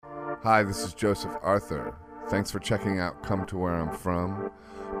Hi, this is Joseph Arthur. Thanks for checking out Come to Where I'm From.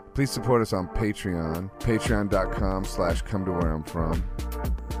 Please support us on Patreon, patreon.com/come to where I'm from.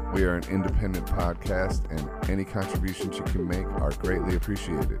 We are an independent podcast, and any contributions you can make are greatly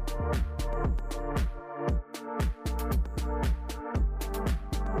appreciated.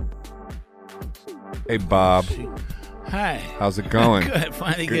 Hey, Bob. Hi. How's it going? Good.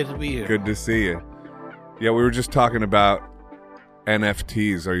 Finally good to be here. Good to see you. Yeah, we were just talking about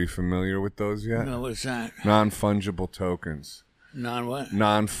NFTs. Are you familiar with those yet? No, what's that? Non-fungible tokens. Non-what?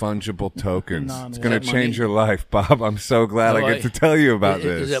 Non-fungible tokens. It's Is going that to change money? your life, Bob. I'm so glad I get to tell you about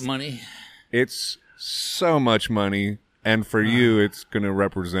this. Is that money? It's so much money, and for you, it's going to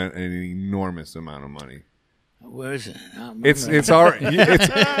represent an enormous amount of money. Where is it? It's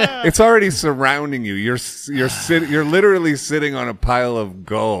already surrounding you. You're literally sitting on a pile of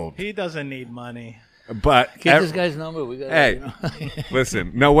gold. He doesn't need money. But Get this guy's number. We got. Hey,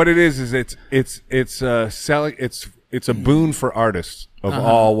 listen. No, what it is it's selling. It's a boon for artists of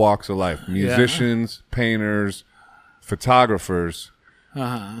all walks of life: musicians, painters, photographers.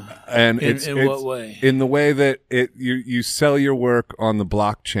 And in what way? In the way that you sell your work on the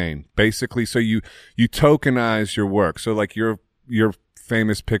blockchain, basically. So you tokenize your work. So like your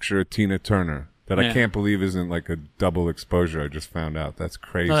famous picture of Tina Turner that I can't believe isn't like a double exposure. I just found out. That's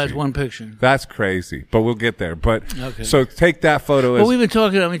crazy. No, that's one picture. That's crazy. But we'll get there. But okay. So take that photo. Well, we've been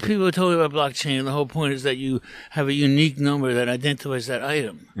talking. I mean, people are talking about blockchain. And the whole point is that you have a unique number that identifies that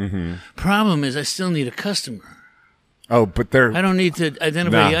item. Mm-hmm. Problem is, I still need a customer. Oh, but I don't need to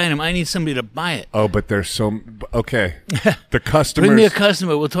identify the item. I need somebody to buy it. Oh, but there's okay. The customers. Bring me a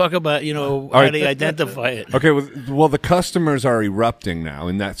customer. We'll talk about how they identify it. Okay. Well, the customers are erupting now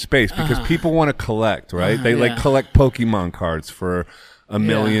in that space because people want to collect, right? They like collect Pokemon cards for $1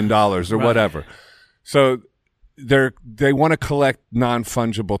 million or whatever. So they want to collect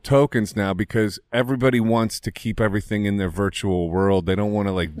non-fungible tokens now because everybody wants to keep everything in their virtual world. They don't want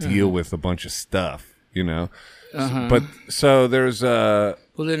to deal with a bunch of stuff, But so there's well,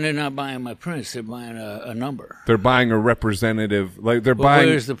 then they're not buying my prints. They're buying a number. They're buying a representative. Buying.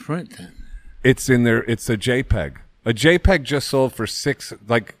 Where's the print then? It's in there. It's a JPEG. A JPEG just sold for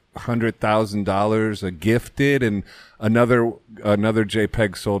 $100,000 a gifted, and another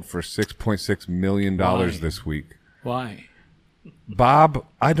JPEG sold for $6.6 million this week. Why? Bob,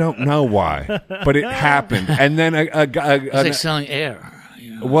 I don't know why, but it happened. And then it's like selling air.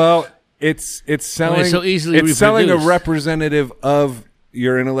 Well. It's selling. So easily it's selling a reproduced. representative of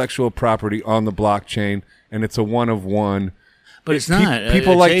your intellectual property on the blockchain, and it's a one of one. But it's not.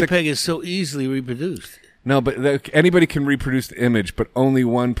 People a JPEG is so easily reproduced. No, but anybody can reproduce the image, but only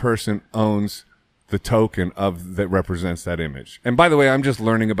one person owns the token that represents that image. And by the way, I'm just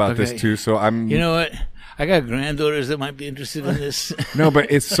learning about this too, so I'm. You know what? I got granddaughters that might be interested in this. No,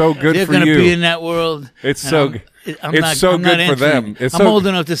 but it's so good They're for you. They're going to be in that world. It's so good for them. I'm old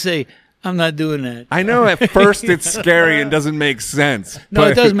enough to say, I'm not doing that. I know at first it's scary and doesn't make sense. No,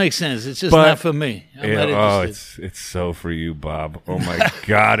 it does make sense. It's just not for me. I'm not interested. It's so for you, Bob. Oh my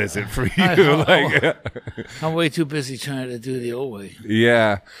God, is it for you? I'm way too busy trying to do the old way.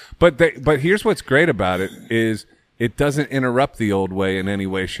 Yeah, but here's what's great about it is it doesn't interrupt the old way in any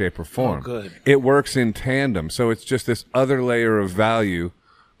way, shape, or form. Oh, good. It works in tandem, so it's just this other layer of value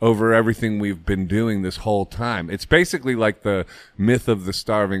over everything we've been doing this whole time. It's basically like the myth of the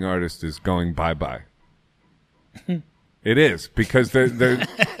starving artist is going bye-bye. It is, because they're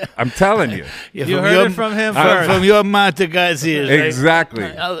I'm telling you. You heard it from him first. From your mouth to God's ears. Right? Exactly.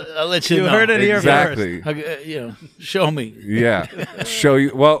 I'll let you know. You heard it here exactly. first. Show me. Yeah. Show you.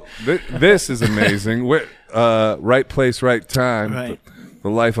 Well, this is amazing. Right place, right time. Right.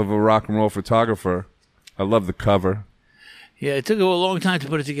 The life of a rock and roll photographer. I love the cover. Yeah, it took a long time to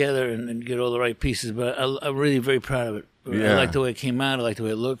put it together and get all the right pieces, but I'm really very proud of it. Yeah. I like the way it came out. I like the way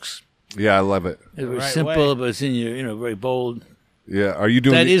it looks. Yeah, I love it. It's very Right simple, way. but it's in your, very bold. Yeah, are you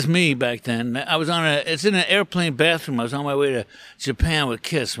doing That is me back then. I was it's in an airplane bathroom. I was on my way to Japan with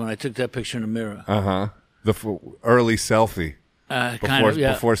Kiss when I took that picture in the mirror. the early selfie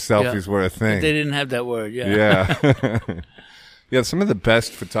before selfies were a thing. They didn't have that word. Yeah. Yeah, some of the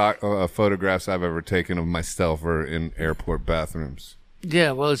best photographs I've ever taken of myself are in airport bathrooms.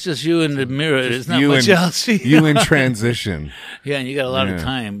 Yeah, well, it's just you in the mirror. There's not you much else. You in transition. Yeah, and you got a lot of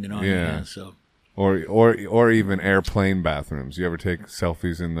time, Yeah. So. Or even airplane bathrooms. You ever take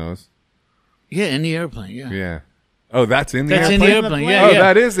selfies in those? Yeah, in the airplane. Yeah. Yeah. Oh, that's in the That's airplane? in the airplane. Yeah, Oh, yeah.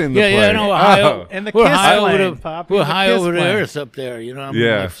 that is in the plane. Yeah, no, high, And the we're Kiss high plane, over the Pop. we're The high Kiss over the plane. earth up there. I'm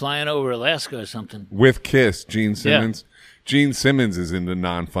Yeah. like flying over Alaska or something. With Kiss, Gene Simmons. Gene Simmons is into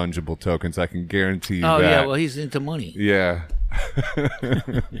non-fungible tokens. I can guarantee you Oh that. yeah, well he's into money. Yeah.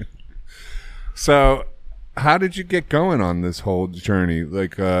 So, how did you get going on this whole journey?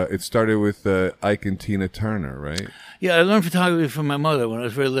 Like, it started with Ike and Tina Turner, right? Yeah, I learned photography from my mother when I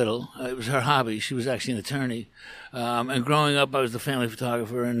was very little. It was her hobby. She was actually an attorney. And growing up, I was the family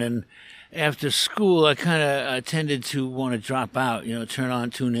photographer. And then after school, I kind of tended to want to drop out, turn on,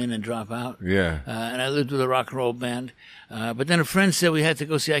 tune in, and drop out. Yeah. And I lived with a rock and roll band. But then a friend said we had to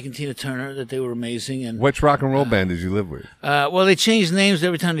go see Ike and Tina Turner, that they were amazing. And which rock and roll band did you live with? Well, they changed names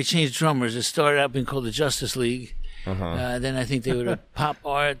every time they changed drummers. It started out being called the Justice League. Then I think they were the Pop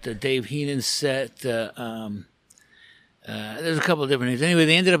Art, the Dave Heenan Set. There's a couple of different names. Anyway,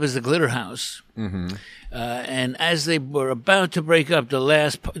 they ended up as the Glitter House. And as they were about to break up, the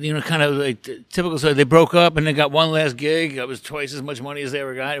last, kind of like the typical story, they broke up and they got one last gig. It was twice as much money as they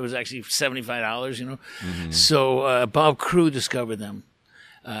ever got. It was actually $75, So Bob Crew discovered them.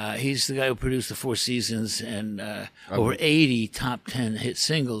 He's the guy who produced the Four Seasons and over 80 top 10 hit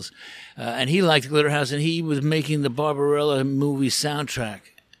singles. And he liked Glitter House, and he was making the Barbarella movie soundtrack.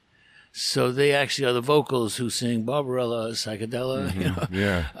 So they actually are the vocals who sing Barbarella, Psychedella,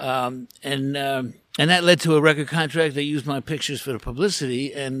 Yeah. And that led to a record contract. They used my pictures for the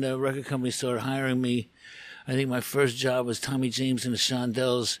publicity, and the record company started hiring me. I think my first job was Tommy James and the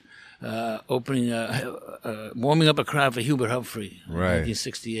Shondells warming up a crowd for Hubert Humphrey in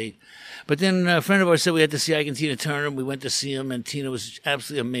 1968. But then a friend of ours said we had to see Ike and Tina Turner. We went to see them, and Tina was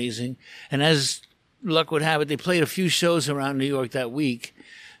absolutely amazing. And as luck would have it, they played a few shows around New York that week.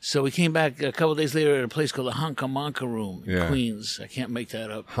 So we came back a couple of days later at a place called the Honka Monka Room in Queens. I can't make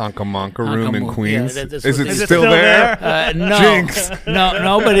that up. Honka Monka Room in Queens? Yeah, is it still there? No. Jinx.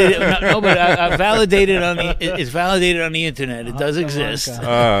 No, but I validated it's validated on the internet. It does exist.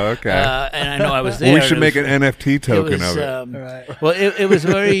 Oh, okay. And I know I was there. We should make an NFT token of it. Right. Well, it was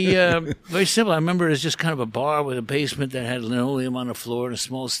very very simple. I remember it was just kind of a bar with a basement that had linoleum on the floor and a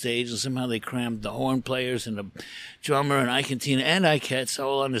small stage, and somehow they crammed the horn players and the drummer and Ike and Tina and Ikettes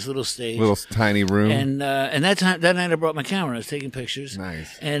all on this little stage, little tiny room. And that night I brought my camera. I was taking pictures.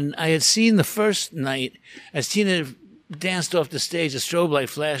 Nice. And I had seen the first night as Tina danced off the stage, a strobe light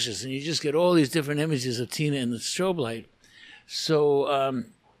flashes, and you just get all these different images of Tina in the strobe light. So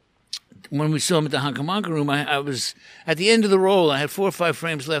when we saw him at the Honka Monka Room, I was at the end of the roll. I had 4 or 5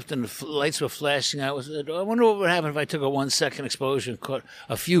 frames left, and the lights were flashing. I wonder what would happen if I took a 1-second exposure and caught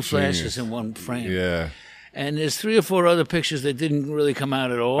a few flashes in one frame. Yeah. And there's 3 or 4 other pictures that didn't really come out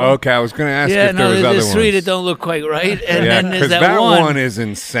at all. Okay, I was going to ask if there was other ones. There's 3 that don't look quite right. And then there's that one is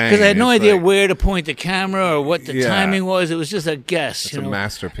insane. Because I had no idea where to point the camera or what the timing was. It was just a guess. It's a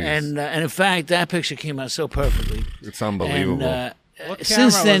masterpiece. And in fact, that picture came out so perfectly. It's unbelievable. What camera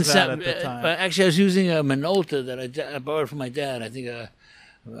since then, was that at the time? Actually, I was using a Minolta that I borrowed from my dad. I think a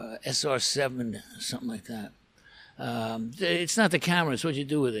SR7, something like that. It's not the camera; it's what you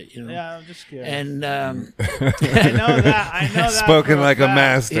do with it. Yeah, I'm just curious. And I know that. Spoken like a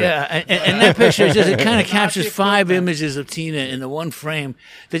master. Yeah, and that picture it kind of captures 5 images of Tina in the one frame.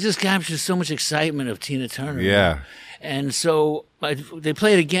 That just captures so much excitement of Tina Turner. Yeah. And so they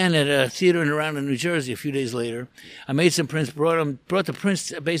played again at a theater in around in New Jersey a few days later. I made some prints, brought the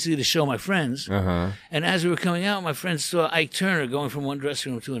prints basically to show my friends. And as we were coming out, my friends saw Ike Turner going from one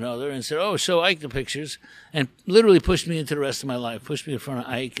dressing room to another and said, "Oh, show Ike the pictures," and literally pushed me into the rest of my life, pushed me in front of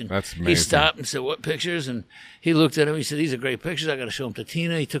Ike. And that's amazing. He stopped and said, "What pictures?" And he looked at him. He said, "These are great pictures. I got to show them to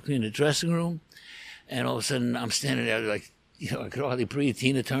Tina." He took me in the dressing room, and all of a sudden I'm standing there like, I could hardly breathe.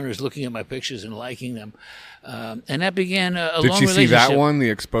 Tina Turner's looking at my pictures and liking them. And that began a long relationship. Did you see that one, the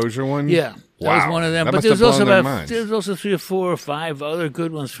exposure one? Yeah. That wow. was one of them. That but there was also 3 or 4 or 5 other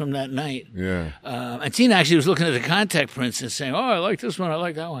good ones from that night. Yeah. And Tina actually was looking at the contact prints and saying, "Oh, I like this one. I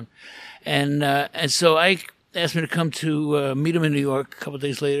like that one." And so Ike asked me to come to meet him in New York. A couple of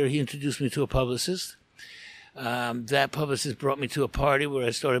days later, he introduced me to a publicist. That publicist brought me to a party where I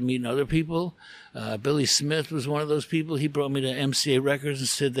started meeting other people. Billy Smith was one of those people. He brought me to MCA Records and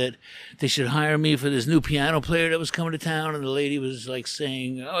said that they should hire me for this new piano player that was coming to town. And the lady was like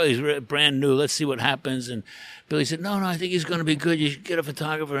saying, "Oh, he's brand new. Let's see what happens." And Billy said, No, I think he's going to be good. You should get a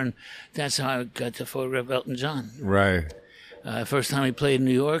photographer. And that's how I got to photograph Elton John. Right. First time he played in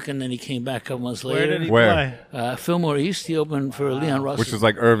New York, and then he came back a couple months later. Where did he play? Fillmore East. He opened for Leon Russell. Which is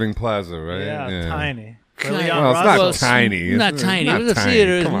like Irving Plaza, right? Yeah. Tiny. Well, it's not tiny. Not tiny. It was a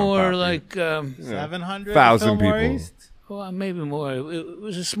theater. It's more like 700. 1,000 people. East? Well, maybe more. It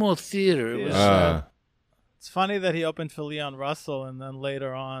was a small theater. It was It's funny that he opened for Leon Russell, and then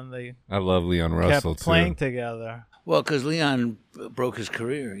later on they I love Leon Russell kept playing too. together. Well, because Leon broke his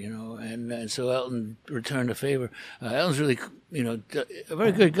career, and so Elton returned the favor. Elton's really, a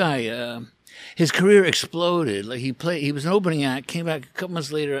very good guy. His career exploded. Like he was an opening act, came back a couple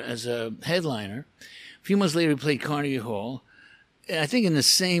months later as a headliner. A few months later, he played Carnegie Hall. And I think in the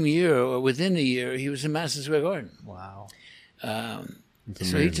same year or within the year, he was in Madison Square Garden. Wow.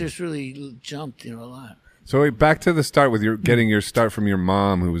 So he just really jumped, a lot. So wait, back to the start with your getting your start from your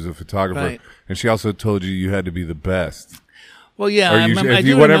mom, who was a photographer, Right. and she also told you had to be the best. Well, yeah, Or I you remember,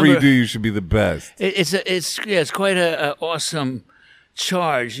 should, whatever you do, you should be the best. It's quite a awesome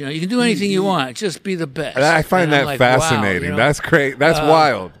charge. You can do anything you want, just be the best. I find And I'm that like, fascinating. wow, That's great. That's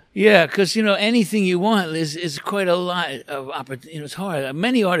wild. Yeah, because anything you want is quite a lot of opportunity. It's hard.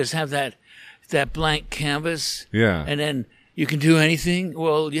 Many artists have that blank canvas. Yeah. And then you can do anything.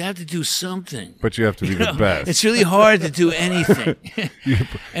 Well, you have to do something. But you have to be the best. It's really hard to do anything.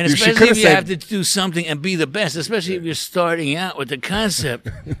 And she especially could've if you said- have to do something and be the best, especially if you're starting out with the concept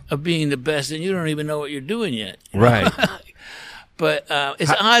of being the best and you don't even know what you're doing yet. Right. But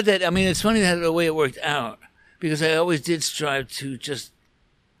it's odd that, it's funny that the way it worked out, because I always did strive to just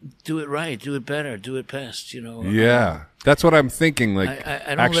do it right, do it better, do it best, Yeah. That's what I'm thinking. Like, I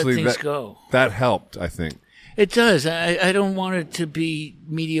don't actually, let things go. That helped, I think. It does. I don't want it to be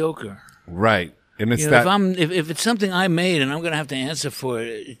mediocre. Right. And it's If it's something I made and I'm going to have to answer for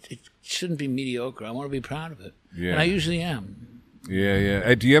it, it shouldn't be mediocre. I want to be proud of it. Yeah. And I usually am. Yeah, yeah.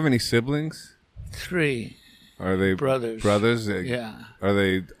 Hey, do you have any siblings? 3 Are they brothers. Brothers? Yeah. Are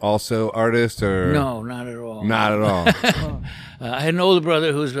they also artists or No, not at all. Not at all. I had an older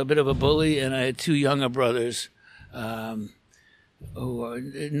brother who was a bit of a bully, and I had 2 younger brothers who are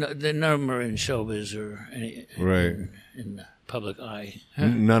none of them are in showbiz or Right. in the public eye.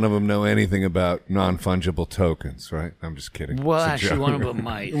 None of them know anything about non-fungible tokens, right? I'm just kidding. Well, It's a actually, joke. one of them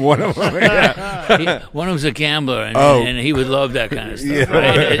might. One of them, yeah. One of them's a gambler, Oh. and he would love that kind of stuff. Yeah.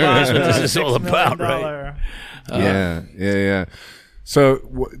 Right? That's what this is all $6 about, million right? Yeah, yeah, yeah. So,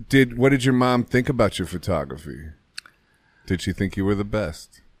 what did your mom think about your photography? Did she think you were the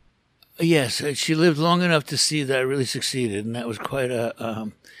best? Yes, she lived long enough to see that I really succeeded, and that was quite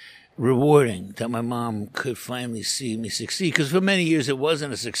rewarding that my mom could finally see me succeed. Because for many years it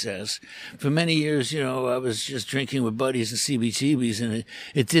wasn't a success. For many years, I was just drinking with buddies and CBGBs, and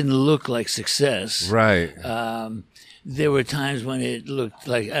it didn't look like success. Right. There were times when it looked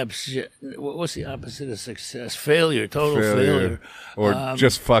like what's the opposite of success? Failure, total failure. Or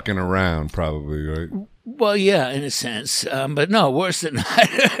just fucking around, probably, right? Well, yeah, in a sense, but no, worse than that.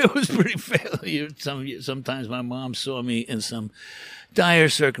 It was pretty failure. Sometimes my mom saw me in some dire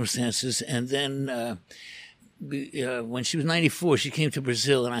circumstances, and then when she was 94, she came to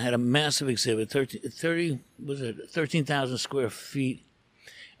Brazil, and I had a massive exhibit, 13,000 square feet,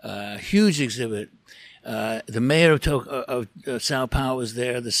 huge exhibit. The mayor of Sao Paulo was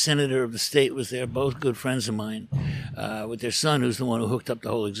there. The senator of the state was there. Both good friends of mine, with their son, who's the one who hooked up the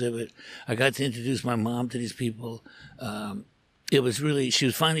whole exhibit. I got to introduce my mom to these people. It was really, she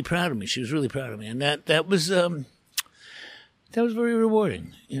was finally proud of me. She was really proud of me, and that was very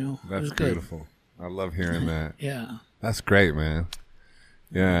rewarding. It That's was good. beautiful. I love hearing that. Yeah. That's great, man.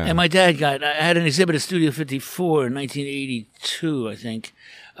 Yeah. And my dad I had an exhibit at Studio 54 in 1982, I think.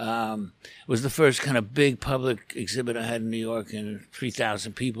 It was the first kind of big public exhibit I had in New York, and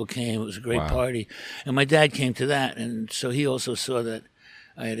 3,000 people came. It was a great party. And my dad came to that, and so he also saw that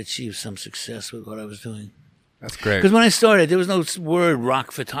I had achieved some success with what I was doing. That's great. Because when I started, there was no word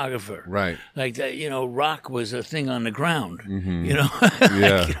rock photographer. Right. Like that, rock was a thing on the ground. Mm-hmm.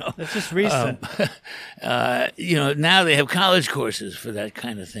 Yeah. It's just recent. Now they have college courses for that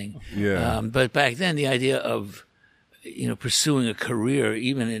kind of thing. Yeah. But back then, the idea of, pursuing a career,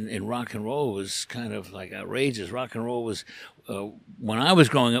 even in rock and roll, was kind of like outrageous. Rock and roll was, when I was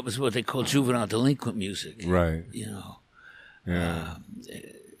growing up, was what they called juvenile delinquent music. Right. Yeah.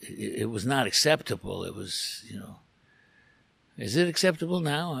 It was not acceptable. It was, is it acceptable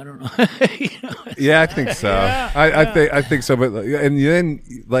now? I don't know. Yeah, I think so. I think so. But and then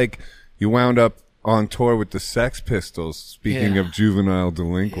you wound up on tour with the Sex Pistols. Speaking Yeah. of juvenile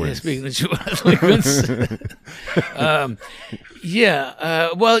delinquents. Yeah, speaking of juvenile delinquents.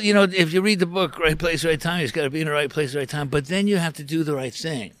 Well, if you read the book, Right Place, Right Time, it's got to be in the right place, right time. But then you have to do the right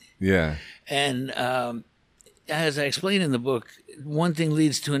thing. Yeah. And as I explain in the book, one thing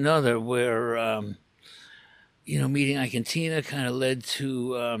leads to another where, meeting Ike and Tina kind of led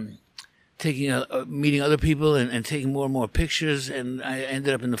to meeting other people and taking more and more pictures. And I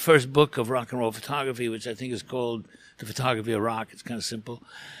ended up in the first book of rock and roll photography, which I think is called the photography of rock. It's kind of simple.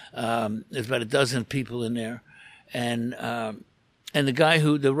 There's about a dozen people in there, and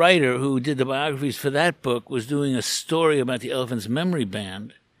the writer who did the biographies for that book was doing a story about the Elephants Memory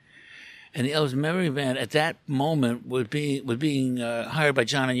Band. And the Elephants Memory Band at that moment was being hired by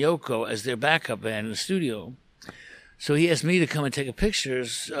John and Yoko as their backup band in the studio. So he asked me to come and take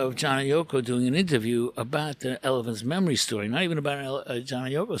pictures of John and Yoko doing an interview about the Elephants Memory story, not even about a John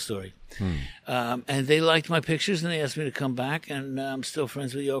and Yoko story. And they liked my pictures, and they asked me to come back, and I'm still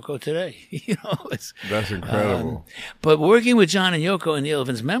friends with Yoko today. That's incredible. But working with John and Yoko in the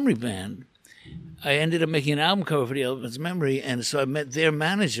Elephants Memory Band, I ended up making an album cover for the Elephants Memory, and so I met their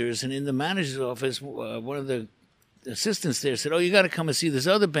managers, and in the manager's office, one of the assistants there said, "Oh, you got to come and see this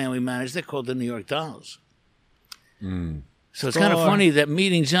other band we managed. They're called the New York Dolls." So it's kind of funny that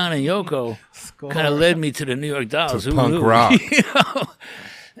meeting John and Yoko kind of led me to the New York Dolls. To punk rock.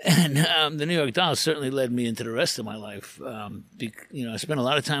 And the New York Dolls certainly led me into the rest of my life. I spent a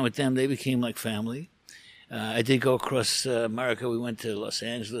lot of time with them. They became like family. I did go across America. We went to Los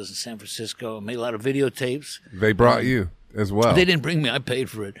Angeles and San Francisco. Made a lot of videotapes. They brought you as well. They didn't bring me. I paid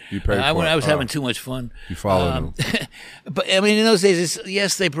for it. You paid for it. I was having too much fun. You followed them. But I mean, in those days,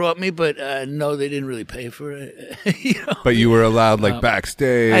 yes, they brought me, but no, they didn't really pay for it. But you were allowed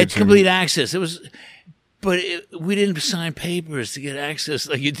backstage. I had complete access. We didn't sign papers to get access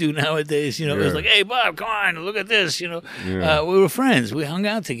like you do nowadays. It was like, "Hey, Bob, come on, look at this." We were friends. We hung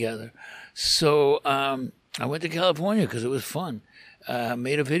out together. So I went to California because it was fun.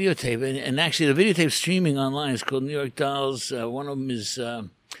 Made a videotape, and actually the videotape's streaming online. It's called New York Dolls. One of them is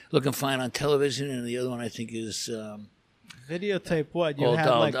Looking Fine on Television, and the other one I think is videotape. What you all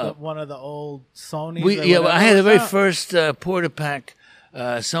had dolled one of the old Sony? I had the very first Portapak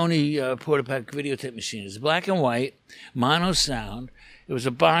Sony Portapak videotape machine. It's black and white, mono sound. It was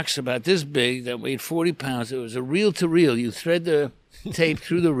a box about this big that weighed 40 pounds. It was a reel-to-reel. You thread the tape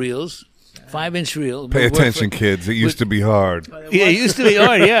through the reels. 5-inch reel. Pay attention, kids. It used to be hard. Yeah, it used to be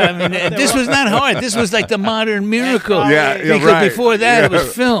hard. Yeah, I mean, this was not hard. This was like the modern miracle. Because right. before that, it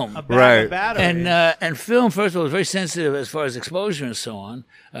was film. Right. And film, first of all, was very sensitive as far as exposure and so on.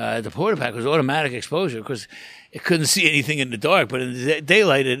 The Portapak was automatic exposure because it couldn't see anything in the dark, but in the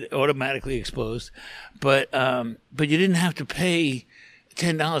daylight, it automatically exposed. But you didn't have to pay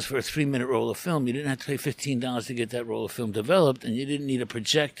 $10 for a 3-minute roll of film. You didn't have to pay $15 to get that roll of film developed, and you didn't need a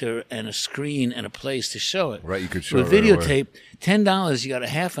projector and a screen and a place to show it. Right, you could show it. With videotape, $10, you got a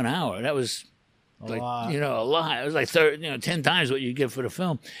half an hour. That was a lot. A lot. It was like 10 times what you get for the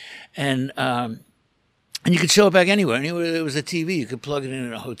film, and you could show it back anywhere. Anywhere there was a TV, you could plug it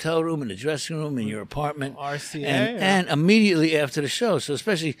in a hotel room, in a dressing room, in your apartment. RCA. And immediately after the show. So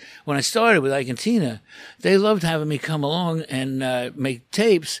especially when I started with Ike and Tina, they loved having me come along and make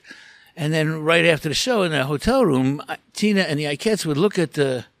tapes. And then right after the show in the hotel room, Tina and the Ikettes would look at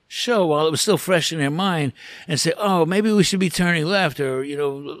the show while it was still fresh in their mind and say, "Oh, maybe we should be turning left," or,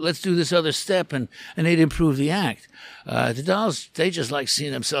 "let's do this other step," and they'd improve the act. The Dolls, they just like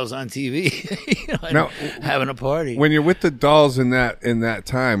seeing themselves on TV, now, having a party. When you're with the Dolls in that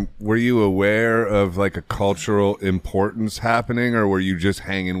time, were you aware of like a cultural importance happening, or were you just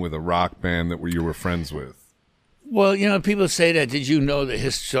hanging with a rock band that you were friends with? Well, people say that. Did you know the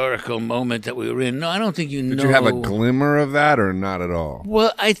historical moment that we were in? No, I don't think you know. Did you have a glimmer of that, or not at all?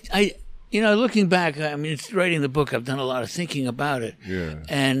 Well, looking back, I mean, it's writing the book, I've done a lot of thinking about it. Yeah.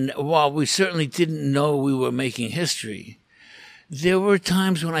 And while we certainly didn't know we were making history, there were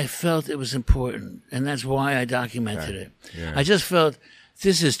times when I felt it was important, and that's why I documented it. Yeah. I just felt,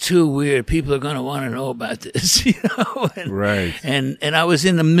 this is too weird. People are going to want to know about this, Right. And I was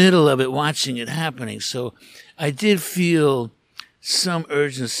in the middle of it, watching it happening. So I did feel some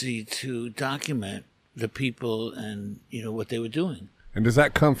urgency to document the people and, what they were doing. And does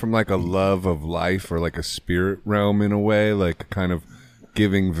that come from like a love of life or like a spirit realm in a way, like kind of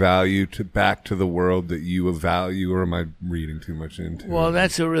giving value back to the world that you value, or am I reading too much into it? Well,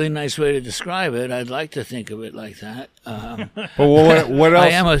 that's a really nice way to describe it. I'd like to think of it like that. But what else? I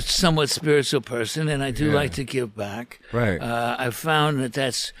am a somewhat spiritual person, and I do like to give back. Right. I've found that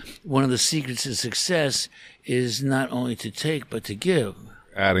that's one of the secrets of success is not only to take, but to give.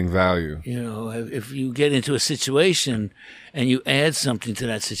 Adding value. If you get into a situation and you add something to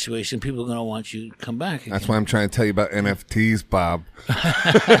that situation, people are going to want you to come back again. That's why I'm trying to tell you about NFTs, Bob.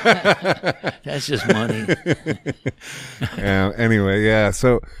 That's just money. Anyway, yeah.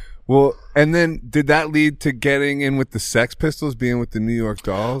 So, well, And then did that lead to getting in with the Sex Pistols, being with the New York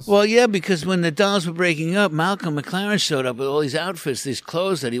Dolls? Well, yeah, because when the Dolls were breaking up, Malcolm McLaren showed up with all these outfits, these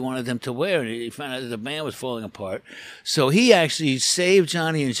clothes that he wanted them to wear, and he found out that the band was falling apart. So he actually saved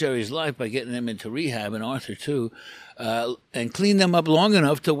Johnny and Jerry's life by getting them into rehab, and Arthur too, and cleaned them up long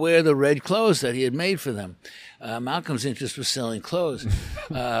enough to wear the red clothes that he had made for them. Malcolm's interest was selling clothes.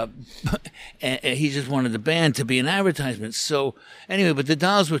 And he just wanted the band to be an advertisement. So anyway, but the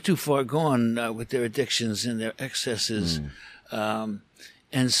Dolls were too far gone with their addictions and their excesses.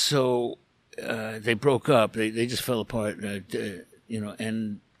 And so they broke up. They just fell apart,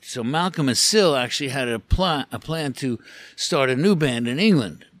 and so Malcolm and Syl actually had a plan to start a new band in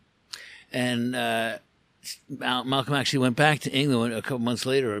England. And Malcolm actually went back to England a month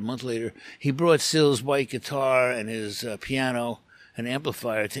later. He brought Syl's white guitar and his piano and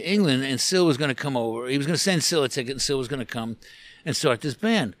amplifier to England, and Syl was going to come over. He was going to send Syl a ticket, and Syl was going to come and start this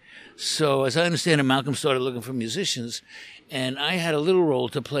band. So as I understand it, Malcolm started looking for musicians, and I had a little role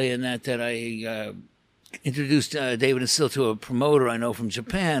to play in that I introduced David and Syl to a promoter I know from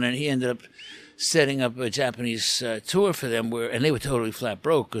Japan, and he ended up setting up a Japanese tour for them, and they were totally flat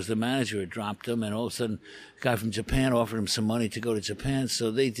broke because the manager had dropped them, and all of a sudden a guy from Japan offered him some money to go to Japan,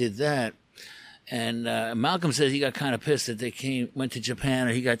 so they did that. And Malcolm says he got kind of pissed that they went to Japan,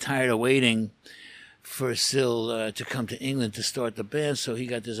 or he got tired of waiting for Syl to come to England to start the band, so he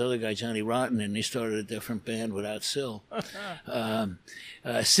got this other guy, Johnny Rotten, and he started a different band without Syl.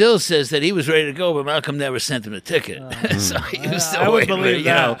 Syl says that he was ready to go, but Malcolm never sent him a ticket. So he was still waiting,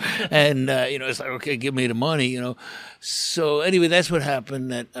 and, it's like, okay, give me the money, So anyway, that's what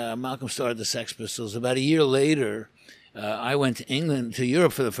happened, that Malcolm started the Sex Pistols. About a year later, I went to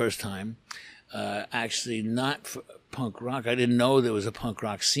Europe for the first time, actually not for punk rock. I didn't know there was a punk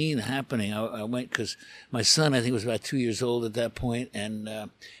rock scene happening. I went because my son, I think, was about 2 years old at that point, and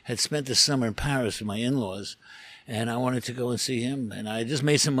had spent the summer in Paris with my in-laws, and I wanted to go and see him. And I just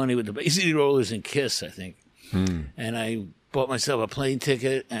made some money with the Bay City Rollers and Kiss, I think. And I bought myself a plane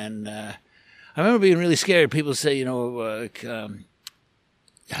ticket, and I remember being really scared. People say,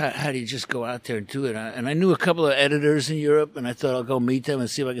 how do you just go out there and do it? And I knew a couple of editors in Europe, and I thought I'll go meet them and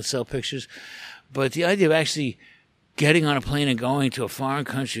see if I could sell pictures. But the idea of actually getting on a plane and going to a foreign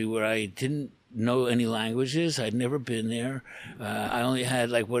country where I didn't know any languages, I'd never been there. I only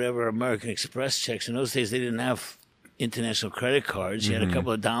had whatever American Express checks. In those days, they didn't have international credit cards. You had a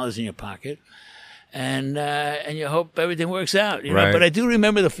couple of dollars in your pocket. And you hope everything works out. Right. But I do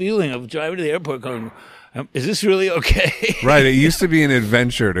remember the feeling of driving to the airport going, is this really okay? Right. It used to be an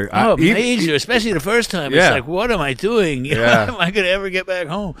adventure. Major, especially the first time. Yeah. It's like, what am I doing? Am I going to ever get back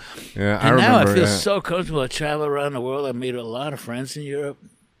home? Yeah, and now I feel so comfortable. I travel around the world. I made a lot of friends in Europe.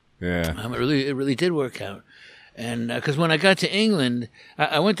 Yeah. It really did work out. And because when I got to England,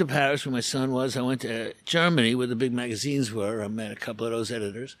 I went to Paris where my son was. I went to Germany where the big magazines were. I met a couple of those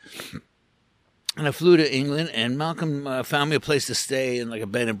editors. And I flew to England, and Malcolm found me a place to stay in a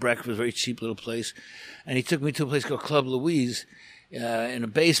bed and breakfast, very cheap little place. And he took me to a place called Club Louise in a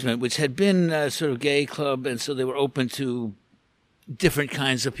basement, which had been a sort of gay club, and so they were open to different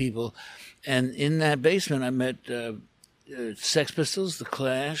kinds of people. And in that basement, I met Sex Pistols, The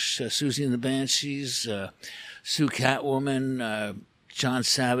Clash, Susie and the Banshees, Sue Catwoman, John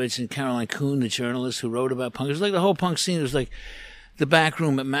Savage, and Caroline Coon, the journalist who wrote about punk. It was like the whole punk scene. It was like the back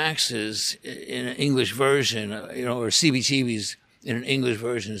room at Max's in an English version, or CBGB's in an English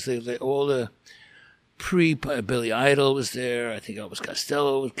version. It's all the Billy Idol was there. I think Elvis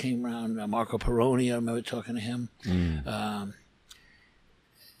Costello came around. Marco Peroni, I remember talking to him.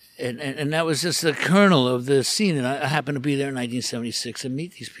 And that was just the kernel of the scene. And I happened to be there in 1976 and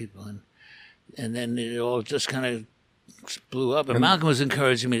meet these people. And then it all just kind of blew up. And Malcolm was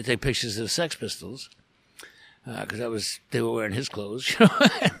encouraging me to take pictures of the Sex Pistols. Because they were wearing his clothes,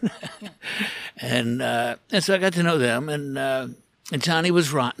 and so I got to know them, and Johnny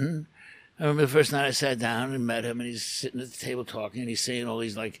was rotten. I remember the first night I sat down and met him, and he's sitting at the table talking, and he's saying all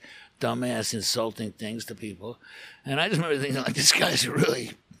these dumbass, insulting things to people, and I just remember thinking this guy's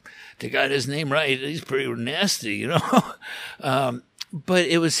really, to get his name right, he's pretty nasty, but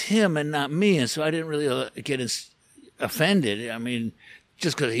it was him and not me, and so I didn't really get offended. I mean,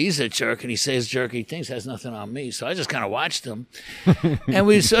 just because he's a jerk and he says jerky things has nothing on me. So I just kind of watched him. And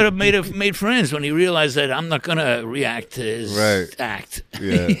we sort of made friends when he realized that I'm not going to react to his act.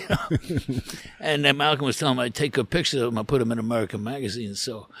 Yeah. And then Malcolm was telling him I'd take good pictures of him. I put him in American magazines.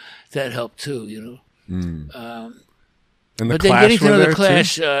 So that helped too, And the but Clash then getting to know the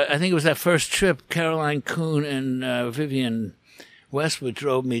Clash, I think it was that first trip, Caroline Coon and Vivian Westwood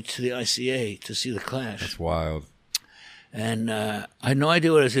drove me to the ICA to see the Clash. That's wild. And I had no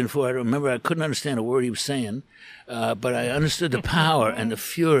idea what I was in for. I remember I couldn't understand a word he was saying, but I understood the power and the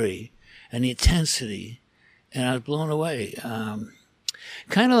fury and the intensity, and I was blown away.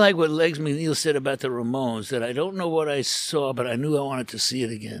 Kind of like what Legs McNeil said about the Ramones, that I don't know what I saw, but I knew I wanted to see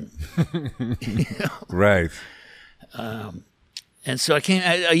it again. You know? Right. And so I came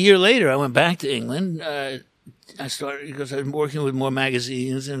a year later. I went back to England. I started because I've been working with more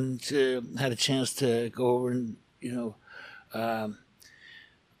magazines and had a chance to go over and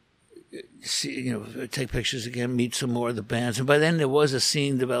see, take pictures again, meet some more of the bands. And by then there was a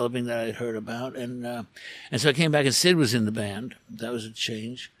scene developing that I'd heard about, and so I came back and Sid was in the band. That was a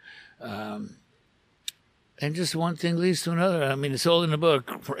change. And just one thing leads to another. I mean, it's all in the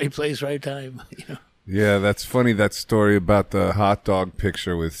book. Right place, right time. Yeah, that's funny, that story about the hot dog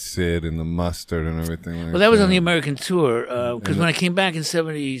picture with Sid and the mustard and everything like that. Well, that was on the American tour, because when I came back in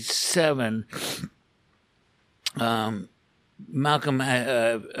 77, Malcolm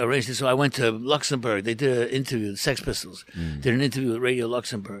arranged it, so I went to Luxembourg. They did an interview, the Sex Pistols did an interview with Radio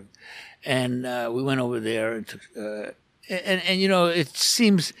Luxembourg. And we went over there and took... And it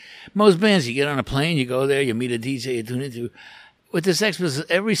seems most bands, you get on a plane, you go there, you meet a DJ, you do an interview. With the Sex Pistols,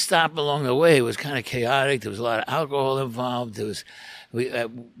 every stop along the way was kind of chaotic. There was a lot of alcohol involved. There was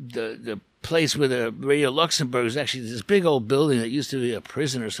the place where the Radio Luxembourg was actually this big old building that used to be a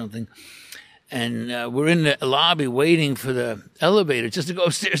prison or something. And we're in the lobby waiting for the elevator just to go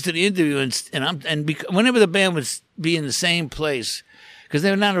upstairs to the interview. And whenever the band would be in the same place, because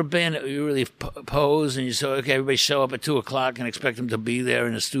they're not a band that you really pose and you say, okay, everybody show up at 2:00 and expect them to be there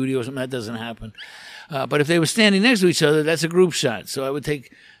in the studio or something. That doesn't happen. But if they were standing next to each other, that's a group shot. So I would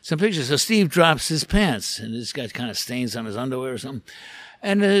take some pictures. So Steve drops his pants, and this guy kind of stains on his underwear or something.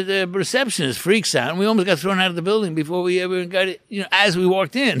 And the receptionist freaks out, and we almost got thrown out of the building before we ever got it, as we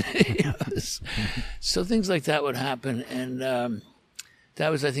walked in. So things like that would happen. And that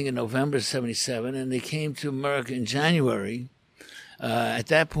was, I think, in November 77, and they came to America in January. At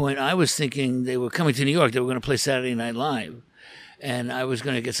that point, I was thinking they were coming to New York. They were going to play Saturday Night Live. And I was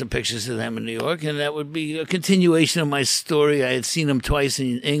going to get some pictures of them in New York, and that would be a continuation of my story. I had seen them twice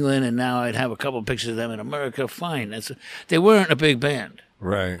in England, and now I'd have a couple of pictures of them in America. Fine. They weren't a big band.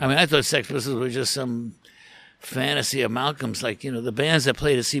 Right. I mean, I thought Sex Pistols were just some fantasy of Malcolm's. Like, the bands that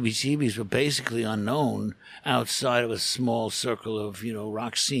played at CBGB's were basically unknown outside of a small circle of,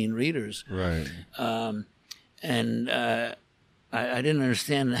 rock scene readers. Right. I didn't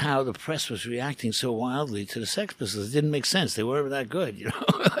understand how the press was reacting so wildly to the Sex Pistols. It didn't make sense. They weren't that good,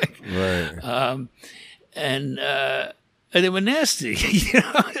 Right. And they were nasty.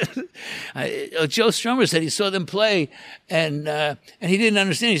 Joe Strummer said he saw them play, and he didn't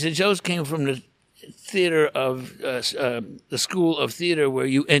understand. He said Joe came from the theater of the school of theater where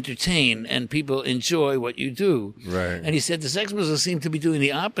you entertain and people enjoy what you do. Right. And he said the Sex Pistols seemed to be doing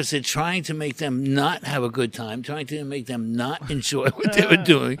the opposite, trying to make them not have a good time, trying to make them not enjoy what they were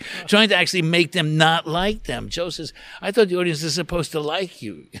doing, trying to actually make them not like them. Joe says, I thought the audience is supposed to like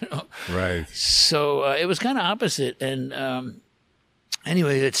you. Right. So it was kind of opposite. And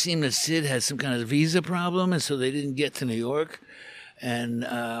anyway, it seemed that Sid had some kind of visa problem, and so they didn't get to New York.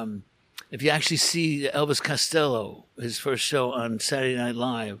 And if you actually see Elvis Costello, his first show on Saturday Night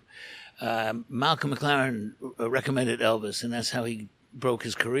Live, Malcolm McLaren recommended Elvis, and that's how he broke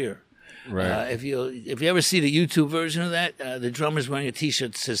his career. Right. If you ever see the YouTube version of that, the drummer's wearing a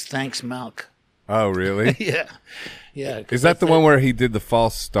T-shirt that says "Thanks, Malk." Oh, really? Yeah. Is that the one where he did the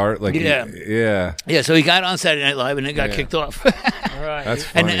false start? Like, yeah. So he got on Saturday Night Live and then got kicked off. Right. That's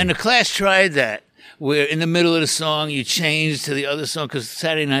funny. And the Clash tried that, where in the middle of the song you change to the other song, because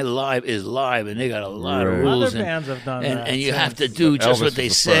Saturday Night Live is live and they got a lot of rules. Other bands have done that. And you have to do just Elvis what they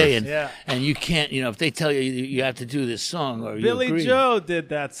was the say, first. and you can't, if they tell you you have to do this song or you Billy agree. Joe did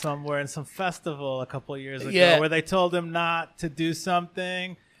that somewhere in some festival a couple of years ago, where they told him not to do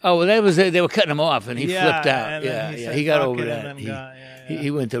something. Oh, well, that was they were cutting him off, and he flipped out. And then he said, he got "Fuck over it," that. and then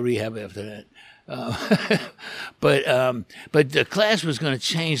He went to rehab after that. But the Clash was going to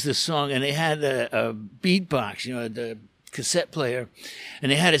change the song, and they had a beatbox, the cassette player,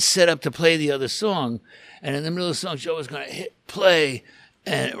 and they had it set up to play the other song. And in the middle of the song, Joe was going to hit play,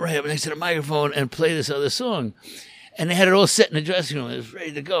 and right up next to the microphone, and play this other song. And they had it all set in the dressing room. It was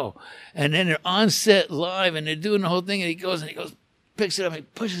ready to go. And then they're on set live, and they're doing the whole thing, and he goes, picks it up, he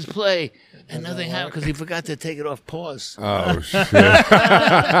pushes play, and nothing happened because he forgot to take it off pause. Oh, shit.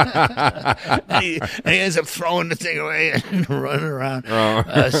 and he ends up throwing the thing away and running around. Oh.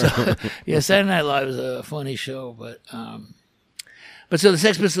 Saturday Night Live was a funny show, but so the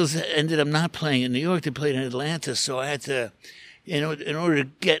Sex Pistols ended up not playing in New York. They played in Atlanta, so I had to, in order to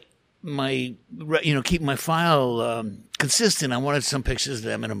get keep my file consistent. I wanted some pictures of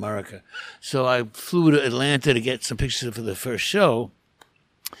them in America. So I flew to Atlanta to get some pictures for the first show.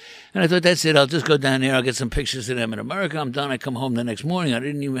 And I thought, that's it. I'll just go down there. I'll get some pictures of them in America. I'm done. I come home the next morning. I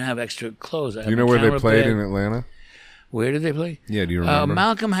didn't even have extra clothes. You know where they played in Atlanta? Where did they play? Yeah, do you remember?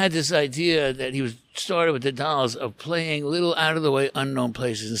 Malcolm had this idea that he was started with the Dolls of playing little out-of-the-way unknown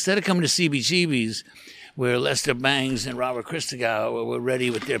places. Instead of coming to CBGB's, where Lester Bangs and Robert Christgau were ready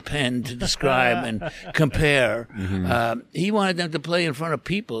with their pen to describe and compare, he wanted them to play in front of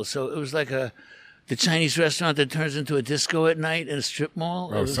people. So it was like the Chinese restaurant that turns into a disco at night in a strip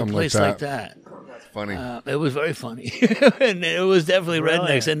mall. It was a place like that. That's funny. It was very funny. And it was definitely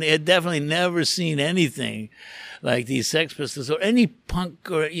rednecks, and they had definitely never seen anything like these Sex Pistols or any punk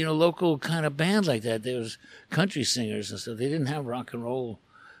or, local kind of band like that. There was country singers and stuff. They didn't have rock and roll,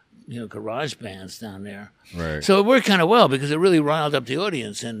 garage bands down there. Right. So it worked kind of well because it really riled up the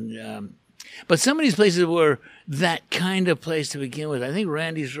audience. And but some of these places were that kind of place to begin with. I think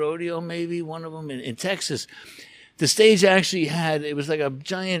Randy's Rodeo, maybe one of them in Texas. The stage actually it was like a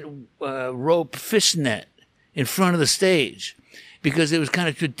giant rope fishnet in front of the stage, because it was kind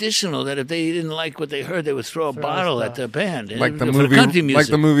of traditional that if they didn't like what they heard, they would throw a bottle at the band. Like the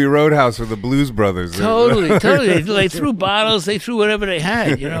movie Roadhouse or the Blues Brothers. Totally. They threw bottles. They threw whatever they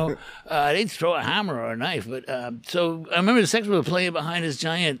had. They'd throw a hammer or a knife. But so I remember the Sex Pistols playing behind this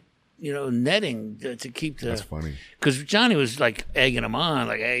giant, netting to keep the. That's funny. Because Johnny was like egging them on,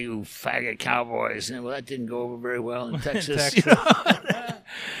 like, "Hey, you faggot cowboys!" And that didn't go over very well in Texas.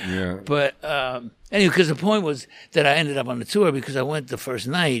 Yeah. But anyway, because the point was that I ended up on the tour because I went the first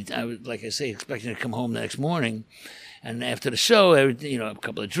night. I was, like I say, expecting to come home the next morning. And after the show, a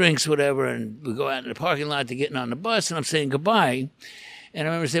couple of drinks, whatever, and we go out in the parking lot to getting on the bus, and I'm saying goodbye. And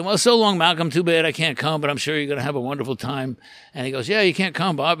I remember saying, "Well, so long, Malcolm. Too bad I can't come, but I'm sure you're going to have a wonderful time." And he goes, "Yeah, you can't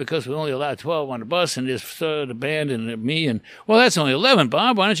come, Bob, because we only allowed 12 on the bus, and there's the band and me. And, well, that's only 11,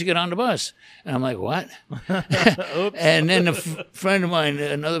 Bob. Why don't you get on the bus?" And I'm like, "What?" And then a friend of mine,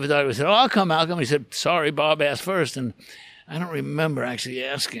 another photographer, said, "Oh, I'll come, Malcolm." He said, "Sorry, Bob asked first." And I don't remember actually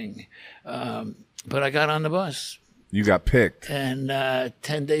asking, but I got on the bus. You got picked. And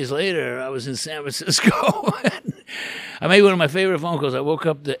 10 days later, I was in San Francisco. I made one of my favorite phone calls. I woke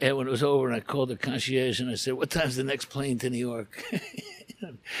up when it was over, and I called the concierge, and I said, "What time's the next plane to New York?"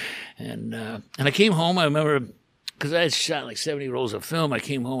 And I came home. I remember, because I had shot like 70 rolls of film. I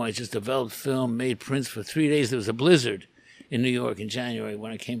came home. I just developed film, made prints for 3 days. There was a blizzard in New York in January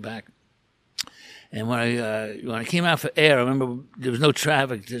when I came back. And when I came out for air, I remember there was no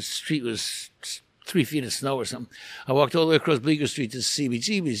traffic. The street was 3 feet of snow or something. I walked all the way across Bleecker Street to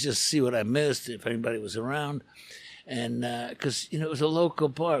CBGB's just to see what I missed, if anybody was around. And because, it was a local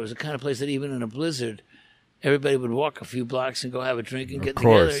bar. It was the kind of place that even in a blizzard, everybody would walk a few blocks and go have a drink and get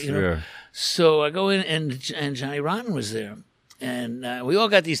together. Yeah. So I go in, and Johnny Rotten was there. And we all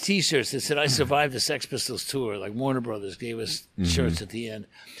got these T-shirts that said, "I survived the Sex Pistols tour." Like Warner Brothers gave us shirts at the end.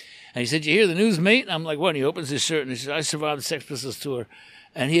 And he said, "You hear the news, mate?" And I'm like, "What?" And he opens his shirt and he says, "I survived the Sex Pistols tour."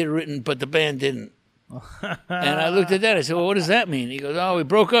 And he had written, "But the band didn't." And I looked at that. I said, "Well, what does that mean?" He goes, "Oh, we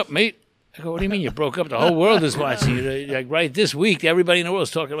broke up, mate." I go, "What do you mean you broke up? The whole world is watching you. Like right this week, everybody in the world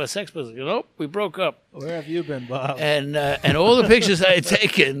is talking about Sex Pistols." He goes, "Oh, we broke up." Where have you been, Bob? And all the pictures I had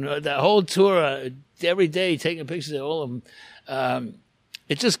taken, the whole tour, every day taking pictures of all of them.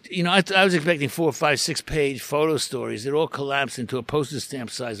 It just, I was expecting 4, 5, 6-page photo stories. It all collapsed into a postage stamp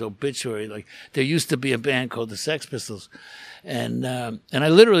size obituary. Like there used to be a band called the Sex Pistols. And I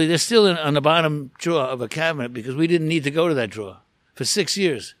literally, they're still on the bottom drawer of a cabinet because we didn't need to go to that drawer for 6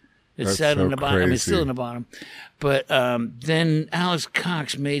 years. It sat so in the bottom. crazy. I mean, it's still in the bottom. But then Alex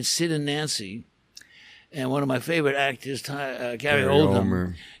Cox made Sid and Nancy, and one of my favorite actors, Gary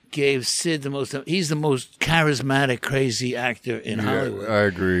Oldman, gave Sid he's the most charismatic, crazy actor in Hollywood. I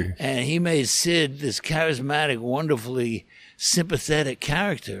agree. And he made Sid this charismatic, wonderfully sympathetic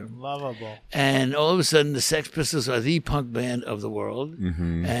character. Lovable. And all of a sudden, the Sex Pistols are the punk band of the world,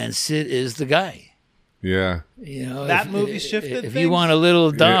 and Sid is the guy. Yeah. That movie shifted If things? you want a little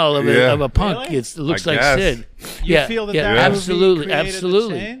doll of a punk, Really? it looks I like guess. Sid. You feel that absolutely, movie created the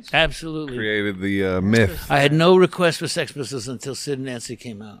change? absolutely. Created the myth. I had no request for Sex Pistols until Sid and Nancy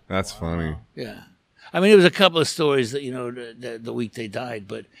came out. That's funny. Yeah, I mean, there was a couple of stories that the week they died,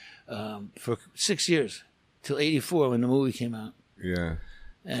 but for 6 years till '84 when the movie came out. Yeah.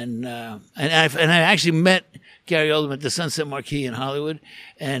 And I actually met Gary Oldman at the Sunset Marquee in Hollywood,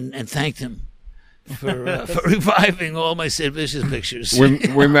 and thanked him for reviving all my Sid Vicious pictures.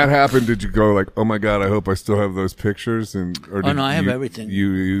 When that happened, did you go like, "Oh my God, I hope I still have those pictures"? Or no, I have everything.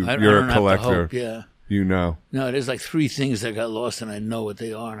 You're I a don't have to collector. hope, yeah. You know. No, there's like 3 things that got lost, and I know what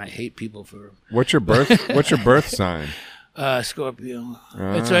they are, and I hate people for them. What's your birth sign? Scorpio.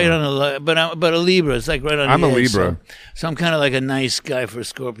 It's right on the but a Libra. It's like right on. I'm the a edge, Libra, so I'm kind of like a nice guy for a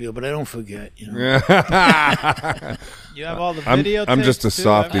Scorpio, but I don't forget. You know. You have all the videotapes. I'm just a too?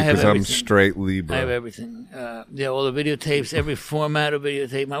 softie I have because I'm everything. straight Libra. I have everything. All the videotapes, every format of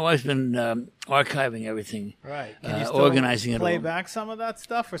videotape. My wife's been archiving everything. Right. Can you still organizing it play all. back some of that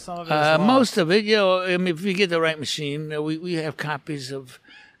stuff, or some of it? Is lost? Most of it, I mean, if you get the right machine, we have copies of,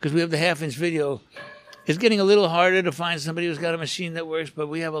 because we have the half-inch video. It's getting a little harder to find somebody who's got a machine that works, but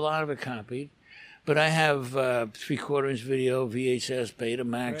we have a lot of it copied. But I have 3/4-inch video, VHS,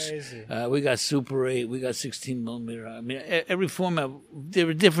 Betamax. Crazy. We got Super 8. We got 16 millimeter. I mean, every format. There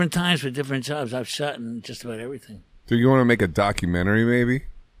were different times for different jobs. I've shot in just about everything. Do you want to make a documentary, maybe,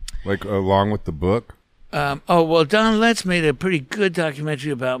 like along with the book? Well, Don Letts made a pretty good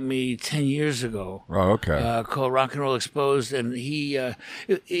documentary about me 10 years ago. Oh, okay. Called Rock and Roll Exposed, and he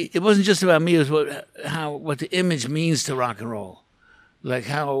it wasn't just about me. It was what the image means to rock and roll, like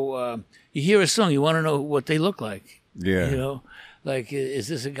how you hear a song, you want to know what they look like. Yeah. You know, like is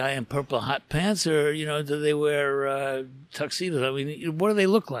this a guy in purple hot pants, or do they wear tuxedos? I mean, what do they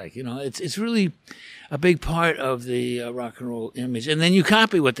look like? It's really a big part of the rock and roll image. And then you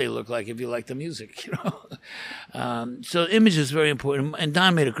copy what they look like if you like the music, So image is very important. And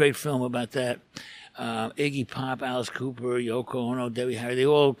Don made a great film about that. Iggy Pop, Alice Cooper, Yoko Ono, Debbie Harry, they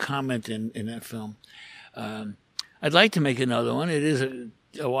all comment in that film. I'd like to make another one. It is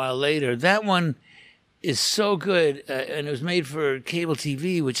a while later. That one is so good, and it was made for cable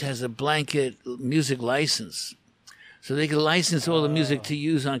TV, which has a blanket music license. So they can license all the music to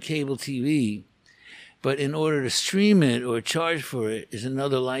use on cable TV. But in order to stream it or charge for it is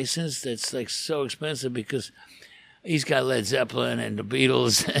another license that's like so expensive because he's got Led Zeppelin and the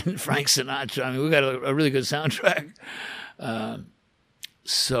Beatles and Frank Sinatra. I mean, we got a really good soundtrack.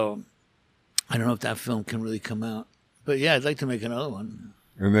 So I don't know if that film can really come out. But yeah, I'd like to make another one.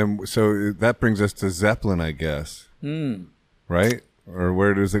 And then, so that brings us to Zeppelin, I guess. Right? Or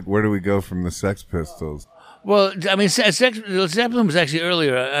where do we go from the Sex Pistols? Well, I mean, Zeppelin was actually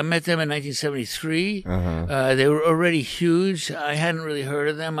earlier. I met them in 1973. They were already huge. I hadn't really heard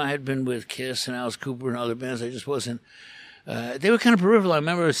of them. I had been with Kiss and Alice Cooper and other bands. I just wasn't. They were kind of peripheral. I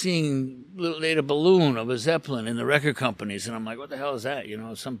remember seeing a little later Balloon of a Zeppelin in the record companies, and I'm like, what the hell is that?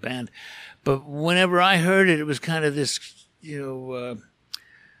 Some band. But whenever I heard it, it was kind of this,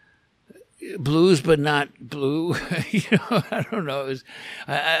 blues, but not blue. I don't know.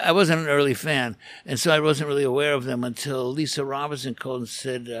 I wasn't an early fan, and so I wasn't really aware of them until Lisa Robinson called and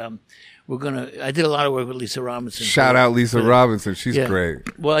said, I did a lot of work with Lisa Robinson. Shout out Lisa Robinson. She's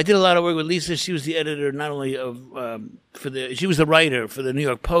great. Well, I did a lot of work with Lisa. She was the editor, not only of, she was the writer for the New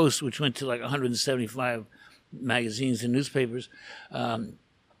York Post, which went to like 175 magazines and newspapers,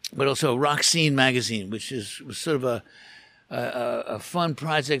 but also Rock Scene magazine, which was sort of a fun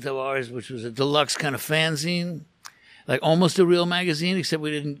project of ours, which was a deluxe kind of fanzine, like almost a real magazine, except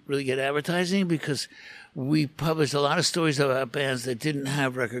we didn't really get advertising because we published a lot of stories about bands that didn't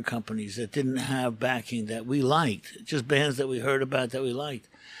have record companies, that didn't have backing that we liked, just bands that we heard about that we liked.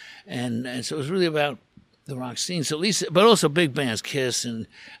 And so it was really about the rock scene. So Lisa, but also big bands, Kiss and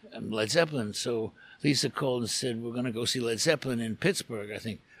Led Zeppelin. So Lisa called and said, we're going to go see Led Zeppelin in Pittsburgh, I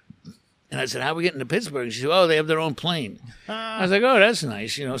think. And I said, how are we getting to Pittsburgh? She said, they have their own plane. I was like, that's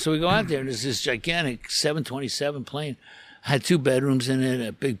nice. So we go out there, and there's this gigantic 727 plane. Had 2 bedrooms in it,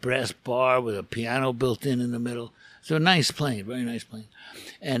 a big brass bar with a piano built in the middle. So a nice plane, very nice plane.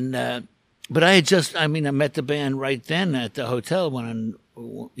 And but I met the band right then at the hotel when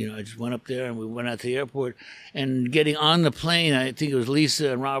I just went up there and we went out to the airport. And getting on the plane, I think it was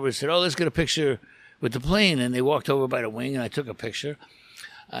Lisa and Robert said, let's get a picture with the plane. And they walked over by the wing, and I took a picture.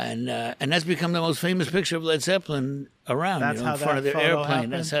 And that's become the most famous picture of Led Zeppelin around, in front of their airplane.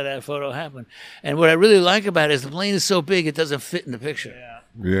 Happened. That's how that photo happened. And what I really like about it is the plane is so big it doesn't fit in the picture.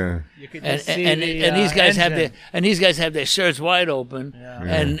 Yeah. You could And just see these guys engine. have their shirts wide open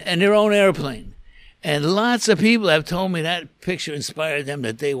and their own airplane. And lots of people have told me that picture inspired them,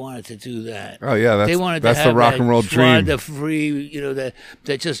 that they wanted to do that. Oh yeah, they wanted that's to have the rock and roll dream. The free,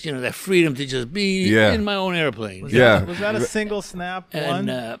 that freedom to just be in my own airplane. Was that a single snap one?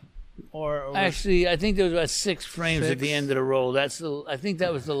 And or actually, I think there was about 6 frames at the end of the roll. I think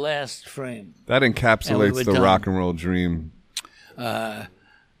that was the last frame. That encapsulates the rock and roll dream.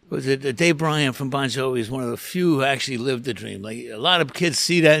 Was it Dave Bryan from Bon Jovi is one of the few who actually lived the dream. Like a lot of kids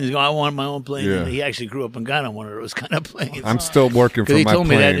see that and go, I want my own plane. And he actually grew up and got on one of those kind of planes. I'm still working for my plane. Because he told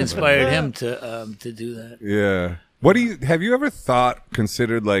me that inspired him to do that. Yeah. Have you ever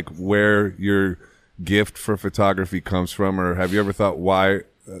considered like where your gift for photography comes from, or have you ever thought why,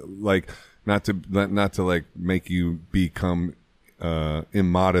 like, not to like make you become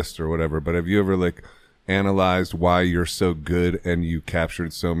immodest or whatever, but have you ever like analyzed why you're so good and you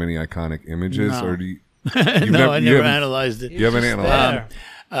captured so many iconic images? No. Or do you? No, I never analyzed it. You haven't analyzed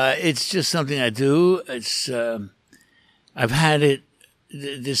it? It's just something I do. It's I've had it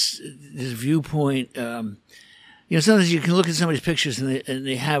this viewpoint. Sometimes you can look at somebody's pictures and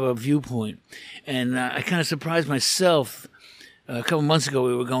they have a viewpoint, and I kind of surprised myself. A couple months ago,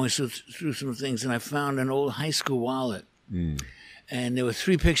 we were going through some things, and I found an old high school wallet. And there were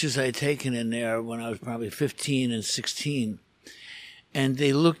 3 pictures I had taken in there when I was probably 15 and 16. And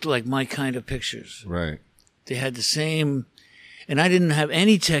they looked like my kind of pictures. Right. They had the same, and I didn't have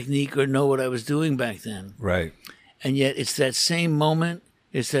any technique or know what I was doing back then. Right. And yet it's that same moment.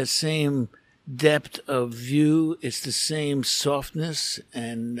 It's that same depth of view. It's the same softness.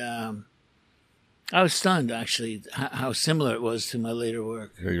 And I was stunned, actually, how similar it was to my later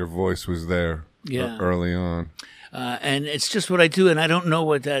work. Yeah, your voice was there early on. And it's just what I do, and I don't know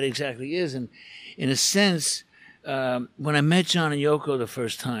what that exactly is. And in a sense, when I met John and Yoko the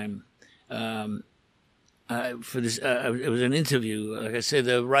first time, for this, it was an interview. Like I said,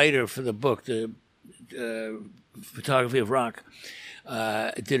 the writer for the book, the Photography of Rock,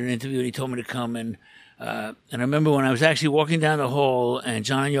 did an interview, and he told me to come. And I remember when I was actually walking down the hall, and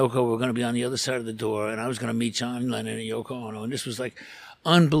John and Yoko were going to be on the other side of the door, and I was going to meet John Lennon and Yoko Ono, and this was like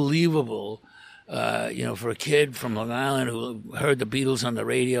unbelievable. For a kid from Long Island who heard the Beatles on the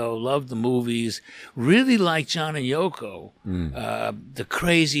radio, loved the movies, really liked John and Yoko, the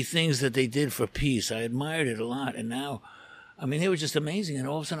crazy things that they did for peace. I admired it a lot. And now, they were just amazing. And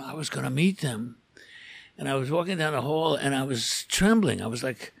all of a sudden I was going to meet them. And I was walking down the hall and I was trembling. I was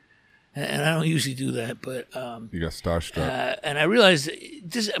like, and I don't usually do that, but you got starstruck. and I realized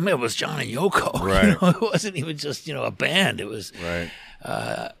it was John and Yoko. Right. It wasn't even just, a band. It was... Right.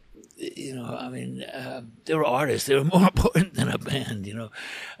 They were artists. They were more important than a band,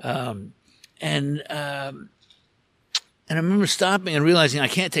 And I remember stopping and realizing I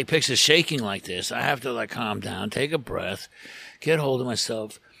can't take pictures shaking like this. I have to calm down, take a breath, get hold of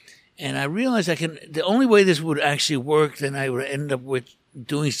myself. And I realized the only way this would actually work, then I would end up with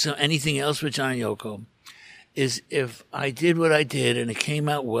doing anything else with John and Yoko, is if I did what I did and it came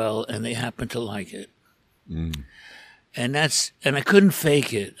out well and they happened to like it. And I couldn't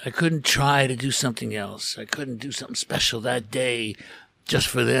fake it. I couldn't try to do something else. I couldn't do something special that day just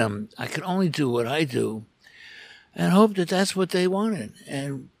for them. I could only do what I do and hope that that's what they wanted.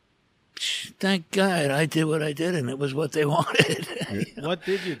 And thank God I did what I did, and it was what they wanted. What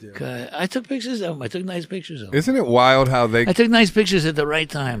did you do? I took pictures of them. I took nice pictures of them. Isn't it wild how they... I took nice pictures at the right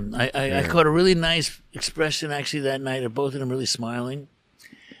time. I caught a really nice expression actually that night of both of them really smiling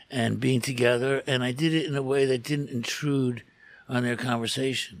and being together, and I did it in a way that didn't intrude on their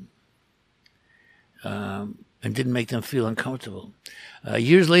conversation and didn't make them feel uncomfortable.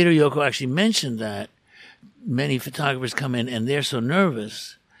 Years later, Yoko actually mentioned that many photographers come in and they're so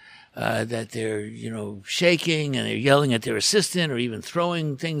nervous that they're, shaking and they're yelling at their assistant or even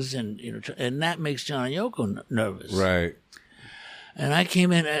throwing things, and that makes John and Yoko nervous. Right. And I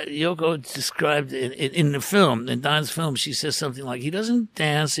came in, Yoko described in the film, in Don's film, she says something like, he doesn't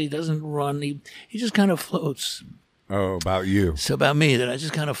dance, he doesn't run, he just kind of floats. Oh, about you. So about me, that I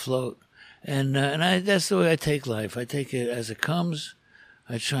just kind of float. And that's the way I take life. I take it as it comes.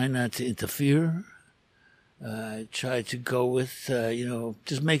 I try not to interfere. I try to go with,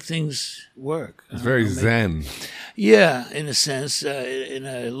 just make things work. It's very zen. Yeah, in a sense, in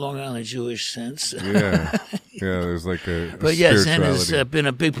a Long Island Jewish sense. Yeah. Yeah, there's like a But yeah, Zen has been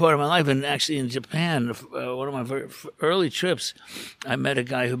a big part of my life. And actually in Japan, one of my very early trips, I met a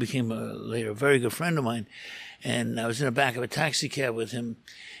guy who became later a very good friend of mine. And I was in the back of a taxi cab with him.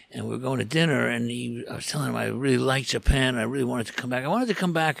 And we were going to dinner, and I was telling him I really liked Japan. I really wanted to come back. I wanted to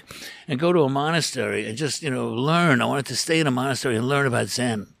come back and go to a monastery and just, learn. I wanted to stay in a monastery and learn about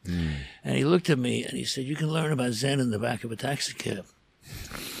Zen. And he looked at me, and he said, you can learn about Zen in the back of a taxi cab.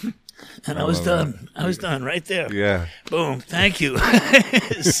 And I was done. I was done right there. Yeah. Boom. Thank you.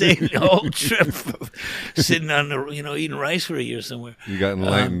 Saved the whole trip of sitting on the, eating rice for a year somewhere. You got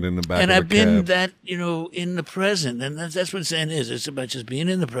enlightened in the back of a cab. And I've been that, in the present. And that's what Zen is. It's about just being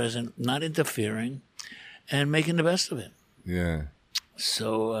in the present, not interfering, and making the best of it. Yeah.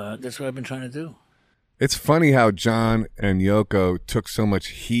 So that's what I've been trying to do. It's funny how John and Yoko took so much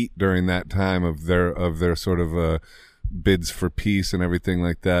heat during that time of their sort of bids for peace and everything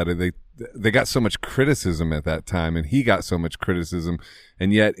like that. They got so much criticism at that time, and he got so much criticism,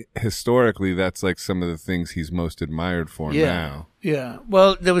 and yet historically that's like some of the things he's most admired for now. Yeah.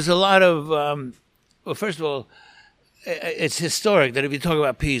 Well, there was a lot of Well, first of all, it's historic that if you talk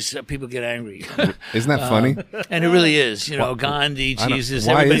about peace, people get angry. Isn't that funny? And it really is. You know, Gandhi, Jesus,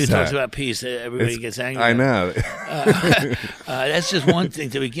 everybody who talks about peace, everybody gets angry. I know. That's just one thing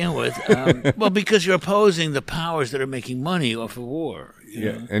to begin with. Well, because you're opposing the powers that are making money off of war.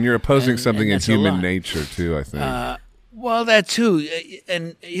 You know? And you're opposing something in that's a human lot. nature, too, I think. Well, that too.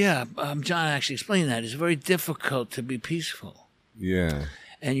 And John actually explained that. It's very difficult to be peaceful. Yeah.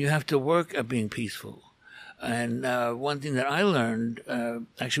 And you have to work at being peaceful. And one thing that I learned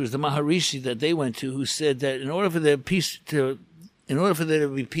actually was the Maharishi that they went to, who said that in order for there to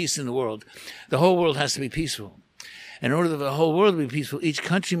be peace in the world, the whole world has to be peaceful. And in order for the whole world to be peaceful, each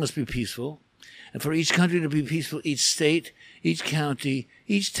country must be peaceful. And for each country to be peaceful, each state, each county,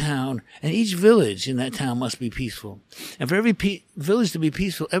 each town, and each village in that town must be peaceful. And for every village to be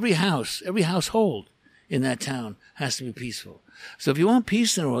peaceful, every household in that town has to be peaceful. So if you want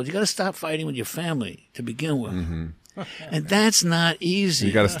peace in the world, you got to stop fighting with your family to begin with. Mm-hmm. And that's not easy.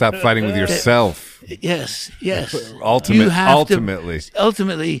 You got to stop fighting with yourself. Yes.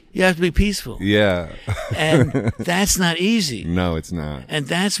 Ultimately, you have to be peaceful. Yeah. And that's not easy. No, it's not. And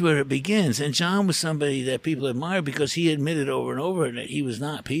that's where it begins. And John was somebody that people admired because he admitted over and over that he was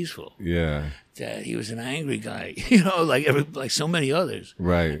not peaceful. Yeah. That he was an angry guy, like so many others.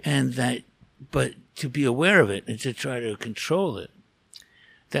 Right. And but to be aware of it and to try to control it,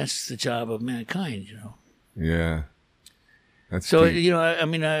 that's the job of mankind, Yeah. That's so, deep.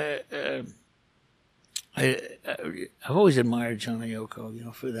 I've always admired John and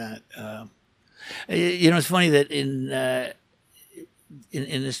Yoko, for that. It's funny that in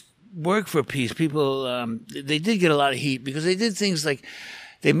this work for peace, people, they did get a lot of heat because they did things like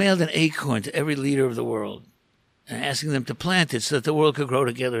they mailed an acorn to every leader of the world, asking them to plant it so that the world could grow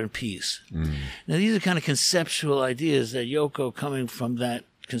together in peace. Mm. Now, these are kind of conceptual ideas that Yoko, coming from that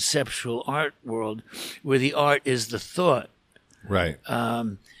conceptual art world, where the art is the thought. Right.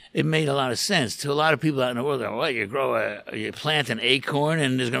 It made a lot of sense to a lot of people out in the world. They're, well, you plant an acorn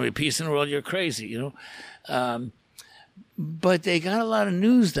and there's going to be peace in the world. You're crazy, But they got a lot of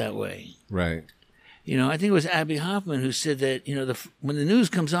news that way. Right. I think it was Abby Hoffman who said that, when the news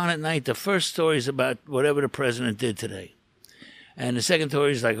comes on at night, the first story is about whatever the president did today. And the second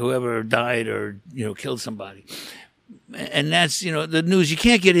story is like whoever died or, killed somebody. And that's, the news. You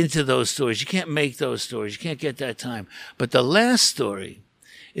can't get into those stories. You can't make those stories. You can't get that time. But the last story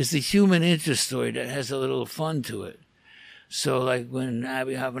is the human interest story that has a little fun to it. So like when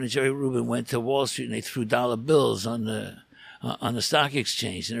Abby Hoffman and Jerry Rubin went to Wall Street and they threw dollar bills on the stock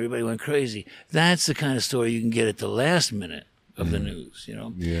exchange and everybody went crazy. That's the kind of story you can get at the last minute of the news,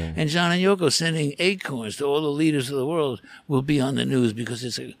 Yeah. And John and Yoko sending acorns to all the leaders of the world will be on the news because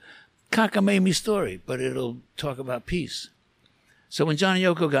it's a cockamamie story, but it'll talk about peace. So when John and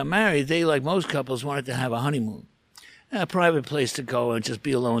Yoko got married, they, like most couples, wanted to have a honeymoon, a private place to go and just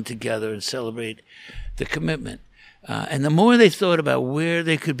be alone together and celebrate the commitment. And the more they thought about where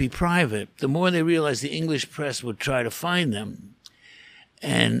they could be private, the more they realized the English press would try to find them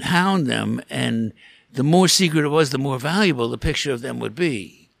and hound them. And the more secret it was, the more valuable the picture of them would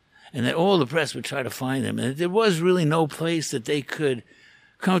be. And that all the press would try to find them. And there was really no place that they could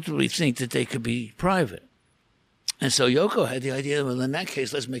comfortably think that they could be private. And so Yoko had the idea, well, in that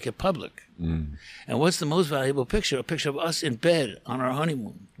case, let's make it public. Mm. And what's the most valuable picture? A picture of us in bed on our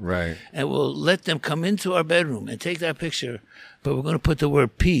honeymoon. Right. And we'll let them come into our bedroom and take that picture, but we're going to put the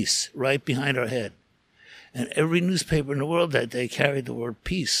word peace right behind our head. And every newspaper in the world that day carried the word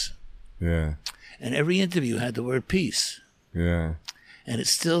peace. Yeah. And every interview had the word peace. Yeah. And it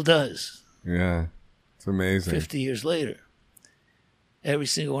still does. Yeah. It's amazing. 50 years later. Every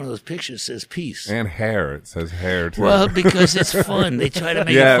single one of those pictures says peace. And hair. It says hair, too. Well, because it's fun. They try to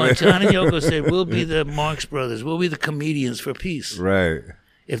make it fun. John and Yoko said, we'll be the Marx Brothers. We'll be the comedians for peace. Right.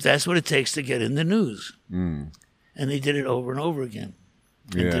 If that's what it takes to get in the news. Mm. And they did it over and over again.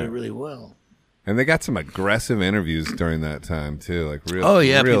 And did it really well. And they got some aggressive interviews during that time, too. Like real. Oh,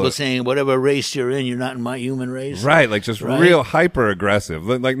 yeah. People saying, whatever race you're in, you're not in my human race. Right. Like just real hyper aggressive.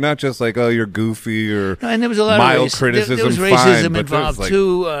 Like not just like, oh, you're goofy or and there was a lot mild of criticism. There was racism involved, like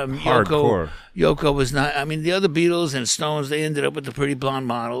too. hardcore. Yoko was not. I mean, the other Beatles and Stones, they ended up with the pretty blonde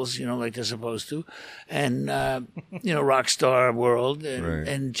models, like they're supposed to. And, rock star world.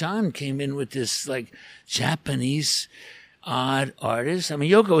 And John came in with this, like, Japanese odd artist. I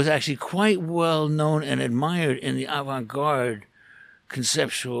mean, Yoko was actually quite well known and admired in the avant-garde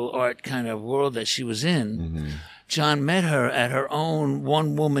conceptual art kind of world that she was in. Mm-hmm. John met her at her own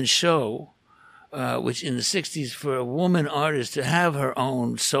one-woman show, which in the 60s, for a woman artist to have her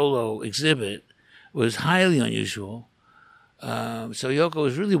own solo exhibit was highly unusual. So Yoko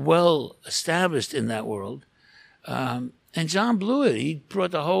was really well established in that world. And John blew it. He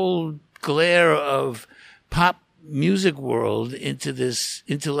brought the whole glare of pop music world into this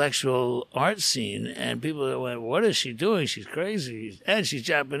intellectual art scene, and people went, "What is she doing? She's crazy, and she's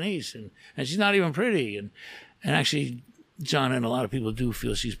Japanese, and she's not even pretty." And actually, John and a lot of people do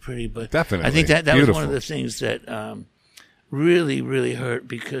feel she's pretty, but definitely, I think that was beautiful. one of the things that really, really hurt,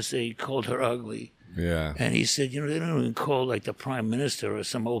 because they called her ugly. Yeah. And he said, they don't even call like the prime minister or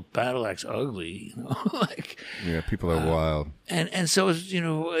some old battle axe ugly, Yeah, people are wild. And so,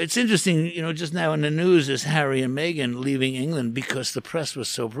 it's interesting, just now in the news is Harry and Meghan leaving England because the press was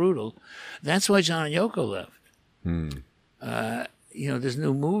so brutal. That's why John and Yoko left. There's a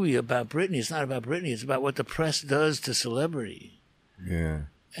new movie about Britney. It's not about Britney. It's about what the press does to celebrity. Yeah.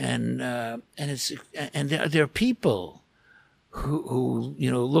 And there are people who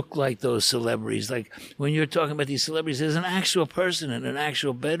look like those celebrities. Like when you're talking about these celebrities, there's an actual person in an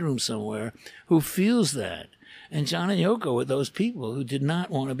actual bedroom somewhere who feels that. And John and Yoko were those people who did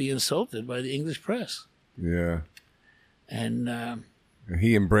not want to be insulted by the English press. Yeah. And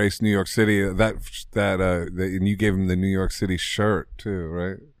he embraced New York City. And you gave him the New York City shirt too,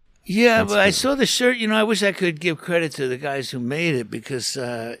 right? Yeah, That's but good. I saw the shirt. I wish I could give credit to the guys who made it, because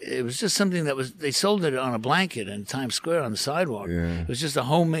it was just something they sold it on a blanket in Times Square on the sidewalk. Yeah. It was just a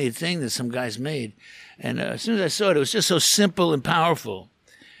homemade thing that some guys made. And as soon as I saw it, it was just so simple and powerful.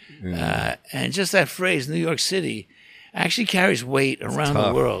 Yeah. And just that phrase, New York City, actually carries weight around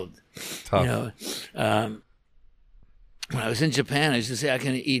the world. Tough. When I was in Japan, I used to say I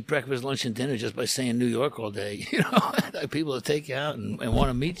can eat breakfast, lunch, and dinner just by saying New York all day. Like people will take you out and want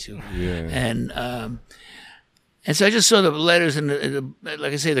to meet you. Yeah. And so I just saw the letters, and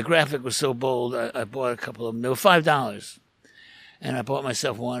like I say, the graphic was so bold. I bought a couple of them. They were $5, and I bought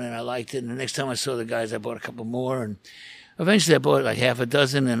myself one, and I liked it. And the next time I saw the guys, I bought a couple more, and eventually I bought like half a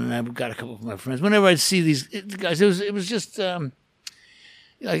dozen, and I got a couple for my friends. Whenever I'd see these guys, it was just.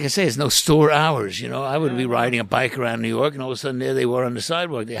 Like I say, it's no store hours, I would be riding a bike around New York, and all of a sudden there they were on the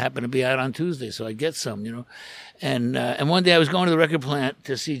sidewalk. They happened to be out on Tuesday, so I'd get some, And one day I was going to the record plant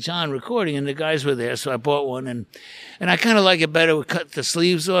to see John recording, and the guys were there, so I bought one. And I kind of like it better. We cut the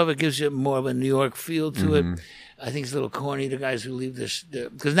sleeves off. It gives you more of a New York feel to it. I think it's a little corny, the guys who leave this,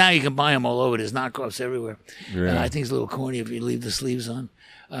 because now you can buy them all over. There's knockoffs everywhere. Yeah. I think it's a little corny if you leave the sleeves on.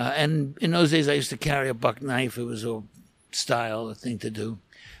 And in those days, I used to carry a buck knife. It was a style, a thing to do.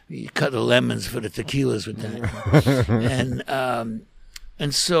 You cut the lemons for the tequilas with that.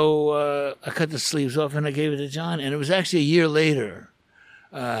 And so I cut the sleeves off and I gave it to John. And it was actually a year later,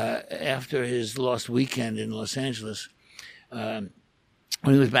 after his lost weekend in Los Angeles, when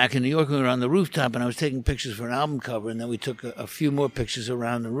he was back in New York, we were on the rooftop, and I was taking pictures for an album cover. And then we took a few more pictures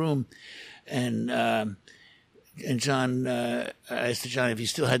around the room. And John, I asked John if he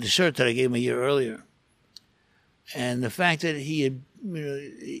still had the shirt that I gave him a year earlier. And the fact that he had,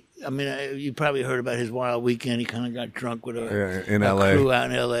 you probably heard about his wild weekend. He kind of got drunk with a L.A. crew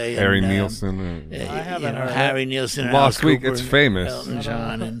out in L.A. Harry and, Nielsen. I haven't heard Harry Nielsen. And Lost Alice Week, Cooper it's and famous. Elton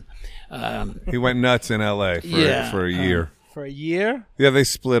John. And He went nuts in L.A. for a year. For a year? Yeah, they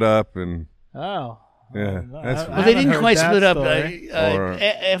split up, and Oh. yeah, that's well, they didn't quite split up. Or-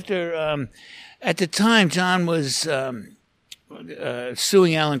 After, at the time, John was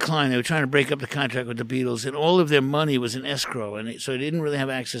suing Alan Klein. They were trying to break up the contract with the Beatles, and all of their money was in escrow, and so they didn't really have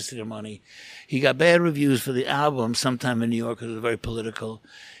access to their money. He got bad reviews for the album sometime in New York because it was very political.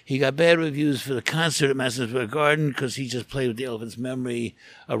 He got bad reviews for the concert at Madison Square Garden because he just played with the Elephant's Memory,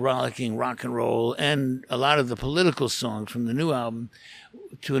 a rollicking rock and roll, and a lot of the political songs from the new album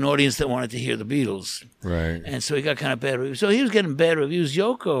to an audience that wanted to hear the Beatles. right. And so he got kind of bad reviews. So he was getting bad reviews.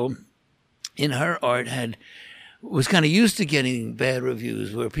 Yoko, in her art, was kind of used to getting bad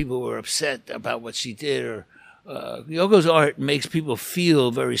reviews where people were upset about what she did. Or Yoko's art makes people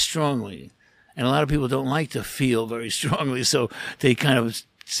feel very strongly. And a lot of people don't like to feel very strongly, so they kind of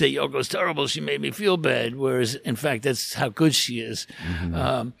say Yoko's terrible, she made me feel bad, whereas, in fact, that's how good she is.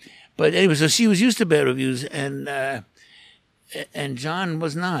 But anyway, so she was used to bad reviews, and John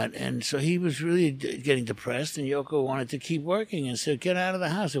was not. And so he was really getting depressed, and Yoko wanted to keep working and said, get out of the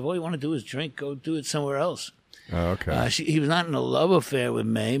house. If all you want to do is drink, go do it somewhere else. Oh, okay. He was not in a love affair with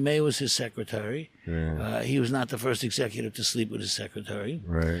May. May was his secretary. Yeah. He was not the first executive to sleep with his secretary.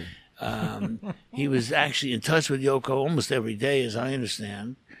 Right. He was actually in touch with Yoko almost every day, as I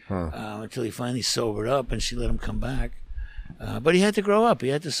understand, until he finally sobered up and she let him come back. But he had to grow up. He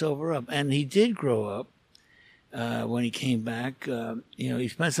had to sober up. And he did grow up. when he came back. He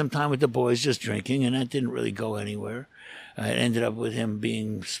spent some time with the boys just drinking, and that didn't really go anywhere. It ended up with him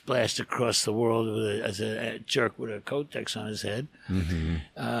being splashed across the world as a jerk with a Kotex on his head.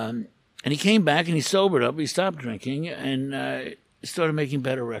 Mm-hmm. And he came back and he sobered up. He stopped drinking and started making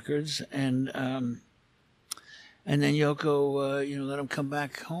better records. And then Yoko, let him come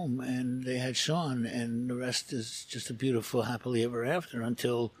back home, and they had Sean, and the rest is just a beautiful happily ever after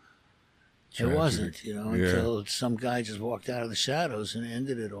until it wasn't, until some guy just walked out of the shadows and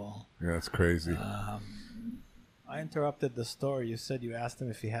ended it all. Yeah, that's crazy. I interrupted the story. You said you asked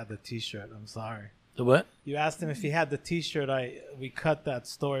him if he had the T-shirt. I'm sorry. The what? You asked him if he had the T-shirt. We cut that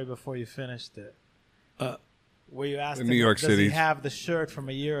story before you finished it. Where you asked him, New York does City. he have the shirt from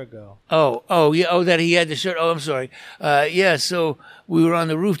a year ago? That he had the shirt. Oh, I'm sorry. So we were on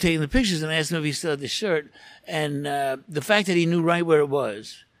the roof taking the pictures, and I asked him if he still had the shirt. And the fact that he knew right where it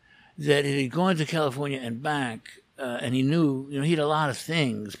was, that he had gone to California and back, and he knew, he had a lot of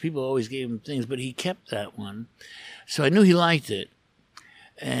things. People always gave him things, but he kept that one. So I knew he liked it.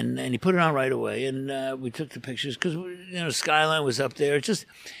 And he put it on right away, and we took the pictures because, Skyline was up there.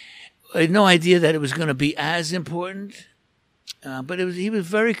 I had no idea that it was going to be as important, but he was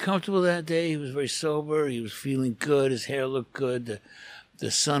very comfortable that day. He was very sober. He was feeling good. His hair looked good.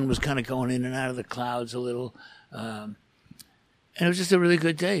 The sun was kind of going in and out of the clouds a little. And it was just a really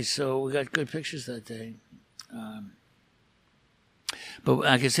good day, so we got good pictures that day. But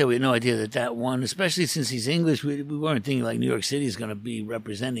like I said, we had no idea that one, especially since he's English, we weren't thinking like New York City is going to be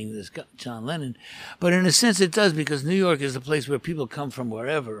representing this John Lennon. But in a sense it does, because New York is the place where people come from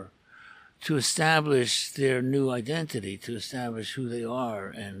wherever to establish their new identity, to establish who they are,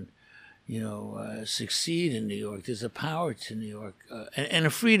 and succeed in New York. There's a power to New York and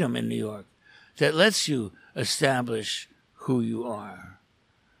a freedom in New York that lets you establish who you are.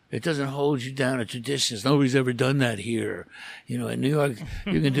 It doesn't hold you down to traditions. Nobody's ever done that here. In New York,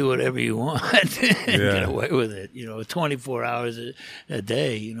 you can do whatever you want and get away with it. 24 hours a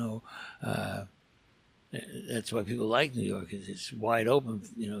day. That's why people like New York. It's wide open,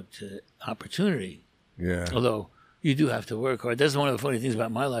 to opportunity. Yeah. Although you do have to work hard. That's one of the funny things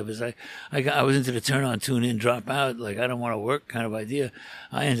about my life is I was into the turn on, tune in, drop out. Like I don't want to work kind of idea.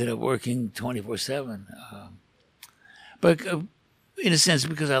 I ended up working 24/7. But in a sense,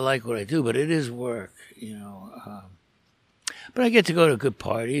 because I like what I do, but it is work, But I get to go to good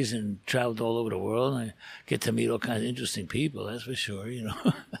parties and travel all over the world, and I get to meet all kinds of interesting people. That's for sure, Yeah,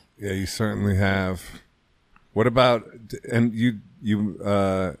 you certainly have. What about, and you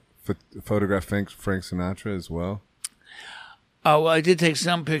photographed Frank Sinatra as well? Oh, well, I did take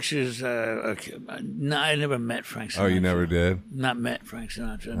some pictures. No, I never met Frank Sinatra. Oh, you never did? Not met Frank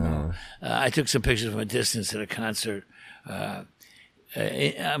Sinatra, no. I took some pictures from a distance at a concert.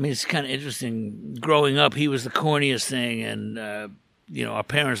 It's kind of interesting. Growing up, he was the corniest thing, and, our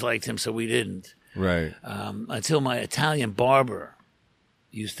parents liked him, so we didn't. Right. Until my Italian barber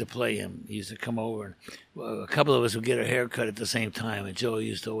used to play him. He used to come over, and a couple of us would get a haircut at the same time, and Joe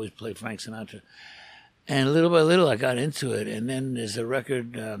used to always play Frank Sinatra. And little by little, I got into it. And then there's a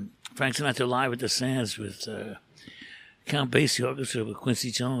record, Frank Sinatra Live at the Sands with Count Basie Orchestra with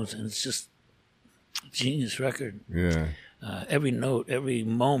Quincy Jones, and it's just a genius record. Yeah. Every note, every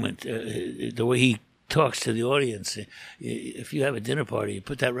moment, the way he talks to the audience. If you have a dinner party, you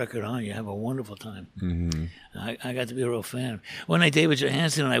put that record on, you have a wonderful time. Mm-hmm. I got to be a real fan. One night, David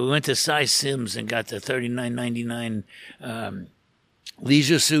Johansen and we went to Cy Sims and got the $39.99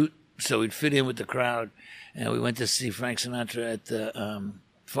 leisure suit so we'd fit in with the crowd. And we went to see Frank Sinatra at the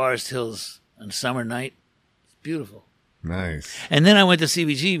Forest Hills on a summer night. It's beautiful. Nice. And then I went to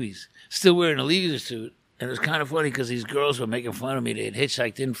CBGB's, still wearing a leisure suit. And it was kind of funny because these girls were making fun of me. They had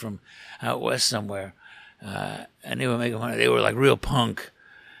hitchhiked in from out west somewhere. And they were making fun of me. They were like real punk.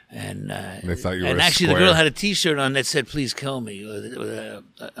 And they thought you were and a actually square. The girl had a T-shirt on that said, "Please kill me," with a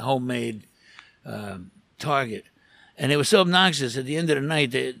homemade target. And they were so obnoxious. At the end of the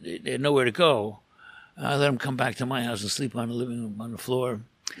night, they had nowhere to go. I let them come back to my house and sleep on the living room on the floor.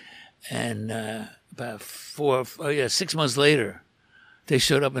 And about 6 months later, they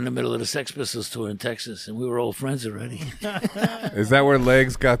showed up in the middle of the Sex Pistols tour in Texas, and we were old friends already. Is that where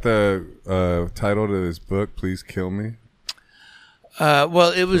Legs got the title to his book, Please Kill Me?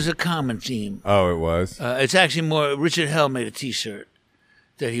 Well, it was a common theme. Oh, it was? It's actually more, Richard Hell made a T-shirt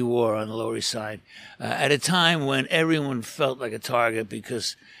that he wore on the Lower East Side at a time when everyone felt like a target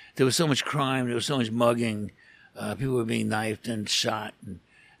because there was so much crime, there was so much mugging, people were being knifed and shot.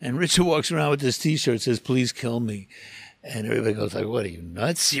 And Richard walks around with this T-shirt that says, "Please kill me." And everybody goes like, "What are you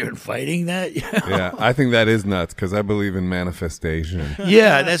nuts? You're fighting that?" Yeah, I think that is nuts because I believe in manifestation.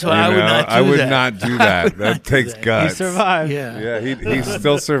 Yeah, that's why I would not do that. I would not do that. That takes guts. He survived. Yeah. Yeah, he's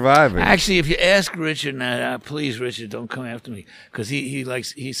still surviving. Actually, if you ask Richard, now, please, Richard, don't come after me, because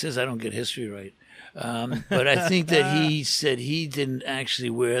he says I don't get history right. But I think that he said he didn't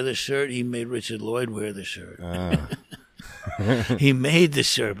actually wear the shirt. He made Richard Lloyd wear the shirt. He made the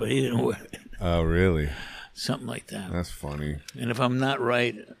shirt, but he didn't wear it. Oh, really? Something like that. That's funny. And if I'm not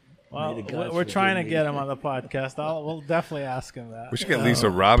right, Well, we're trying to get him on the podcast. We'll definitely ask him that. We should get Lisa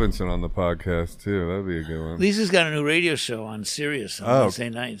Robinson on the podcast too. That'd be a good one. Lisa's got a new radio show on Sirius on Wednesday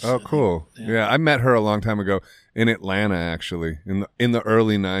nights. Oh, cool. Yeah, I met her a long time ago in Atlanta, actually, in the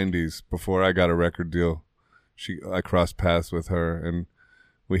early '90s, before I got a record deal. I crossed paths with her and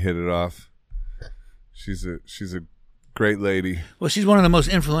we hit it off. She's a great lady. Well, she's one of the most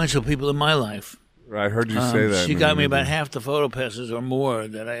influential people in my life. I heard you say that. She got me about half the photo passes or more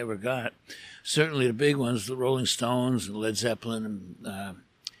that I ever got. Certainly the big ones, the Rolling Stones and Led Zeppelin and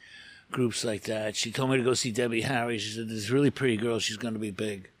groups like that. She told me to go see Debbie Harry. She said, "This really pretty girl. She's going to be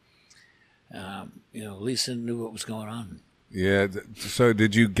big." Lisa knew what was going on. Yeah. So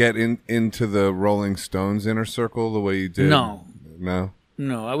did you get into the Rolling Stones inner circle the way you did? No.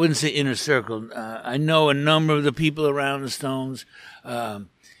 No, I wouldn't say inner circle. I know a number of the people around the Stones.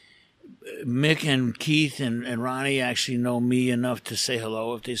 Mick and Keith and Ronnie actually know me enough to say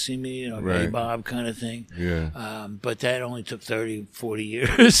hello if they see me, right. Hey Bob kind of thing. Yeah. But that only took 30, 40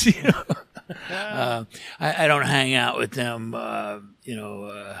 years, I don't hang out with them,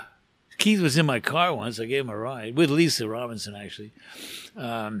 Keith was in my car once. I gave him a ride with Lisa Robinson, actually.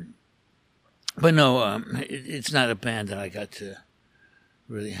 But no, it's not a band that I got to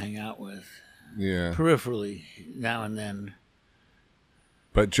really hang out with. Yeah. Peripherally, now and then.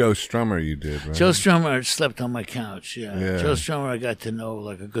 But Joe Strummer you did, right? Joe Strummer slept on my couch, yeah. Joe Strummer I got to know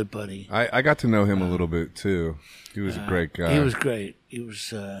like a good buddy. I got to know him a little bit, too. He was a great guy. He was great. He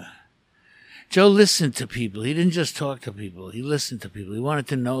was... Joe listened to people. He didn't just talk to people. He listened to people. He wanted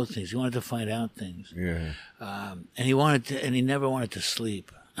to know things. He wanted to find out things. Yeah. And he never wanted to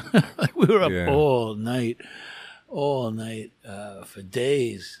sleep. Like we were up all night for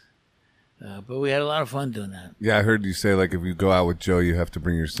days. But we had a lot of fun doing that. Yeah, I heard you say, like, if you go out with Joe, you have to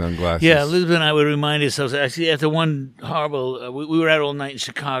bring your sunglasses. Yeah, Elizabeth and I would remind ourselves. Actually, after one horrible, we were out all night in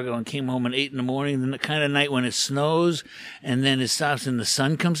Chicago and came home at 8 a.m. And the kind of night when it snows and then it stops and the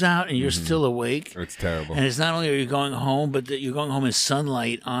sun comes out and you're still awake. It's terrible. And it's not only are you going home, but that you're going home in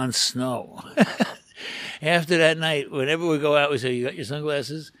sunlight on snow. After that night, whenever we go out, we say, "You got your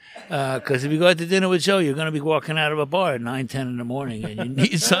sunglasses?" Because if you go out to dinner with Joe, you're going to be walking out of a bar at 9, 10 in the morning, and you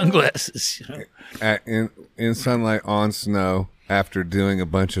need sunglasses. In sunlight on snow after doing a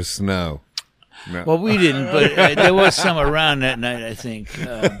bunch of snow. No. Well, we didn't, but there was some around that night, I think.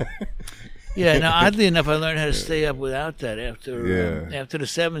 Now, oddly enough, I learned how to stay up without that after the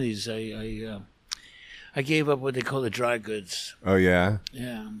 70s. I gave up what they call the dry goods. Oh, yeah?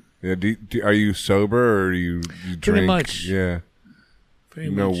 Yeah. Yeah. Are you sober or you drink? Pretty much. Yeah. Pretty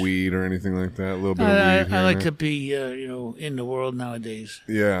no much. Weed or anything like that? A little bit of weed? I like to be, in the world nowadays.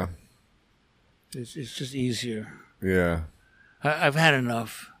 Yeah. It's just easier. Yeah. I've had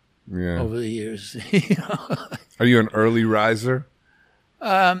enough over the years. Are you an early riser?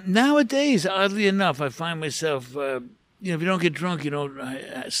 Nowadays, oddly enough, I find myself, if you don't get drunk, you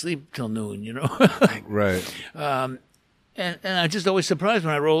don't sleep till noon, Right. And I'm just always surprised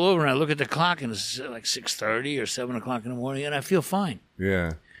when I roll over and I look at the clock and it's like 6:30 or 7 o'clock in the morning and I feel fine.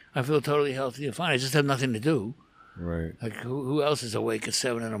 Yeah. I feel totally healthy and fine. I just have nothing to do. Right. Like who else is awake at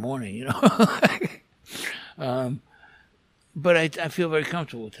 7 in the morning, But I feel very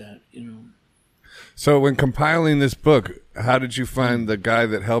comfortable with that, So when compiling this book, how did you find the guy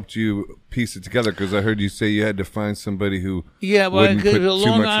that helped you piece it together? Because I heard you say you had to find somebody who wouldn't put it was a too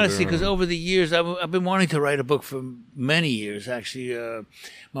long much of odyssey their because own. over the years I've been wanting to write a book for many years. Actually,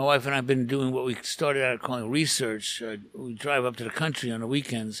 my wife and I have been doing what we started out calling research. We drive up to the country on the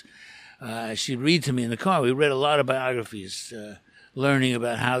weekends. She'd read to me in the car. We read a lot of biographies, learning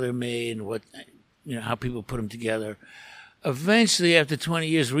about how they're made and what how people put them together. Eventually, after 20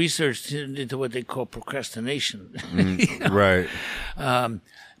 years, research turned into what they call procrastination. Right.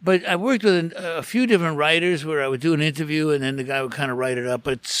 But I worked with a few different writers where I would do an interview and then the guy would kind of write it up.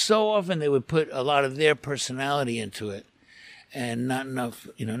 But so often they would put a lot of their personality into it and not enough,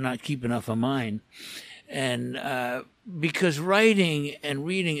 not keep enough of mine. And because writing and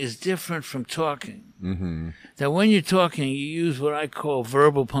reading is different from talking. Mm-hmm. That when you're talking, you use what I call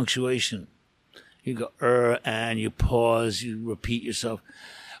verbal punctuation. You go, and you pause, you repeat yourself.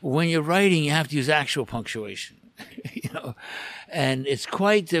 When you're writing, you have to use actual punctuation. and it's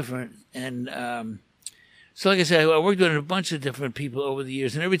quite different. And so, like I said, I worked with a bunch of different people over the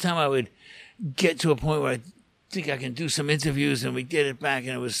years, and every time I would get to a point where I think I can do some interviews, and we get it back,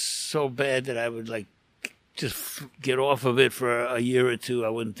 and it was so bad that I would like just get off of it for a year or two. I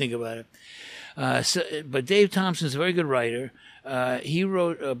wouldn't think about it. But Dave Thompson's a very good writer. He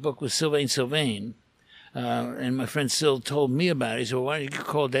wrote a book with Sylvain Sylvain, and my friend Syl told me about it. He said, well, why don't you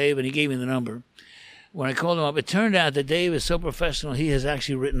call Dave? And he gave me the number. When I called him up, it turned out that Dave is so professional, he has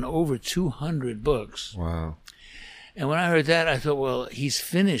actually written over 200 books. Wow. And when I heard that, I thought, well, he's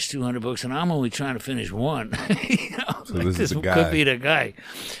finished 200 books, and I'm only trying to finish one. So this is the guy. Could be the guy.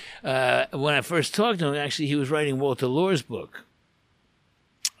 When I first talked to him, actually, he was writing Walter Lohr's book.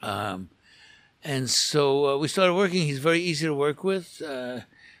 And so we started working. He's very easy to work with. I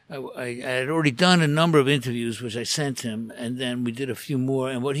had already done a number of interviews, which I sent him, and then we did a few more.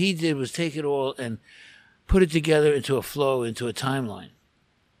 And what he did was take it all and put it together into a flow, into a timeline.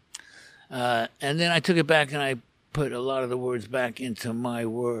 And then I took it back and I put a lot of the words back into my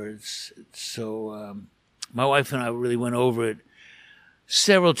words. So my wife and I really went over it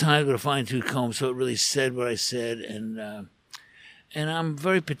several times with a fine-tooth comb, so it really said what I said. And I'm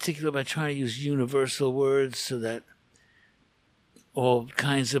very particular about trying to use universal words so that all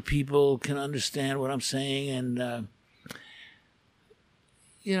kinds of people can understand what I'm saying. And,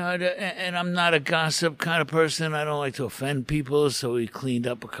 and I'm not a gossip kind of person. I don't like to offend people, so we cleaned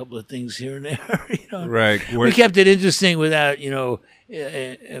up a couple of things here and there. Right. We kept it interesting without,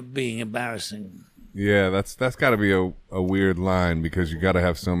 being embarrassing. Yeah, that's got to be a weird line, because you got to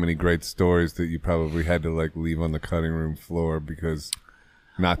have so many great stories that you probably had to like leave on the cutting room floor because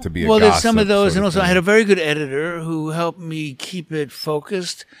not to be a well, gossip. There's some of those, and also thing. I had a very good editor who helped me keep it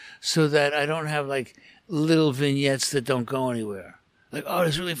focused so that I don't have like little vignettes that don't go anywhere. Like, oh,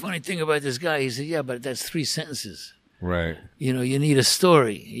 there's a really funny thing about this guy. He said, yeah, but that's 3 sentences. Right. You need a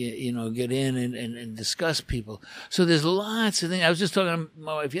story, get in and discuss people. So there's lots of things. I was just talking to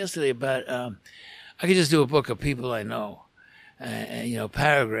my wife yesterday about, I could just do a book of people I know.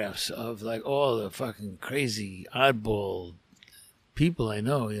 Paragraphs of like all the fucking crazy oddball people I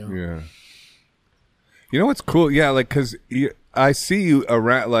know, Yeah. You know what's cool? Yeah, like, because I see you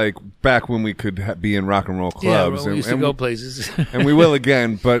around, like, back when we could be in rock and roll clubs. Yeah, we used to go places. And we will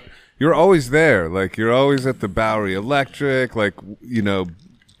again, but you're always there. Like, you're always at the Bowery Electric, like,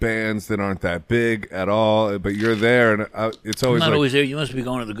 bands that aren't that big at all, but you're there, and it's always I'm not like, always there. You must be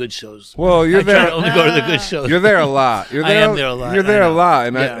going to the good shows. Well, you're there. I try to only go to the good shows. You're there a lot. You're there, I am there a lot. You're there a lot,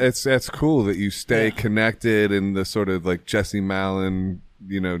 and Yeah. it's cool that you stay connected in the sort of like Jesse Malin,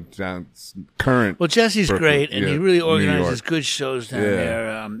 down current. Well, Jesse's Brooklyn, great, and he really New York. organizes good shows down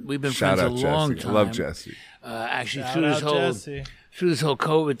there. We've been Shout friends a out long Jesse. time. I love Jesse. Actually, Shout through this out whole Jesse. through this whole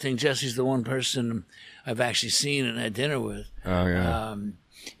COVID thing, Jesse's the one person I've actually seen and had dinner with. Oh yeah.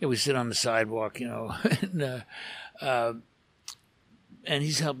 We sit on the sidewalk, and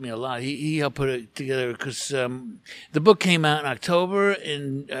he's helped me a lot. He helped put it together because the book came out in October,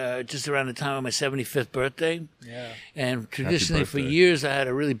 in just around the time of my 75th birthday. Yeah. And traditionally, for birthday. years, I had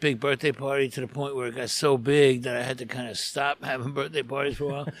a really big birthday party to the point where it got so big that I had to kind of stop having birthday parties for a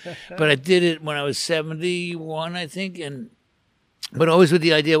while. But I did it when I was 71, I think, but always with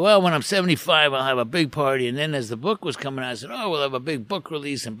the idea, well, when I'm 75, I'll have a big party. And then as the book was coming out, I said, oh, we'll have a big book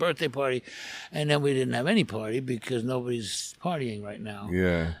release and birthday party. And then we didn't have any party because nobody's partying right now.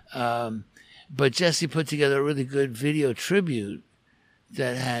 Yeah. But Jesse put together a really good video tribute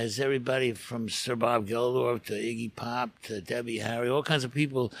that has everybody from Sir Bob Geldof to Iggy Pop to Debbie Harry, all kinds of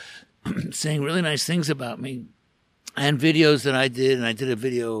people saying really nice things about me. And videos that I did. And I did a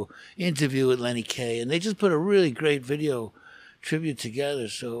video interview with Lenny Kaye. And they just put a really great video tribute together.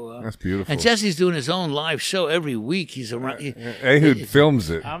 So That's beautiful. And Jesse's doing his own live show every week. He's around. Ehud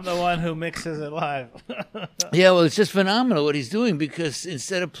films it. I'm the one who mixes it live. Yeah, well, it's just phenomenal what he's doing, because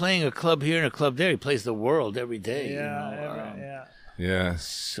instead of playing a club here and a club there, he plays the world every day. Yeah. Yeah.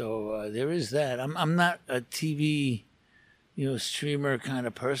 So there is that. I'm not a TV, streamer kind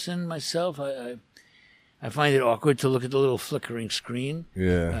of person myself. I find it awkward to look at the little flickering screen.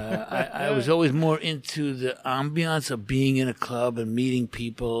 Yeah. I was always more into the ambiance of being in a club and meeting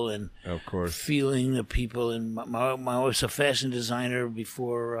people and Of course. feeling the people. And my wife's a fashion designer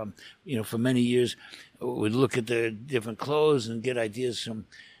before, for many years, would look at their different clothes and get ideas from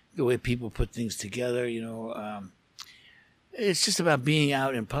the way people put things together. It's just about being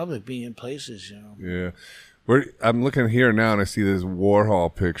out in public, being in places. Yeah. I'm looking here now, and I see this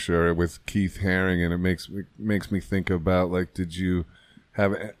Warhol picture with Keith Haring, and it makes me think about, like, did you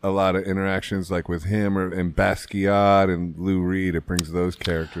have a lot of interactions like with him and Basquiat and Lou Reed. It brings those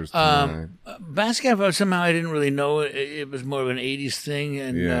characters to mind. Basquiat, somehow I didn't really know it. It was more of an 80s thing.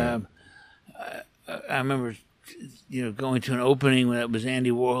 And I remember, going to an opening when it was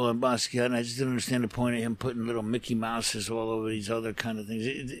Andy Warhol and Basquiat, and I just didn't understand the point of him putting little Mickey Mouses all over these other kind of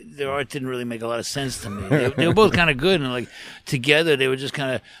things. Their art didn't really make a lot of sense to me. They were both kind of good, and like together they were just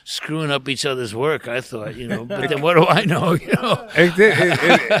kind of screwing up each other's work, I thought, But then what do I know,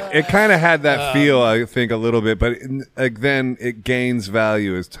 It kind of had that feel, I think, a little bit, but then it gains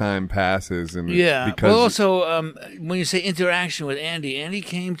value as time passes. And because well, also, when you say interaction with Andy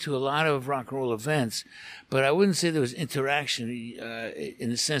came to a lot of rock and roll events, but I wouldn't say there was interaction in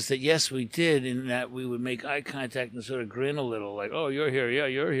the sense that, yes, we did, in that we would make eye contact and sort of grin a little, like, oh, you're here, yeah,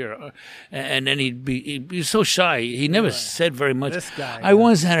 you're here. And then he'd be so shy. He never said very much. This guy. I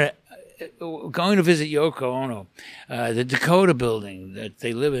once had going to visit Yoko Ono, the Dakota building that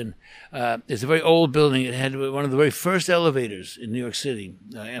they live in. It's a very old building. It had one of the very first elevators in New York City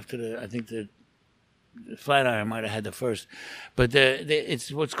after I think the Flatiron might have had the first, but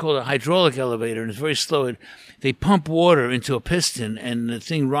it's what's called a hydraulic elevator, and it's very slow. They pump water into a piston, and the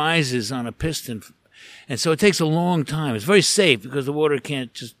thing rises on a piston, and so it takes a long time. It's very safe because the water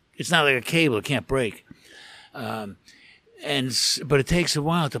it's not like a cable; it can't break. But it takes a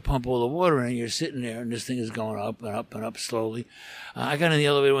while to pump all the water in, and you're sitting there, and this thing is going up and up and up slowly. I got in the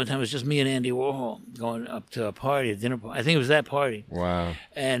elevator one time. It was just me and Andy Warhol going up to a party, a dinner party. I think it was that party. Wow.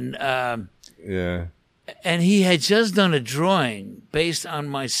 And yeah. And he had just done a drawing based on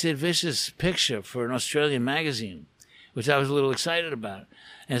my Sid Vicious picture for an Australian magazine, which I was a little excited about.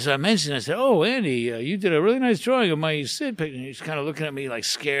 And so I mentioned, I said, oh, Andy, you did a really nice drawing of my Sid picture. And he's kind of looking at me like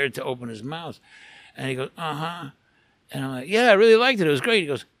scared to open his mouth. And he goes, uh-huh. And I'm like, yeah, I really liked it. It was great. He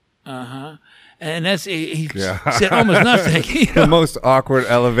goes, uh-huh. And he said almost nothing. The most awkward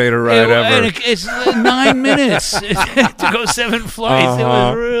elevator ride ever. And it's 9 minutes to go 7 flights. It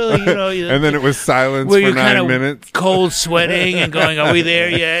was really, and then it was silence for for 9 minutes. Cold sweating and going, are we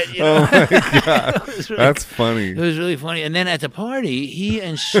there yet? Oh, my God. That's funny. It was really funny. And then at the party, he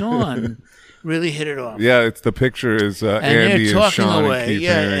and Sean really hit it off. Yeah, it's the picture is Andy and Sean away. and Keith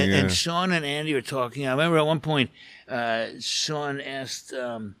Haring. And Sean and Andy were talking. I remember at one point, Sean asked...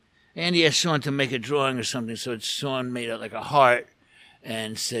 Andy asked Sean to make a drawing or something, so Sean made it like a heart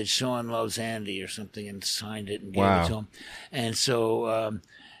and said, Sean loves Andy or something, and signed it and gave it to him. And so,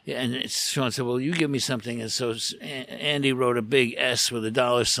 and Sean said, well, you give me something. And so Andy wrote a big S with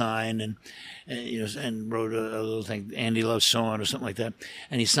a $sign and wrote a little thing, Andy loves Sean or something like that.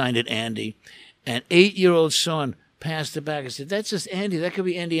 And he signed it Andy. And 8-year-old Sean passed it back and said, that's just Andy. That could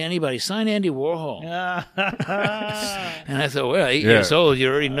be Andy anybody. Sign Andy Warhol. And I thought, well, 8 years old, you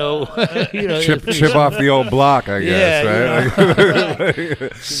already know. Chip off the old block, I guess,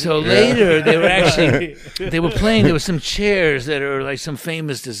 right? So later, they were playing. There were some chairs that are like some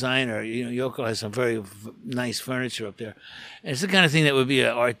famous designer. Yoko has some very nice furniture up there. And it's the kind of thing that would be an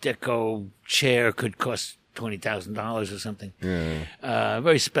Art Deco chair, could cost $20,000 or something. Yeah.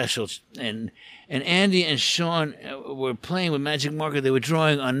 Very special. And Andy and Sean were playing with magic marker. They were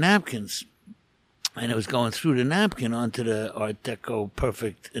drawing on napkins, and it was going through the napkin onto the Art Deco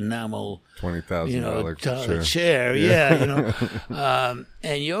perfect enamel $20,000 chair. Yeah, and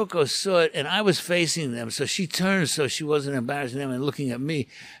Yoko saw it, and I was facing them, so she turned so she wasn't embarrassing them and looking at me,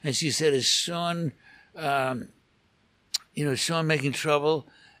 and she said, "Is Sean, Sean making trouble?"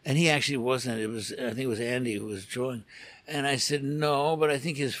 And he actually wasn't. I think it was Andy who was drawing. And I said, no, but I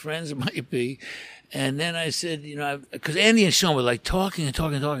think his friends might be. And then I said, because Andy and Sean were like talking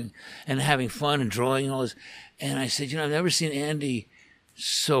and having fun and drawing and all this. And I said, I've never seen Andy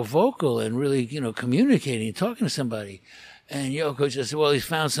so vocal and really, communicating and talking to somebody. And Yoko just said, well, he's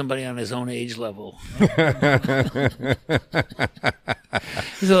found somebody on his own age level. There's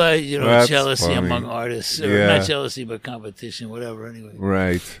a lot of, jealousy funny. Among artists. Or not jealousy, but competition, whatever, anyway.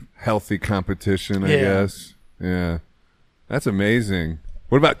 Right. Healthy competition, I guess. Yeah. That's amazing.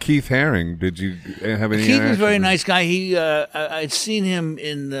 What about Keith Haring? Did you have any Keith was a very nice guy. He, I'd seen him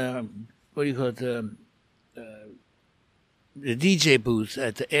in the, what do you call it, the DJ booth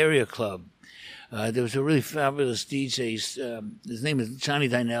at the Area Club. There was a really fabulous DJ. His name is Johnny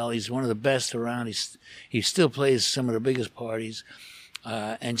Dynell. He's one of the best around. He still plays some of the biggest parties.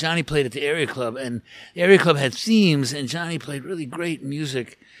 And Johnny played at the Area Club. And the Area Club had themes, and Johnny played really great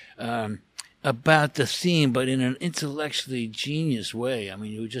music about the theme, but in an intellectually genius way. I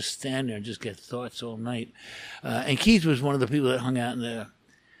mean, you would just stand there and just get thoughts all night. And Keith was one of the people that hung out in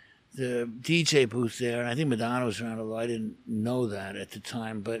the DJ booth there. And I think Madonna was around a lot. I didn't know that at the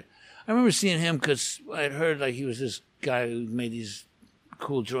time, but I remember seeing him because I had heard like he was this guy who made these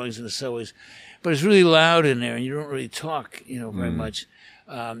cool drawings in the subways. But it's really loud in there, and you don't really talk, very much.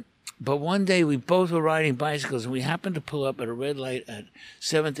 But one day we both were riding bicycles, and we happened to pull up at a red light at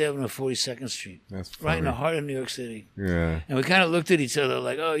 7th Avenue and 42nd Street. That's funny. Right in the heart of New York City. Yeah. And we kind of looked at each other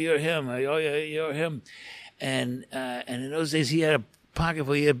like, oh, you're him. Oh, yeah, you're him. And in those days, he had a pocket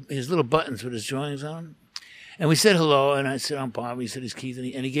where he had his little buttons with his drawings on them. And we said hello, and I said, I'm Bob. He said, he's Keith.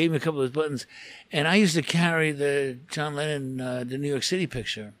 And he gave me a couple of his buttons. And I used to carry the John Lennon, the New York City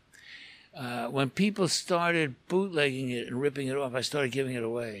picture. When people started bootlegging it and ripping it off, I started giving it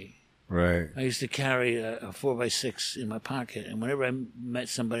away. Right. I used to carry a 4x6 in my pocket, and whenever I met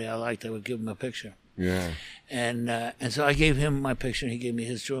somebody I liked, I would give them a picture. Yeah. And so I gave him my picture, and he gave me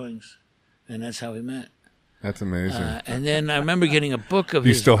his drawings, and that's how we met. That's amazing. And then I remember getting a book of Do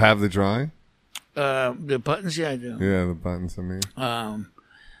you his. still have the drawing? The buttons, yeah, I do. Yeah, the buttons, I mean. I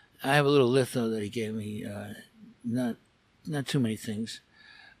have a little litho that he gave me, not too many things,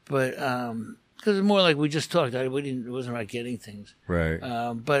 but because it's more like we just talked. It wasn't about getting things. Right.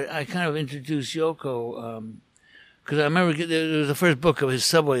 But I kind of introduced Yoko because I remember there was the first book of his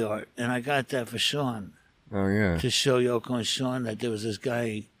subway art, and I got that for Sean Oh, yeah. to show Yoko and Sean that there was this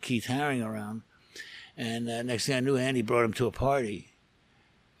guy, Keith Haring, around. And next thing I knew, Andy brought him to a party,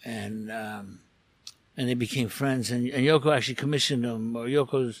 and they became friends. And Yoko actually commissioned him, or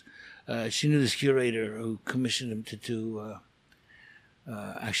Yoko's, she knew this curator who commissioned him to do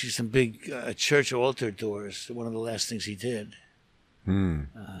actually some big church altar doors. One of the last things he did.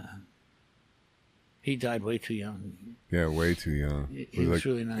 He died way too young. Yeah, way too young. He was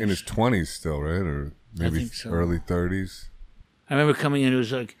really nice. In his 20s still, right? Or maybe think so. early 30s? I remember coming in, it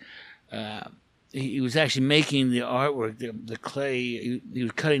was like, he was actually making the artwork, the clay. He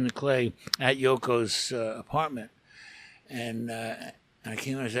was cutting the clay at Yoko's apartment. And I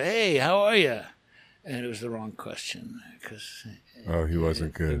came in and said, hey, how are you? And it was the wrong question. Cause Oh, he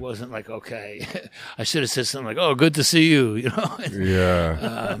wasn't good. It wasn't like, okay. I should have said something like, oh, good to see you,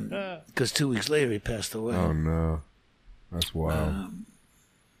 Yeah. Because 2 weeks later, he passed away. Oh, no. That's wild.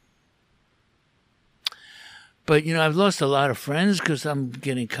 But, I've lost a lot of friends because I'm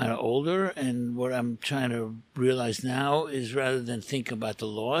getting kind of older. And what I'm trying to realize now is rather than think about the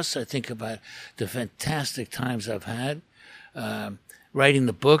loss, I think about the fantastic times I've had. Writing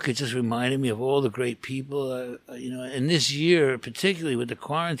the book, it just reminded me of all the great people, and this year, particularly with the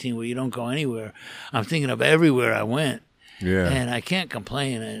quarantine where you don't go anywhere, I'm thinking of everywhere I went. Yeah. And I can't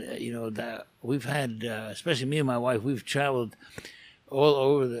complain. That we've had, especially me and my wife, we've traveled all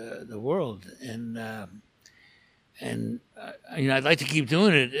over the world. And I'd like to keep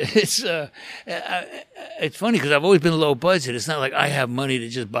doing it. It's funny because I've always been low budget. It's not like I have money to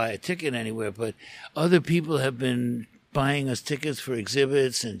just buy a ticket anywhere, but other people have been buying us tickets for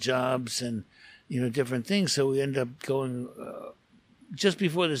exhibits and jobs and, different things. So we end up going, just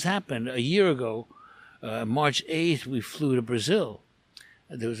before this happened, a year ago, March 8th, we flew to Brazil.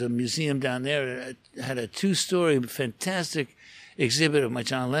 There was a museum down there that had a 2-story fantastic exhibit of my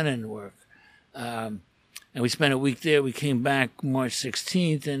John Lennon work. And we spent a week there. We came back March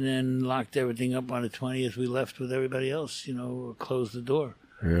 16th and then locked everything up on the 20th. We left with everybody else, closed the door.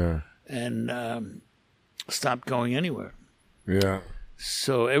 Yeah. And stopped going anywhere. Yeah.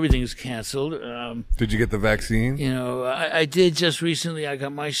 So everything's canceled. Did you get the vaccine? I did just recently. I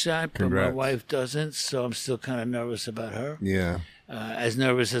got my shot, Congrats. but my wife doesn't, so I'm still kind of nervous about her. Yeah. As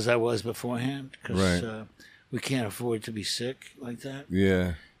nervous as I was beforehand, because Right. We can't afford to be sick like that.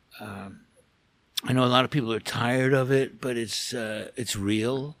 Yeah. I know a lot of people are tired of it, but it's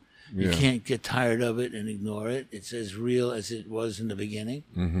real. You Yeah. can't get tired of it and ignore it. It's as real as it was in the beginning.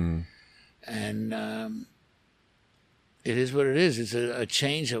 Mm-hmm. And it is what it is. It's a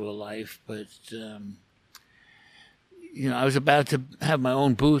change of a life. But, I was about to have my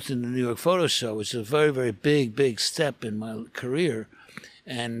own booth in the New York Photo Show, which is a very, very big, big step in my career.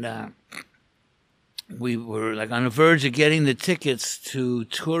 And we were like on the verge of getting the tickets to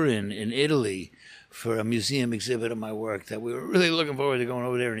Turin in Italy for a museum exhibit of my work that we were really looking forward to going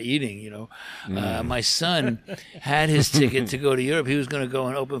over there and eating, My son had his ticket to go to Europe. He was going to go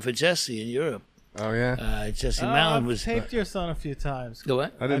and open for Jesse in Europe. Oh, yeah? Jesse Malin was... I've taped your son a few times. Go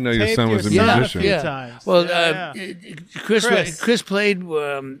what? I didn't I've know your taped son was a your son musician. a few Yeah. times. Well, Yeah. Chris played...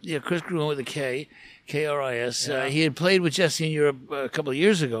 Chris grew up with a K, K-R-I-S. He had played with Jesse in Europe a couple of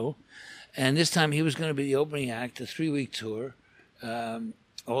years ago, and this time he was going to be the opening act, a 3-week tour,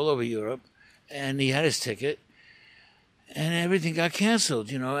 all over Europe, and he had his ticket, and everything got canceled,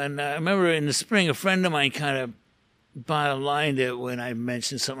 And I remember in the spring, a friend of mine kind of bottom-lined it when I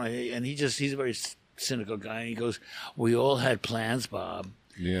mentioned something, and he's a very cynical guy, and he goes, "We all had plans, Bob."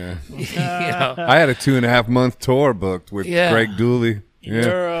 Yeah. You know? I had a 2.5 month tour booked with Yeah. Greg Dooley.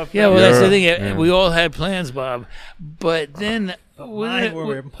 Europe. Yeah, well, that's the thing. Yeah. We all had plans, Bob. But then mine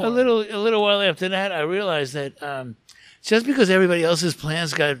were a important. little while after that, I realized that just because everybody else's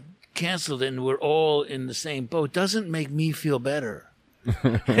plans got canceled and we're all in the same boat doesn't make me feel better.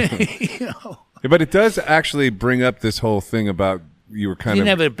 You know, But it does actually bring up this whole thing about you were kind the of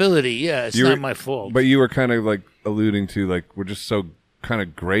inevitability. Yeah, it's you not were- my fault. But you were kind of like alluding to like we're just so kind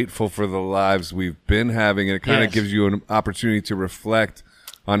of grateful for the lives we've been having, and it kind of Yes. gives you an opportunity to reflect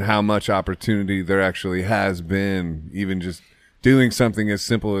on how much opportunity there actually has been, even just doing something as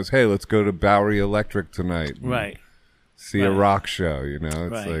simple as, hey, let's go to Bowery Electric tonight. and Right. See a Right. rock show, you know?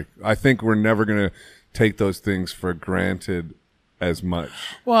 It's Right. like, I think we're never going to take those things for granted as much.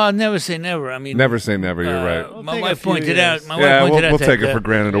 Well, I'll never say never. I mean, Never say never, you're right. We'll my take a wife few pointed years. out. My Yeah, wife pointed we'll out take that, it for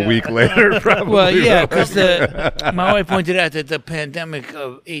granted a week later, probably. Well, yeah, because my wife pointed out that the pandemic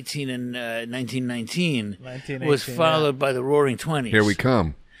of 18 and 1919 was 1918, followed by the Roaring Twenties. Here we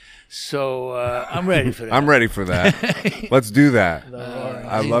come. So I'm ready for that. I'm ready for that. Let's do that.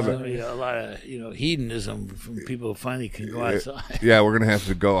 I love There's gonna it. be a lot of hedonism from people who finally can go outside. Yeah, we're gonna have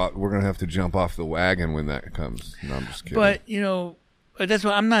to go out. We're gonna have to jump off the wagon when that comes. No, I'm just kidding. But but that's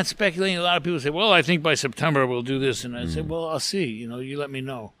why I'm not speculating. A lot of people say, "Well, I think by September we'll do this," and I Mm. say, "Well, I'll see. You let me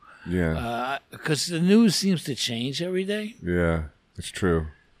know." yeah, Because the news seems to change every day, yeah, it's true.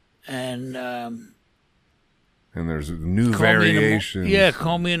 and And there's new call me in the variations. yeah,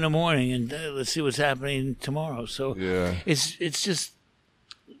 call me in the morning and let's see what's happening tomorrow. So Yeah. it's just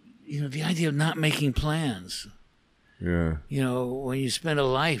the idea of not making plans. Yeah. When you spend a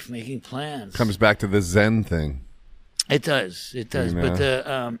life making plans, Comes back to the Zen thing. it does. It does. You But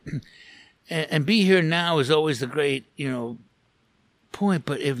the and be here now is always the great point.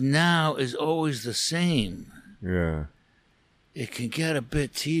 But if now is always the same, Yeah. it can get a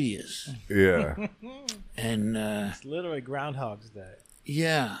bit tedious. Yeah. And It's literally Groundhog's Day.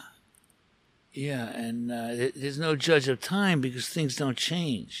 yeah, and there's no judge of time because things don't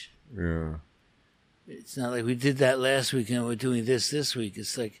change. Yeah. It's not like we did that last week and we're doing this week.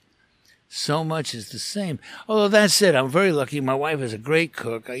 It's like so much is the same. Although that said, I'm very lucky. My wife is a great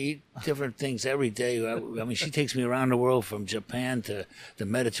cook. I eat different things every day. I mean, she takes me around the world from Japan to the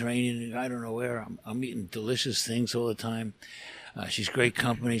Mediterranean. I don't know where. I'm eating delicious things all the time. She's great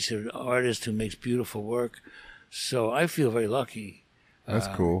company. She's an artist who makes beautiful work. So I feel very lucky. That's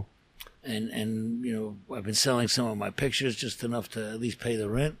cool. And I've been selling some of my pictures just enough to at least pay the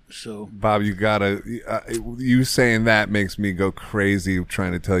rent. So Bob, you gotta. You saying that makes me go crazy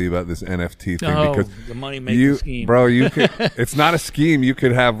trying to tell you about this NFT thing because the money making scheme, bro. You could. It's not a scheme. You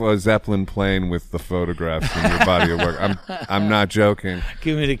could have a Zeppelin plane with the photographs in your body of work. I'm not joking.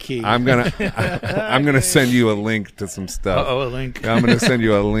 Give me the key. I'm gonna send you a link to some stuff. a link. I'm gonna send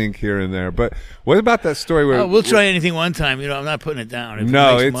you a link here and there. But what about that story where We'll try anything one time. I'm not putting it down. If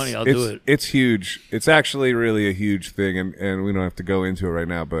No, it makes it's money, I'll do it. It's huge. It's actually really a huge thing, and we don't have to go into it right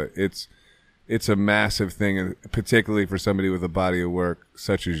now. But it's a massive thing, and particularly for somebody with a body of work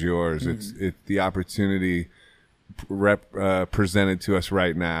such as yours. Mm-hmm. It's the opportunity presented to us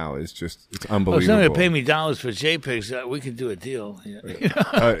right now is just it's Oh, unbelievable. if somebody would pay me dollars for JPEGs, we could do a deal.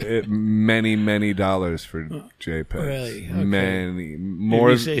 Yeah. Many dollars for JPEGs. Really? Okay. Many If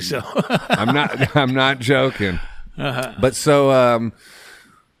more. you say so. I'm not joking. But so,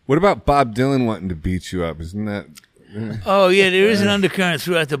 what about Bob Dylan wanting to beat you up? Isn't that? Oh, yeah, there is an undercurrent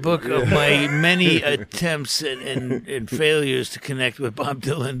throughout the book of my many attempts and failures to connect with Bob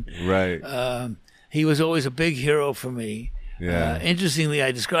Dylan. Right. He was always a big hero for me. Yeah. Interestingly,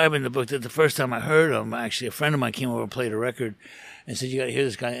 I describe in the book that the first time I heard him, actually, a friend of mine came over and played a record and said, "You got to hear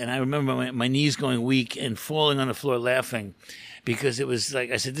this guy." And I remember my knees going weak and falling on the floor laughing because it was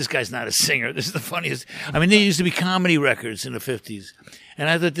like, I said, "This guy's not a singer. This is the funniest." I mean, there used to be comedy records in the 50s. And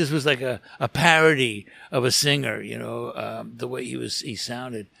I thought this was like a parody of a singer, the way he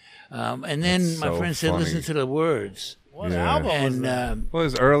sounded. And then That's my so friend said, funny. "Listen to the words." What Yeah. album was And that? Well,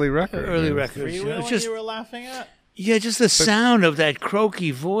 his early record. early yeah. records. Free Will It's one just you were laughing at? yeah, just the sound of that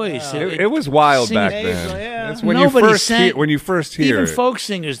croaky voice. It was wild sing back it- then. yeah. That's when Nobody you first sang- when you first hear Even it. folk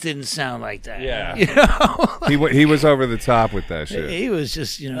singers didn't sound like that. Yeah. You know? He was over the top with that shit. He was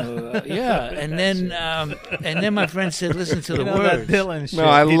just, yeah. And then my friend said, "Listen to the That words." Dylan shit No,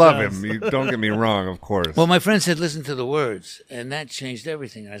 I he love does. him. You don't get me wrong, of course. Well, my friend said, "Listen to the words," and that changed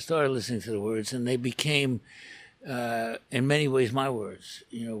everything. I started listening to the words, and they became, in many ways, my words.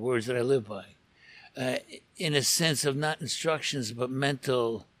 Words that I live by, in a sense of not instructions but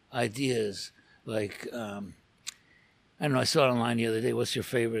mental ideas. Like, I don't know. I saw it online the other day. What's your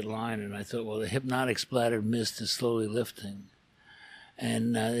favorite line? And I thought, well, the hypnotic splattered mist is slowly lifting.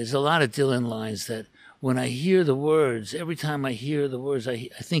 And there's a lot of Dylan lines that when I hear the words, every time I hear the words, I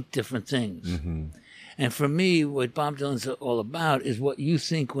think different things. Mm-hmm. And for me, what Bob Dylan's all about is what you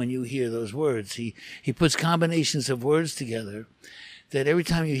think when you hear those words. He puts combinations of words together that every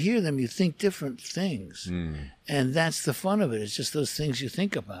time you hear them, you think different things. And that's the fun of it. It's just those things you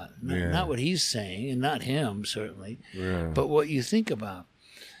think about. Not what he's saying, and not him, certainly, but what you think about.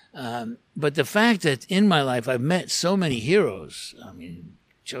 But the fact that in my life I've met so many heroes, I mean,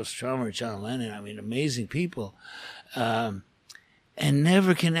 Joe Strummer, John Lennon, I mean, amazing people, and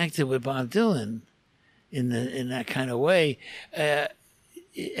never connected with Bob Dylan in that kind of way. And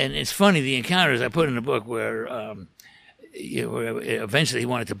it's funny, the encounters I put in the book where eventually he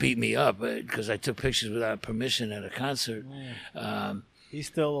wanted to beat me up because I took pictures without permission at a concert. He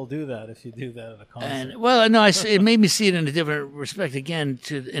still will do that if you do that at a concert. And well, no, it made me see it in a different respect again,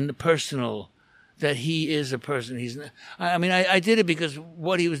 in the personal, that he is a person. I did it because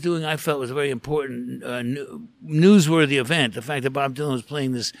what he was doing I felt was a very important newsworthy event. The fact that Bob Dylan was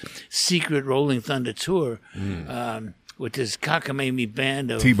playing this secret Rolling Thunder tour with this cockamamie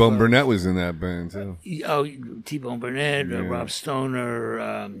band of T-Bone Burnett was in that band too. T-Bone Burnett, Rob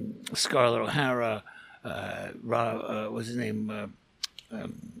Stoner, Scarlett O'Hara, what's his name?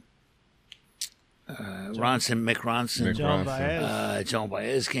 Mick Ronson. Joan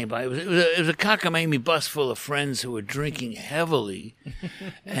Baez came by. It was a cockamamie bus full of friends who were drinking heavily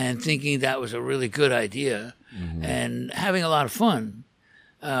and thinking that was a really good idea and having a lot of fun.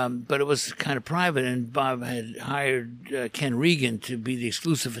 But it was kind of private, and Bob had hired Ken Regan to be the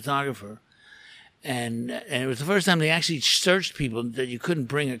exclusive photographer. And it was the first time they actually searched people that you couldn't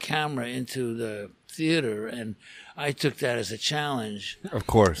bring a camera into the theater, and I took that as a challenge. Of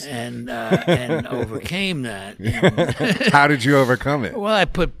course. And overcame that. How did you overcome it? Well, I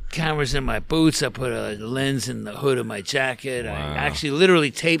put cameras in my boots. I put a lens in the hood of my jacket. Wow. I actually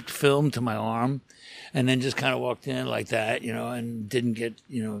literally taped film to my arm and then just kind of walked in like that, and didn't get,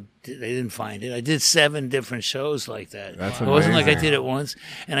 they didn't find it. I did 7 different shows like that. That's It wasn't like I did it once.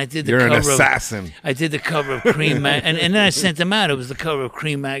 And I did the You're cover an assassin. I did the cover of Cream, and then I sent them out. It was the cover of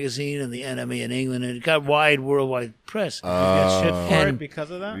Cream magazine and the Enemy in England, and it got worldwide press. You get shit for it because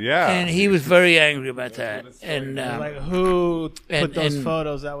of that? Yeah. And he was very angry about that. And like, who put those and-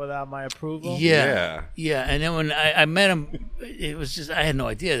 photos out without my approval? Yeah. And then when I met him, it was just, I had no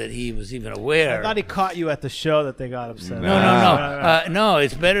idea that he was even aware. I thought he caught you at the show that they got upset. No,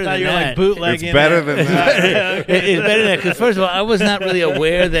 it's better than You're that. like bootlegging. It's better than that. It's better than that because first of all, I was not really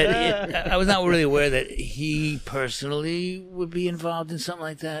aware that he personally would be involved in something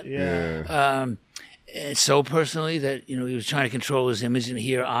like that. Yeah. And so personally that he was trying to control his image, and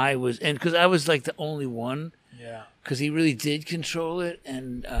here I was, and because I was like the only one. Yeah. Because he really did control it,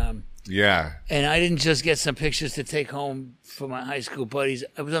 and Yeah. and I didn't just get some pictures to take home for my high school buddies.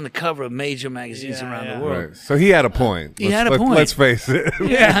 I was on the cover of major magazines around the world. Right. So he had a point. He had a point. Let's face it.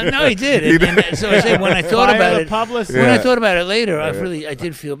 Yeah, no, he did. And so I said when I thought about it, publicist. when I thought about it later, I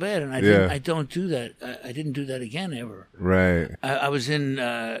did feel bad, and I didn't. Yeah. I don't do that. I didn't do that again ever. Right. I was in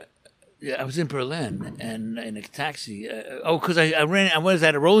Berlin and in a taxi. Because I was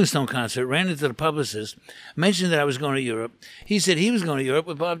at a Rolling Stone concert, ran into the publicist, mentioned that I was going to Europe. He said he was going to Europe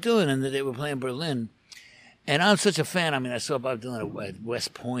with Bob Dylan and that they were playing Berlin. And I'm such a fan. I mean, I saw Bob Dylan at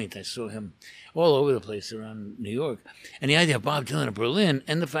West Point. I saw him all over the place around New York. And the idea of Bob Dylan in Berlin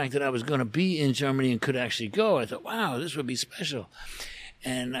and the fact that I was going to be in Germany and could actually go, I thought, wow, this would be special.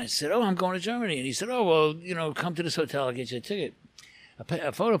 And I said, I'm going to Germany. And he said, well, come to this hotel. I'll get you a ticket,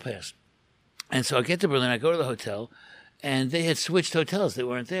 a photo pass. And so I get to Berlin, I go to the hotel, and they had switched hotels. They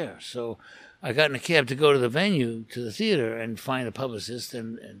weren't there. So I got in a cab to go to the venue, to the theater, and find a publicist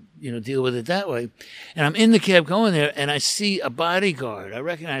and deal with it that way. And I'm in the cab going there, and I see a bodyguard. I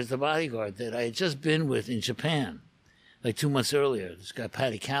recognize the bodyguard that I had just been with in Japan, like 2 months earlier. This guy,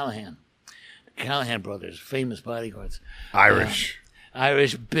 Paddy Callahan. The Callahan brothers, famous bodyguards. Irish.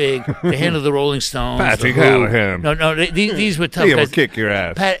 Irish, big. They handled the Rolling Stones. Paddy the Who. Callahan. No, these were tough He will guys. kick your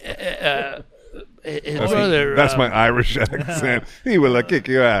ass. His brother. That's my Irish accent. He will kick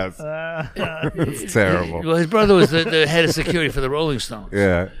your ass. It's terrible. Well, his brother was the head of security for the Rolling Stones.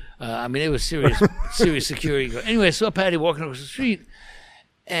 Yeah. I mean, it was serious security. Anyway, I saw Paddy walking across the street,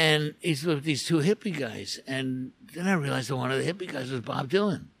 and he's with these 2 hippie guys. And then I realized that one of the hippie guys was Bob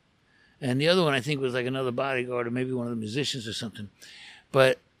Dylan. And the other one, I think, was like another bodyguard or maybe one of the musicians or something.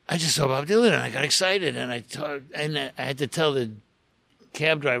 But I just saw Bob Dylan, and I got excited. And I had to tell the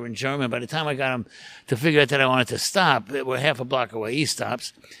cab driver in German. By the time I got him to figure out that I wanted to stop, we're half a block away. He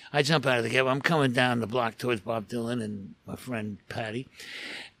stops. I jump out of the cab. I'm coming down the block towards Bob Dylan and my friend Patty.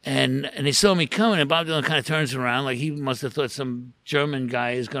 And he saw me coming, and Bob Dylan kind of turns around like he must have thought some German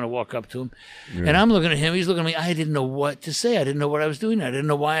guy is going to walk up to him. Yeah. And I'm looking at him. He's looking at me. I didn't know what to say. I didn't know what I was doing. I didn't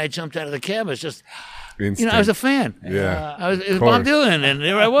know why I jumped out of the cab. It's just, instinct. I was a fan. Yeah, it was Bob Dylan, and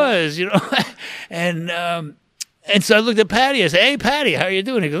there I was, And so I looked at Patty. I said, "Hey, Patty, how are you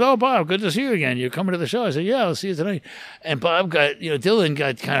doing?" He goes, "Oh, Bob, good to see you again. You're coming to the show." I said, "Yeah, I'll see you tonight." And Bob got, Dylan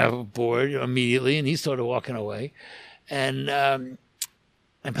got kind of bored immediately, and he started walking away.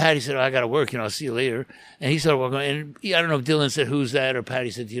 And Patty said, I got to work, I'll see you later. And he started walking away. And I don't know if Dylan said, who's that? Or Patty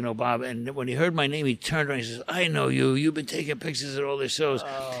said, Bob. And when he heard my name, he turned around and he says, I know you. You've been taking pictures at all the shows.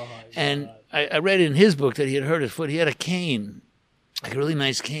 Oh, and I read in his book that he had hurt his foot. He had a cane, like a really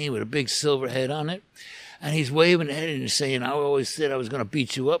nice cane with a big silver head on it. And he's waving it and he's saying, I always said I was going to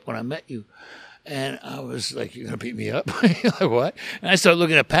beat you up when I met you. And I was like, you're going to beat me up? Like, what? And I started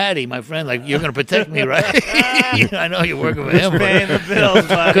looking at Patty, my friend, like, you're going to protect me, right? I know you're working with him. Paying the bills,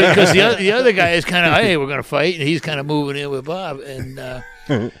 because the other guy is kind of, hey, we're going to fight. And he's kind of moving in with Bob. And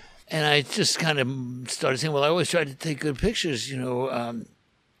I just kind of started saying, well, I always tried to take good pictures, and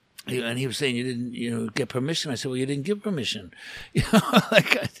he was saying you didn't, get permission. I said, well, you didn't give permission.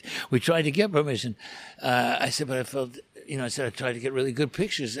 We tried to get permission. I said, but I felt... I said I tried to get really good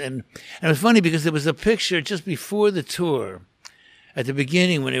pictures. And it was funny because there was a picture just before the tour, at the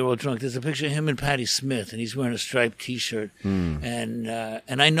beginning when they were all drunk. There's a picture of him and Patti Smith, and he's wearing a striped T-shirt. And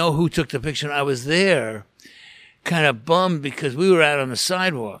I know who took the picture. And I was there kind of bummed because we were out on the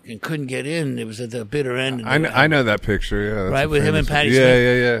sidewalk and couldn't get in. It was at the bitter end. I know that picture, yeah. Right, with him and Patti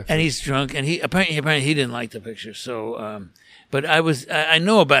Smith. Yeah. And he's drunk, and he apparently he didn't like the picture. So, but I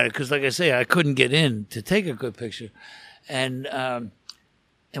know about it because, like I say, I couldn't get in to take a good picture. And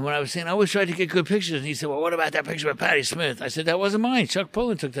when I was saying I always tried to get good pictures, and he said, "Well, what about that picture of Patti Smith?" I said, "That wasn't mine. Chuck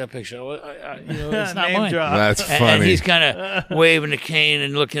Pullen took that picture. It's not mine." That's funny. And he's kind of waving the cane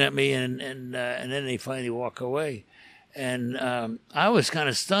and looking at me, and then they finally walk away. And I was kind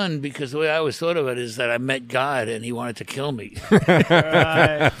of stunned because the way I always thought of it is that I met God and He wanted to kill me.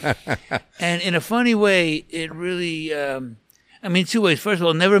 Right. And in a funny way, it really, two ways. First of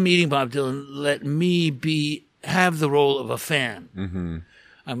all, never meeting Bob Dylan let me have the role of a fan. Mm-hmm.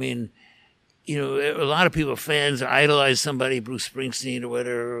 I mean, a lot of people, fans, idolize somebody, Bruce Springsteen or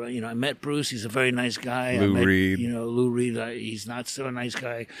whatever. I met Bruce. He's a very nice guy. Lou Reed. Lou Reed. He's not still a nice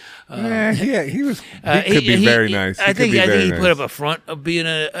guy. He was. He could be very nice. I think he put up a front of being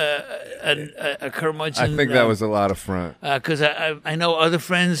a curmudgeon. I think that was a lot of front. Because I know other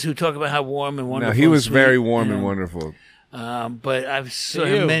friends who talk about how warm and wonderful. No, he was and sweet, very warm and wonderful. But I've saw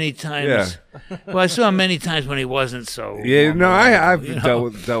him many times. Yeah. Well, I saw him many times when he wasn't so. Yeah, warm. no, I've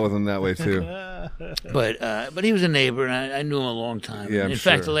dealt with him that way too. But he was a neighbor, and I knew him a long time. Yeah, in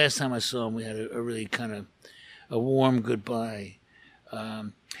fact, the last time I saw him, we had a really kind of a warm goodbye.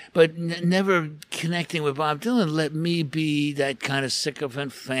 But never connecting with Bob Dylan let me be that kind of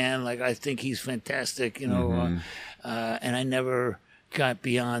sycophant fan. Like, I think he's fantastic, and I never got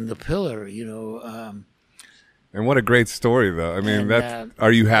beyond the pillar, And what a great story, though. I mean,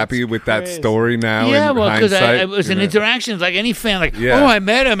 are you happy with that story now? Yeah, well, because hindsight? it was an interaction, like any fan. Like, oh, I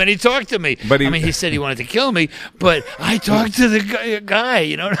met him and he talked to me. But he said he wanted to kill me, but I talked to the guy.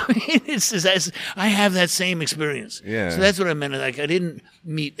 You know what I mean? I have that same experience. Yeah. So that's what I meant. Like, I didn't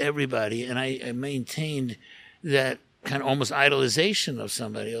meet everybody, and I maintained that kind of almost idolization of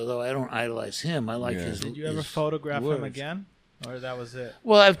somebody. Although I don't idolize him, I like his. Did you ever photograph words. him again? Or that was it?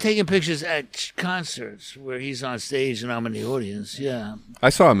 Well, I've taken pictures at concerts where he's on stage and I'm in the audience. Yeah,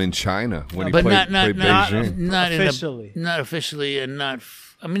 I saw him in China when he played Beijing. Not officially. Not officially, and not.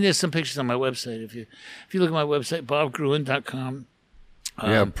 There's some pictures on my website. If you look at my website, bobgruen.com.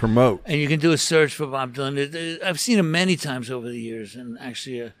 Promote. And you can do a search for Bob Dylan. I've seen him many times over the years, and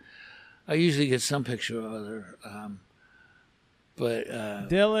actually, I usually get some picture or other. But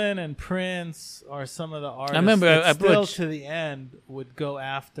Dylan and Prince are some of the artists I remember that still to the end would go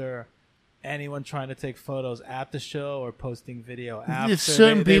after anyone trying to take photos at the show or posting video after.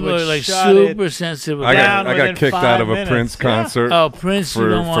 Certain people are like super sensitive. I got kicked out of a Prince concert. Yeah. Oh, Prince! for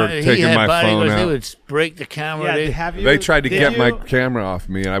taking my phone out. They would break the camera. They tried to get my camera off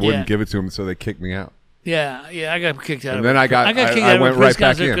me, and I wouldn't give it to them, so they kicked me out. Yeah, I got kicked out. And then I got kicked out of a Prince right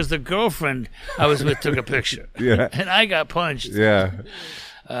concert because the girlfriend I was with took a picture. Yeah, and I got punched. Yeah,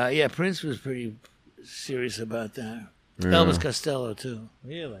 Prince was pretty serious about that. Yeah. Elvis Costello too.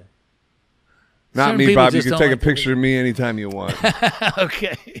 Really? Not me, Bob. You can take a picture of me anytime you want.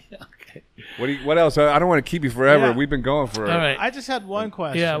 Okay. What else? I don't want to keep you forever. Yeah. We've been going for. All right. I just had one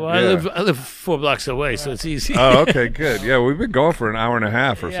question. Yeah, well, Yeah. I live 4 blocks away, so it's easy. Oh, okay, good. Yeah, we've been going for an hour and a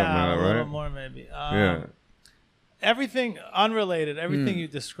half or something like a that, little right? more maybe. Yeah. Everything unrelated, everything you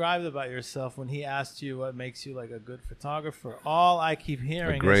described about yourself when he asked you what makes you like a good photographer, all I keep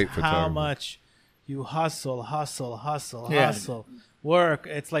hearing great is how photographer. much you hustle, Yeah. work.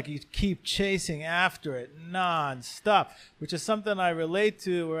 It's like you keep chasing after it non-stop, which is something I relate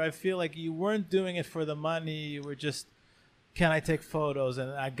to, where I feel like you weren't doing it for the money. You were just, can I take photos?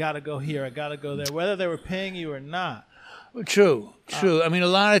 And I got to go here, I got to go there, whether they were paying you or not. True. I mean, a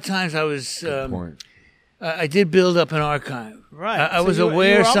lot of times I was. Point. I did build up an archive. Right. I So was you were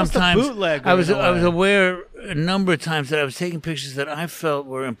aware almost a sometimes. bootlegger I was in a way. aware a number of times that I was taking pictures that I felt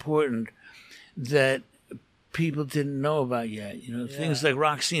were important that people didn't know about yet. You know, things like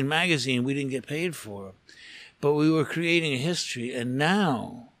Rock Scene magazine we didn't get paid for, but we were creating a history, and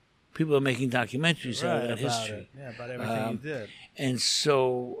now people are making documentaries out of that history. Yeah, about everything you did. And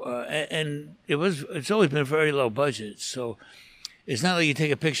so, and it's always been very low budget. So it's not like you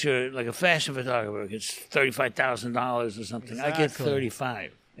take a picture like a fashion photographer gets $35,000 or something. I get Exactly.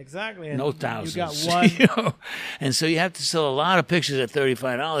 35. Exactly. And No thousands. You got one. You know? And so you have to sell a lot of pictures at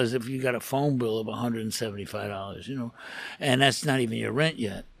 $35 if you got a phone bill of $175, you know, and that's not even your rent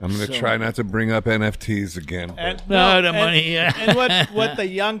yet. I'm going to So- try not to bring up NFTs again. And, No, the and- money, yeah. And what the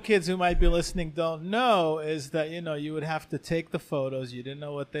young kids who might be listening don't know is that, you know, you would have to take the photos. You didn't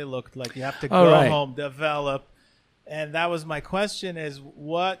know what they looked like. You have to Oh, go right. home, develop. And that was my question is,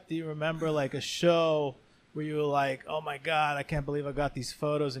 what do you remember, like a show where you were like, oh, my God, I can't believe I got these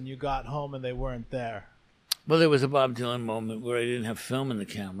photos, and you got home and they weren't there? Well, there was a Bob Dylan moment where I didn't have film in the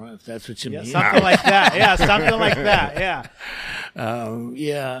camera, if that's what you Yeah, mean. something like that. Yeah, something like that.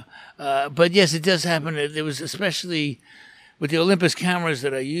 Yeah. But yes, it does happen. There was especially with the Olympus cameras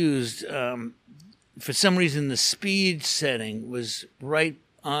that I used. For some reason, the speed setting was right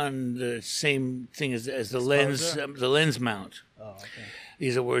on the same thing as the lens mount. Oh, okay.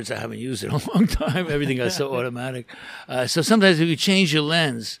 These are words I haven't used in a long time. Everything got so automatic. So sometimes if you change your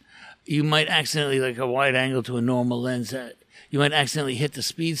lens, you might accidentally, like a wide angle to a normal lens, you might accidentally hit the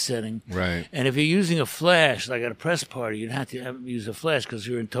speed setting. Right. And if you're using a flash, like at a press party, you'd have to use a flash because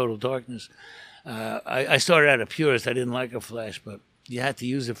you're in total darkness. I started out a purist. I didn't like a flash, but you had to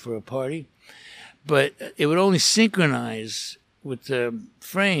use it for a party. But it would only synchronize with the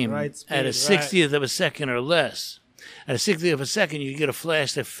frame Right speed, at a right. 60th of a second or less. At a 60th of a second, you get a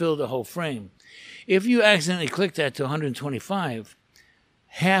flash that filled the whole frame. If you accidentally click that to 125,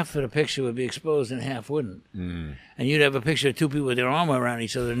 half of the picture would be exposed and half wouldn't. And you'd have a picture of two people with their arm around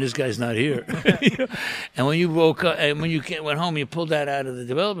each other, and this guy's not here. And when you woke up, and when you went home, you pulled that out of the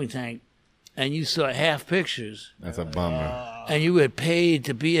developing tank, and you saw half pictures, That's a bummer. and you had paid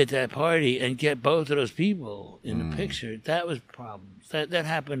to be at that party and get both of those people in the picture. That was a problem. That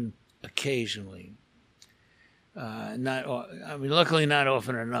happened occasionally. Luckily not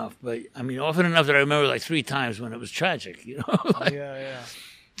often enough, but I mean often enough that I remember like 3 times when it was tragic, you know. Yeah.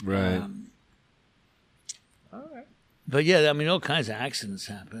 Right. All right. But yeah, I mean all kinds of accidents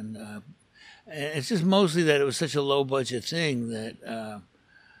happen. And it's just mostly that it was such a low budget thing that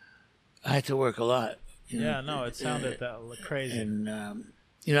I had to work a lot. You know? Yeah, no, it sounded crazy. And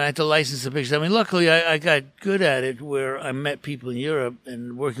I had to license the pictures. I mean, luckily I got good at it where I met people in Europe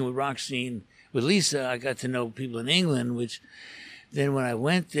and working with Rock Scene. With Lisa, I got to know people in England, which then when I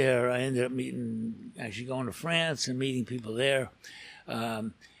went there, I ended up actually going to France and meeting people there.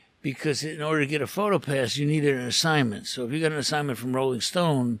 Because in order to get a photo pass, you needed an assignment. So if you got an assignment from Rolling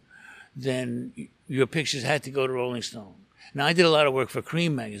Stone, then your pictures had to go to Rolling Stone. Now, I did a lot of work for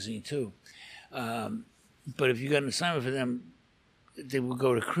Cream magazine, too. But if you got an assignment for them, they would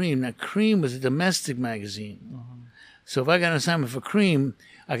go to Cream. Now, Cream was a domestic magazine. So if I got an assignment for Cream,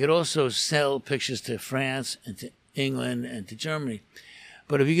 I could also sell pictures to France and to England and to Germany.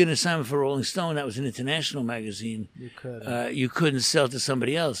 But if you get an assignment for Rolling Stone, that was an international magazine, you couldn't sell to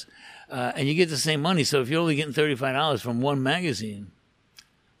somebody else. And you get the same money. So if you're only getting $35 from one magazine,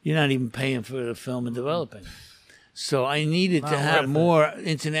 you're not even paying for the film and developing. So I needed to have more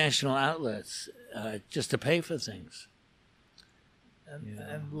international outlets just to pay for things.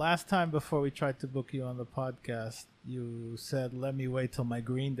 And last time before we tried to book you on the podcast, you said, let me wait till my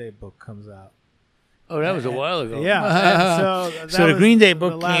Green Day book comes out. Oh, that was a while ago. Yeah. And So the Green Day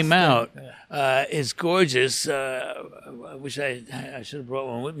book last came thing. out. Yeah. It's gorgeous. I wish I should have brought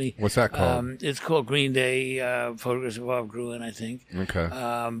one with me. What's that called? It's called Green Day, Photographs of Bob Gruen, I think. Okay.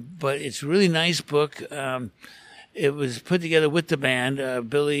 But it's a really nice book. It was put together with the band.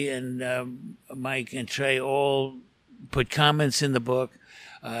 Billy and Mike and Trey all put comments in the book.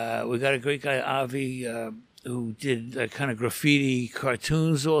 We got a great guy, Avi, who did kind of graffiti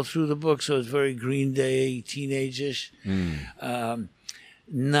cartoons all through the book, so it's very Green Day, teenage-ish.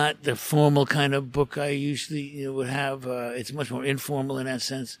 Not the formal kind of book I usually would have. It's much more informal in that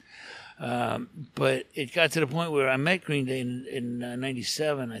sense. But it got to the point where I met Green Day in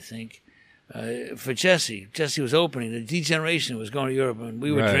 97, I think, for Jesse. Jesse was opening. The Degeneration was going to Europe, and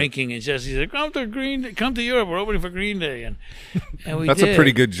we were drinking, and Jesse said, come to Europe. We're opening for Green Day. And we That's did. a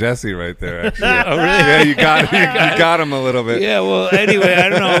pretty good Jesse right there, actually. Oh, really? Yeah, you got him a little bit. Yeah, well, anyway, I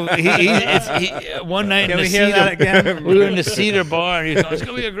don't know. One night Can in we the hear Cedar, that again? we were in the Cedar Bar, and he was going, it's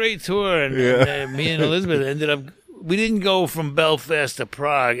going to be a great tour. And me and Elizabeth ended up, we didn't go from Belfast to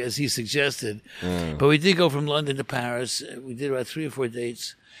Prague, as he suggested, but we did go from London to Paris. We did about 3 or 4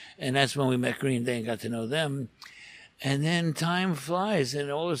 dates, and that's when we met Green Day and got to know them. And then time flies, and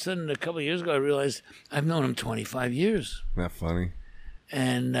all of a sudden, a couple of years ago, I realized I've known him 25 years. Not funny.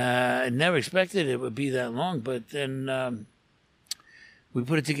 And I never expected it would be that long, but then we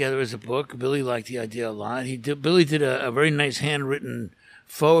put it together as a book. Billy liked the idea a lot. Billy did a very nice handwritten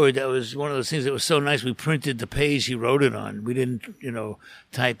forward. That was one of those things that was so nice. We printed the page he wrote it on. We didn't,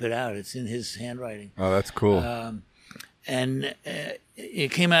 type it out. It's in his handwriting. Oh, that's cool. And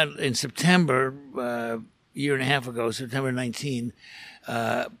it came out in September, year and a half ago, September 19.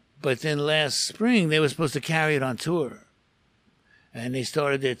 But then last spring, they were supposed to carry it on tour. And they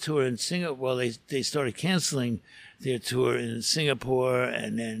started their tour in Singapore. Well, they started canceling their tour in Singapore,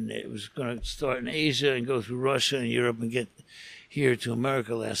 and then it was going to start in Asia and go through Russia and Europe and get here to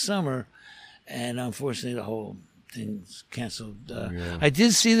America last summer. And unfortunately, the whole thing's canceled. I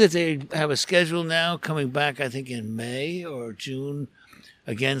did see that they have a schedule now coming back, I think, in May or June,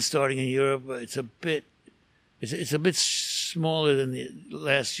 again starting in Europe. It's a bit smaller than the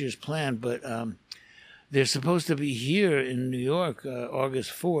last year's plan, but they're supposed to be here in New York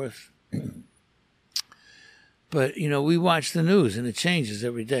August 4th. But, we watch the news, and it changes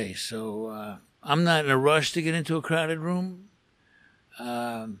every day. So I'm not in a rush to get into a crowded room.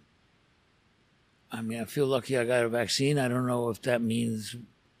 I feel lucky I got a vaccine. I don't know if that means,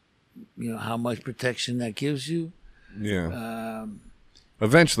 how much protection that gives you. Yeah.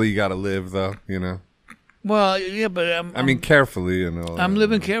 Eventually, you got to live, though, Well, yeah, but carefully and all. I'm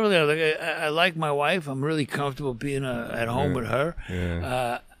living carefully. I like my wife. I'm really comfortable being at home with her.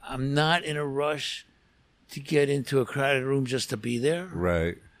 Yeah. I'm not in a rush to get into a crowded room just to be there.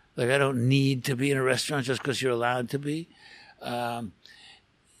 Right. Like, I don't need to be in a restaurant just because you're allowed to be. And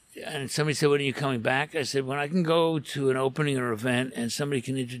somebody said, when are you coming back? I said, when I can go to an opening or event and somebody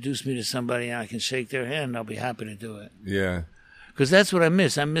can introduce me to somebody and I can shake their hand, I'll be happy to do it. Yeah. Because that's what I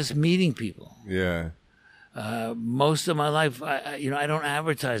miss. I miss meeting people. Yeah. Most of my life, I don't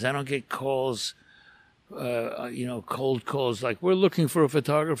advertise. I don't get calls, cold calls like, we're looking for a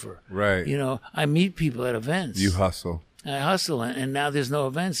photographer. Right. I meet people at events. You hustle. I hustle, and now there's no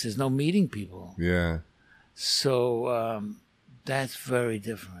events. There's no meeting people. Yeah. So that's very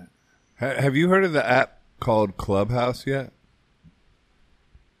different. Have you heard of the app called Clubhouse yet?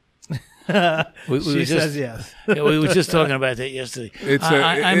 She says yes. Yeah, we were just talking about that yesterday.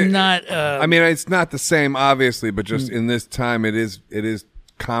 I'm not. It's not the same, obviously, but just in this time, it is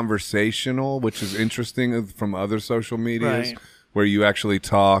conversational, which is interesting from other social medias, Right. where you actually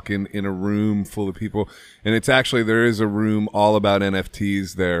talk in a room full of people, and there is a room all about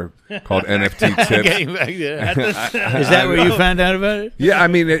NFTs there called NFT Tips. Getting back there. Is that where you found out about it? Yeah,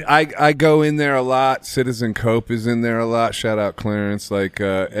 I go in there a lot. Citizen Cope is in there a lot. Shout out Clarence.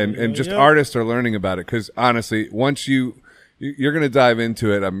 And just artists are learning about it, because honestly, once you're going to dive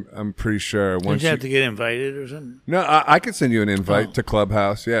into it, I'm pretty sure. Did you have to get invited or something? No, I could send you an invite to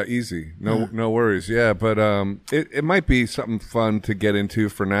Clubhouse. Yeah, easy. No worries. Yeah, but it might be something fun to get into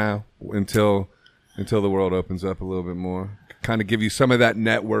for now until the world opens up a little bit more. Kind of give you some of that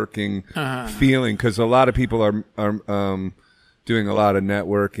networking feeling, because a lot of people are doing a lot of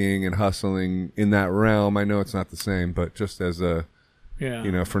networking and hustling in that realm. I know it's not the same, but just as a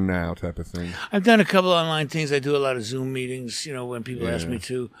for now type of thing. I've done a couple online things. I do a lot of Zoom meetings, when people ask me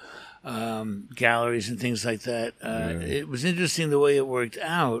to, galleries and things like that. It was interesting the way it worked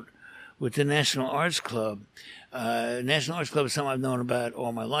out with the National Arts Club. National Arts Club is something I've known about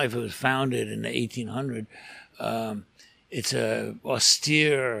all my life. It was founded in the 1800s. It's a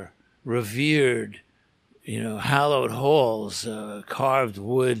austere, revered, hallowed halls, carved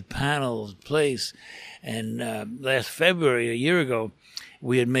wood panels place. And last February, a year ago,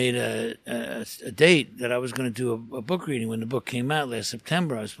 we had made a date that I was going to do a book reading. When the book came out last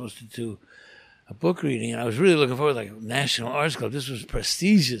September, I was supposed to do a book reading, and I was really looking forward, like National Arts Club. This was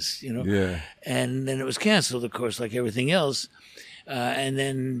prestigious, Yeah. And then it was canceled, of course, like everything else. And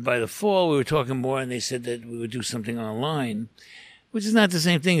then by the fall, we were talking more, and they said that we would do something online, which is not the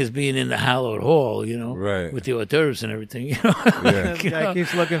same thing as being in the hallowed hall, Right. with the hors d'oeuvres and everything. Yeah. This guy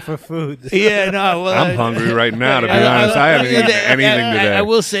keeps looking for food. Yeah, no. Well, I'm hungry right now, to be honest. I haven't eaten anything today. I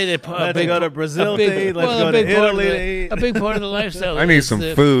will say that Let's go to Brazil to eat. Let's go to Italy to eat. A big part of the lifestyle. I need is some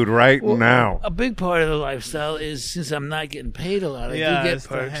food right now. A big part of the lifestyle is, since I'm not getting paid a lot, I Yeah, do get it's to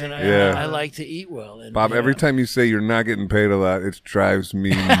perks, hang and out. Yeah. I like to eat well. And, Bob, every time you say you're not getting paid a lot, it drives me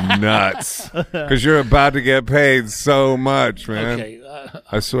nuts. Because you're about to get paid so much, man. Okay,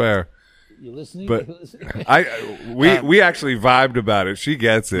 I swear. you listening? But You listening? we actually vibed about it. She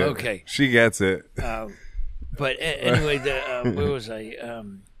gets it. Okay. She gets it. But anyway, where was I?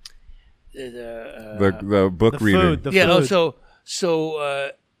 The book The reading. food. The Yeah. food.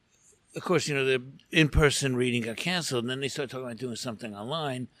 So of course, the in-person reading got canceled, and then they started talking about doing something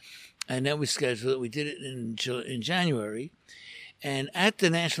online, and then we scheduled it. We did it in January, and at the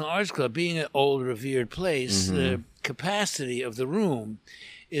National Arts Club, being an old, revered place, the capacity of the room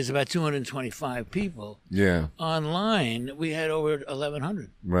is about 225 people. Yeah. Online, we had over 1,100.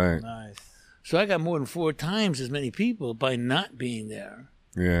 Right. Nice. So I got more than 4 times as many people by not being there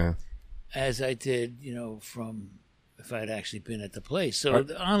Yeah. as I did, from if I'd actually been at the place. So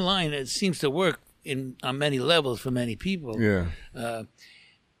online, it seems to work on many levels for many people. Yeah.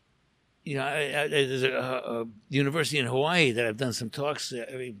 There's a university in Hawaii that I've done some talks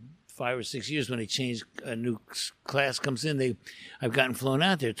every 5 or 6 years. When they change, a new class comes in, I've gotten flown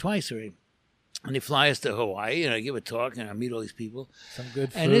out there twice already. And they fly us to Hawaii, and I give a talk, and I meet all these people. Some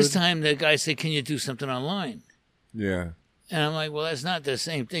good food. And this time, the guy said, "Can you do something online?" Yeah. And I'm like, well, that's not the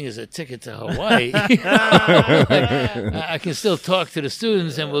same thing as a ticket to Hawaii. I can still talk to the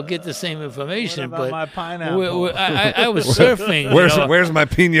students, and we'll get the same information. What about but my pineapple? I was surfing. Where's my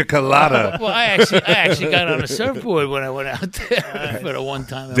pina colada? Well, I actually got on a surfboard when I went out there for the one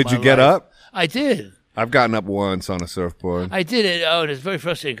time. Did you get up? I did. I've gotten up once on a surfboard. I did it. Oh, and it's very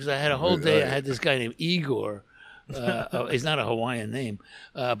frustrating because I had a whole day. I had this guy named Igor. It's not a Hawaiian name,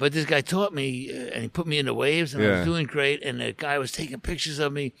 but this guy taught me, and he put me in the waves, and I Yeah. was doing great. And the guy was taking pictures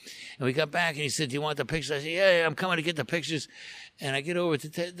of me, and we got back, and he said, "Do you want the pictures?" I said, "Yeah, I'm coming to get the pictures." And I get over to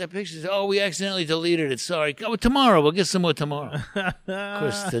the pictures. Oh, we accidentally deleted it. Sorry. Oh, tomorrow. We'll get some more tomorrow. Of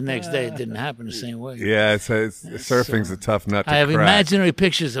course, the next day it didn't happen the same way. Yeah, it's surfing's a tough nut to I have crack. imaginary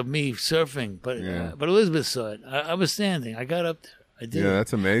pictures of me surfing, but Yeah. but Elizabeth saw it. I was standing. I got up there. I did. Yeah, it.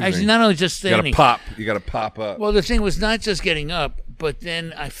 that's amazing. Actually, not only just You gotta standing. pop. You gotta pop up. Well, the thing was not just getting up, but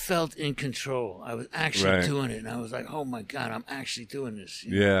then I felt in control. I was actually Right. doing it, and I was like, "Oh my God, I'm actually doing this."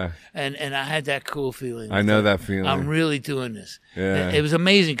 Yeah, And I had that cool feeling. I know that feeling. I'm really doing this. Yeah. And it was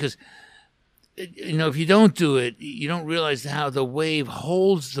amazing because, if you don't do it, you don't realize how the wave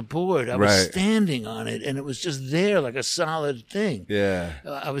holds the board. I was Right. standing on it, and it was just there like a solid thing. Yeah,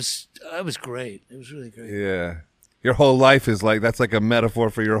 I was great. It was really great. yeah. Your whole life is that's like a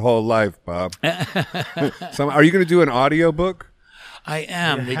metaphor for your whole life, Bob. Are you going to do an audio book? I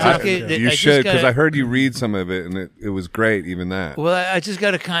am. They have just to. gave- You I just should, got because a- I heard you read some of it, and it was great, even that. Well, I just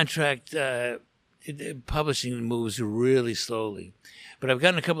got a contract. Publishing moves really slowly, but I've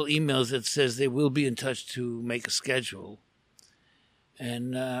gotten a couple emails that says they will be in touch to make a schedule.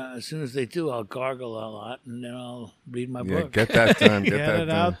 And as soon as they do, I'll gargle a lot, and then I'll read my Yeah, book. get that done. Get Get that it done.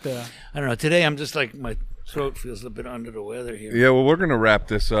 out there. I don't know. Today I'm just like my throat feels a bit under the weather here. Yeah, well, we're going to wrap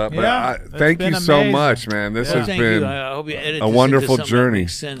this up. But Yeah, it's thank you been so amazing. much, man. This Well, has thank been you. I hope you edit a this into wonderful something that journey.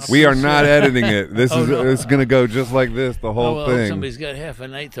 makes sense. We are not editing it. This Oh, is no. it's going to go just like this, the Oh, whole well, thing. somebody's got half a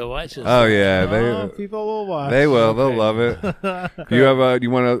night to watch this. Oh yeah, People will watch. they will. They'll Okay. love it. Do you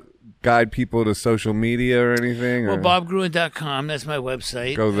want to guide people to social media or anything? Well, or? BobGruen.com, that's my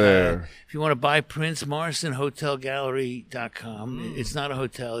website. Go there. If you want to buy prints, MorrisonHotelGallery.com. It's not a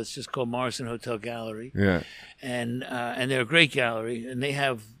hotel, it's just called Morrison Hotel Gallery. Yeah, And they're a great gallery, and they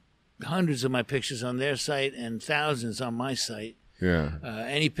have hundreds of my pictures on their site and thousands on my site. yeah,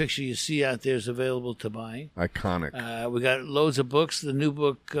 Any picture you see out there is available to buy. iconic. We got loads of books. The new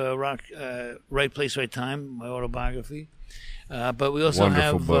book, Right Place, Right Time, my autobiography. But we also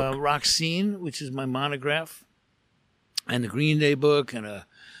Wonderful have book. Rock Scene, which is my monograph, and the Green Day book, and a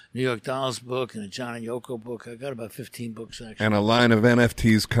New York Dolls book, and a John and Yoko book. I got about 15 books, actually. And a line of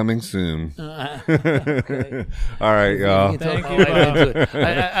NFTs coming soon. Okay. All right, y'all. You can Thank tell you, how I'm Bob. into it.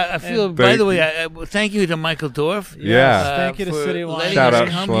 I feel, by Thank the way, thank you to Michael Dorf. Yeah. Thank you to for City letting Winery. Shout us out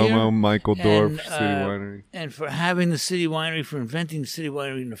come Shlomo, here. Michael Dorf, And, City Winery. And for having the City Winery, for inventing the City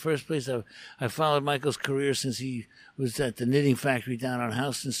Winery in the first place. I followed Michael's career since he was at the Knitting Factory down on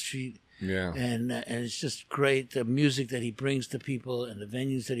Houston Street. Yeah. And it's just great, the music that he brings to people and the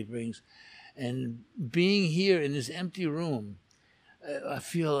venues that he brings. And being here in this empty room, I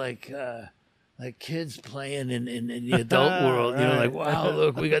feel like kids playing in the adult world. You know, like, wow,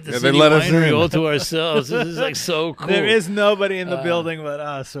 look, we got the city winery all to ourselves. This is like so cool. There is nobody in the building but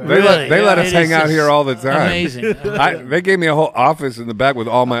us. Right? They let us hang out here all the time. Amazing. They gave me a whole office in the back with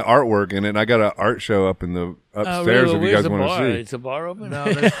all my artwork in it. And I got an art show up in the upstairs if you guys want to see. It's a bar open? No,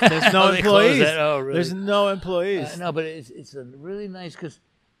 there's no employees. Oh, really? There's no employees. No, but it's a really nice because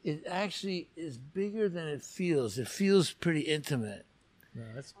it actually is bigger than it feels. It feels pretty intimate. No,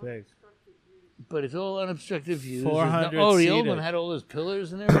 that's big. But it's all unobstructed views. 400 the old one had all those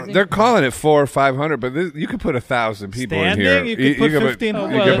pillars and everything. They're calling it 400 or 500, but you could put 1,000 people Standing? in here. You could put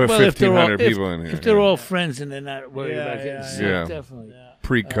 1,500. You could put 1,500 people in here. If they're all friends and they're not worried about getting sick, Yeah. definitely.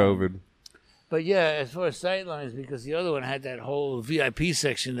 Pre-COVID. But yeah, as far as sightlines, because the other one had that whole VIP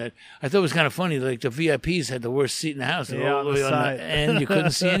section that I thought was kind of funny. Like the VIPs had the worst seat in the house. Yeah, all the way on the end. You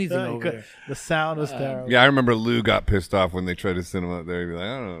couldn't see anything over there. The sound was terrible. Yeah, I remember Lou got pissed off when they tried to sit him up there. He'd be like,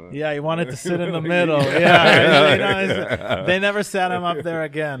 I don't know. Yeah, he wanted to sit in the middle. Yeah, they never sat him up there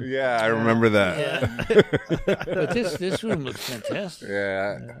again. Yeah, I remember that. Yeah. But this room looks fantastic.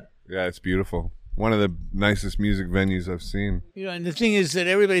 Yeah, it's beautiful. One of the nicest music venues I've seen. You know, and the thing is that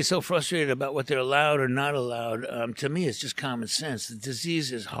everybody's so frustrated about what they're allowed or not allowed. To me, it's just common sense. The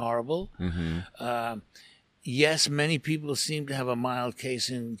disease is horrible. Mm-hmm. Yes, many people seem to have a mild case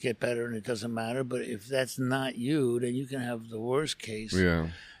and get better, and it doesn't matter. But if that's not you, then you can have the worst case. Yeah.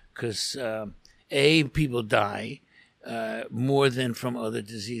 Because A, people die more than from other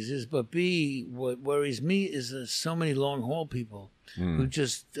diseases. But B, what worries me is so many long-haul people who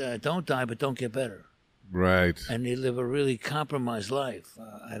just don't die but don't get better. Right. And they live a really compromised life.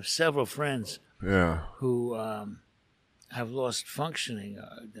 I have several friends who have lost functioning,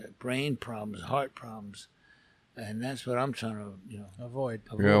 brain problems, heart problems. And that's what I'm trying to, avoid.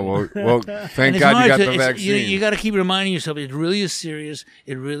 Yeah, well, thank God you got the vaccine. You got to keep reminding yourself it really is serious.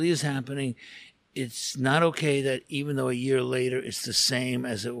 It really is happening. It's not okay that even though a year later it's the same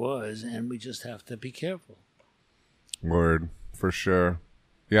as it was, and we just have to be careful. Word, for sure.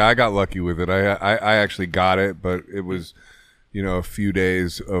 Yeah, I got lucky with it. I actually got it, but it was, a few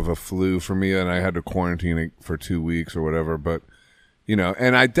days of a flu for me, and I had to quarantine it for 2 weeks or whatever. But,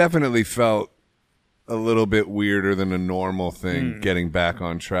 and I definitely felt a little bit weirder than a normal thing getting back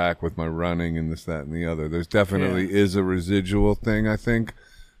on track with my running and this, that, and the other. There's definitely is a residual thing, I think.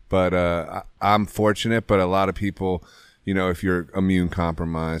 But I'm fortunate, but a lot of people, if you're immune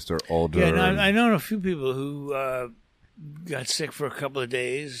compromised or older. Yeah, I know a few people who got sick for a couple of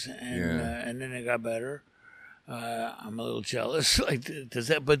days and then they got better. I'm a little jealous. Like, does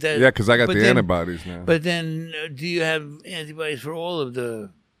that? But that. Yeah, because I got the antibodies now. But then, do you have antibodies for all of the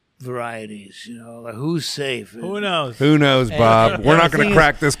varieties? Like who's safe? Who knows? Who knows, Bob? We're not going to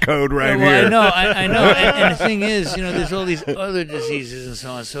crack this code right here. I know. And the thing is, there's all these other diseases and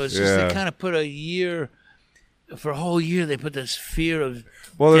so on. So it's just they kind of put for a whole year, they put this fear of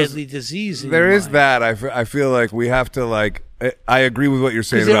deadly disease. There is that. I feel like we have to I agree with what you're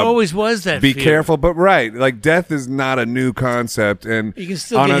saying. There always was that. Be fear. careful, but death is not a new concept, and you can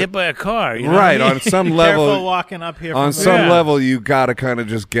still get hit by a car. Right, on some level, careful walking up here. On some level, you got to kind of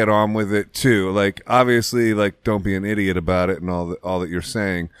just get on with it too. Like obviously, don't be an idiot about it and all that you're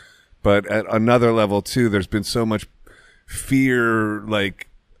saying, but at another level too, there's been so much fear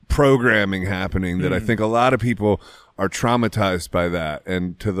programming happening that I think a lot of people are traumatized by that,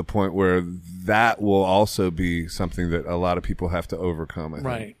 and to the point where that will also be something that a lot of people have to overcome. I think.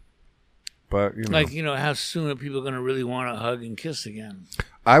 Right. But how soon are people going to really want to hug and kiss again?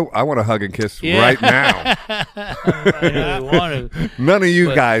 I want to hug and kiss right now. I really want to. None of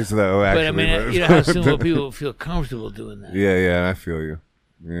you guys, though. Actually, but I mean, how soon will people feel comfortable doing that? Yeah, I feel you.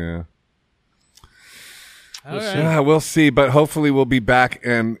 Yeah. Right. We'll see, but hopefully we'll be back,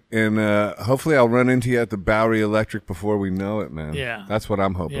 and hopefully I'll run into you at the Bowery Electric before we know it, man. Yeah, that's what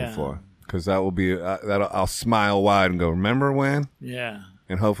I'm hoping for, because that will be I'll smile wide and go, remember when? Yeah,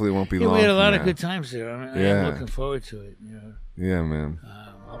 and hopefully it won't be long. We had a lot of good times there. I'm looking forward to it. Yeah, man.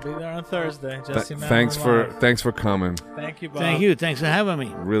 I'll be there on Thursday. Thanks for coming. Thank you, Bob. Thank you. Thanks for having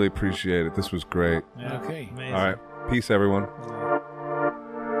me. Really appreciate it. This was great. Yeah, okay. Amazing. All right. Peace, everyone.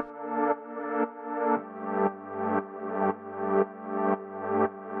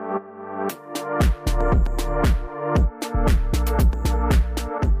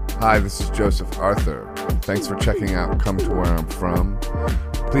 Hi, this is Joseph Arthur. Thanks for checking out Come to Where I'm From.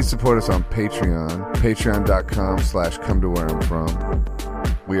 Please support us on Patreon, patreon.com/Come to Where I'm From.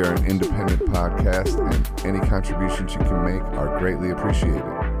 We are an independent podcast, and any contributions you can make are greatly appreciated.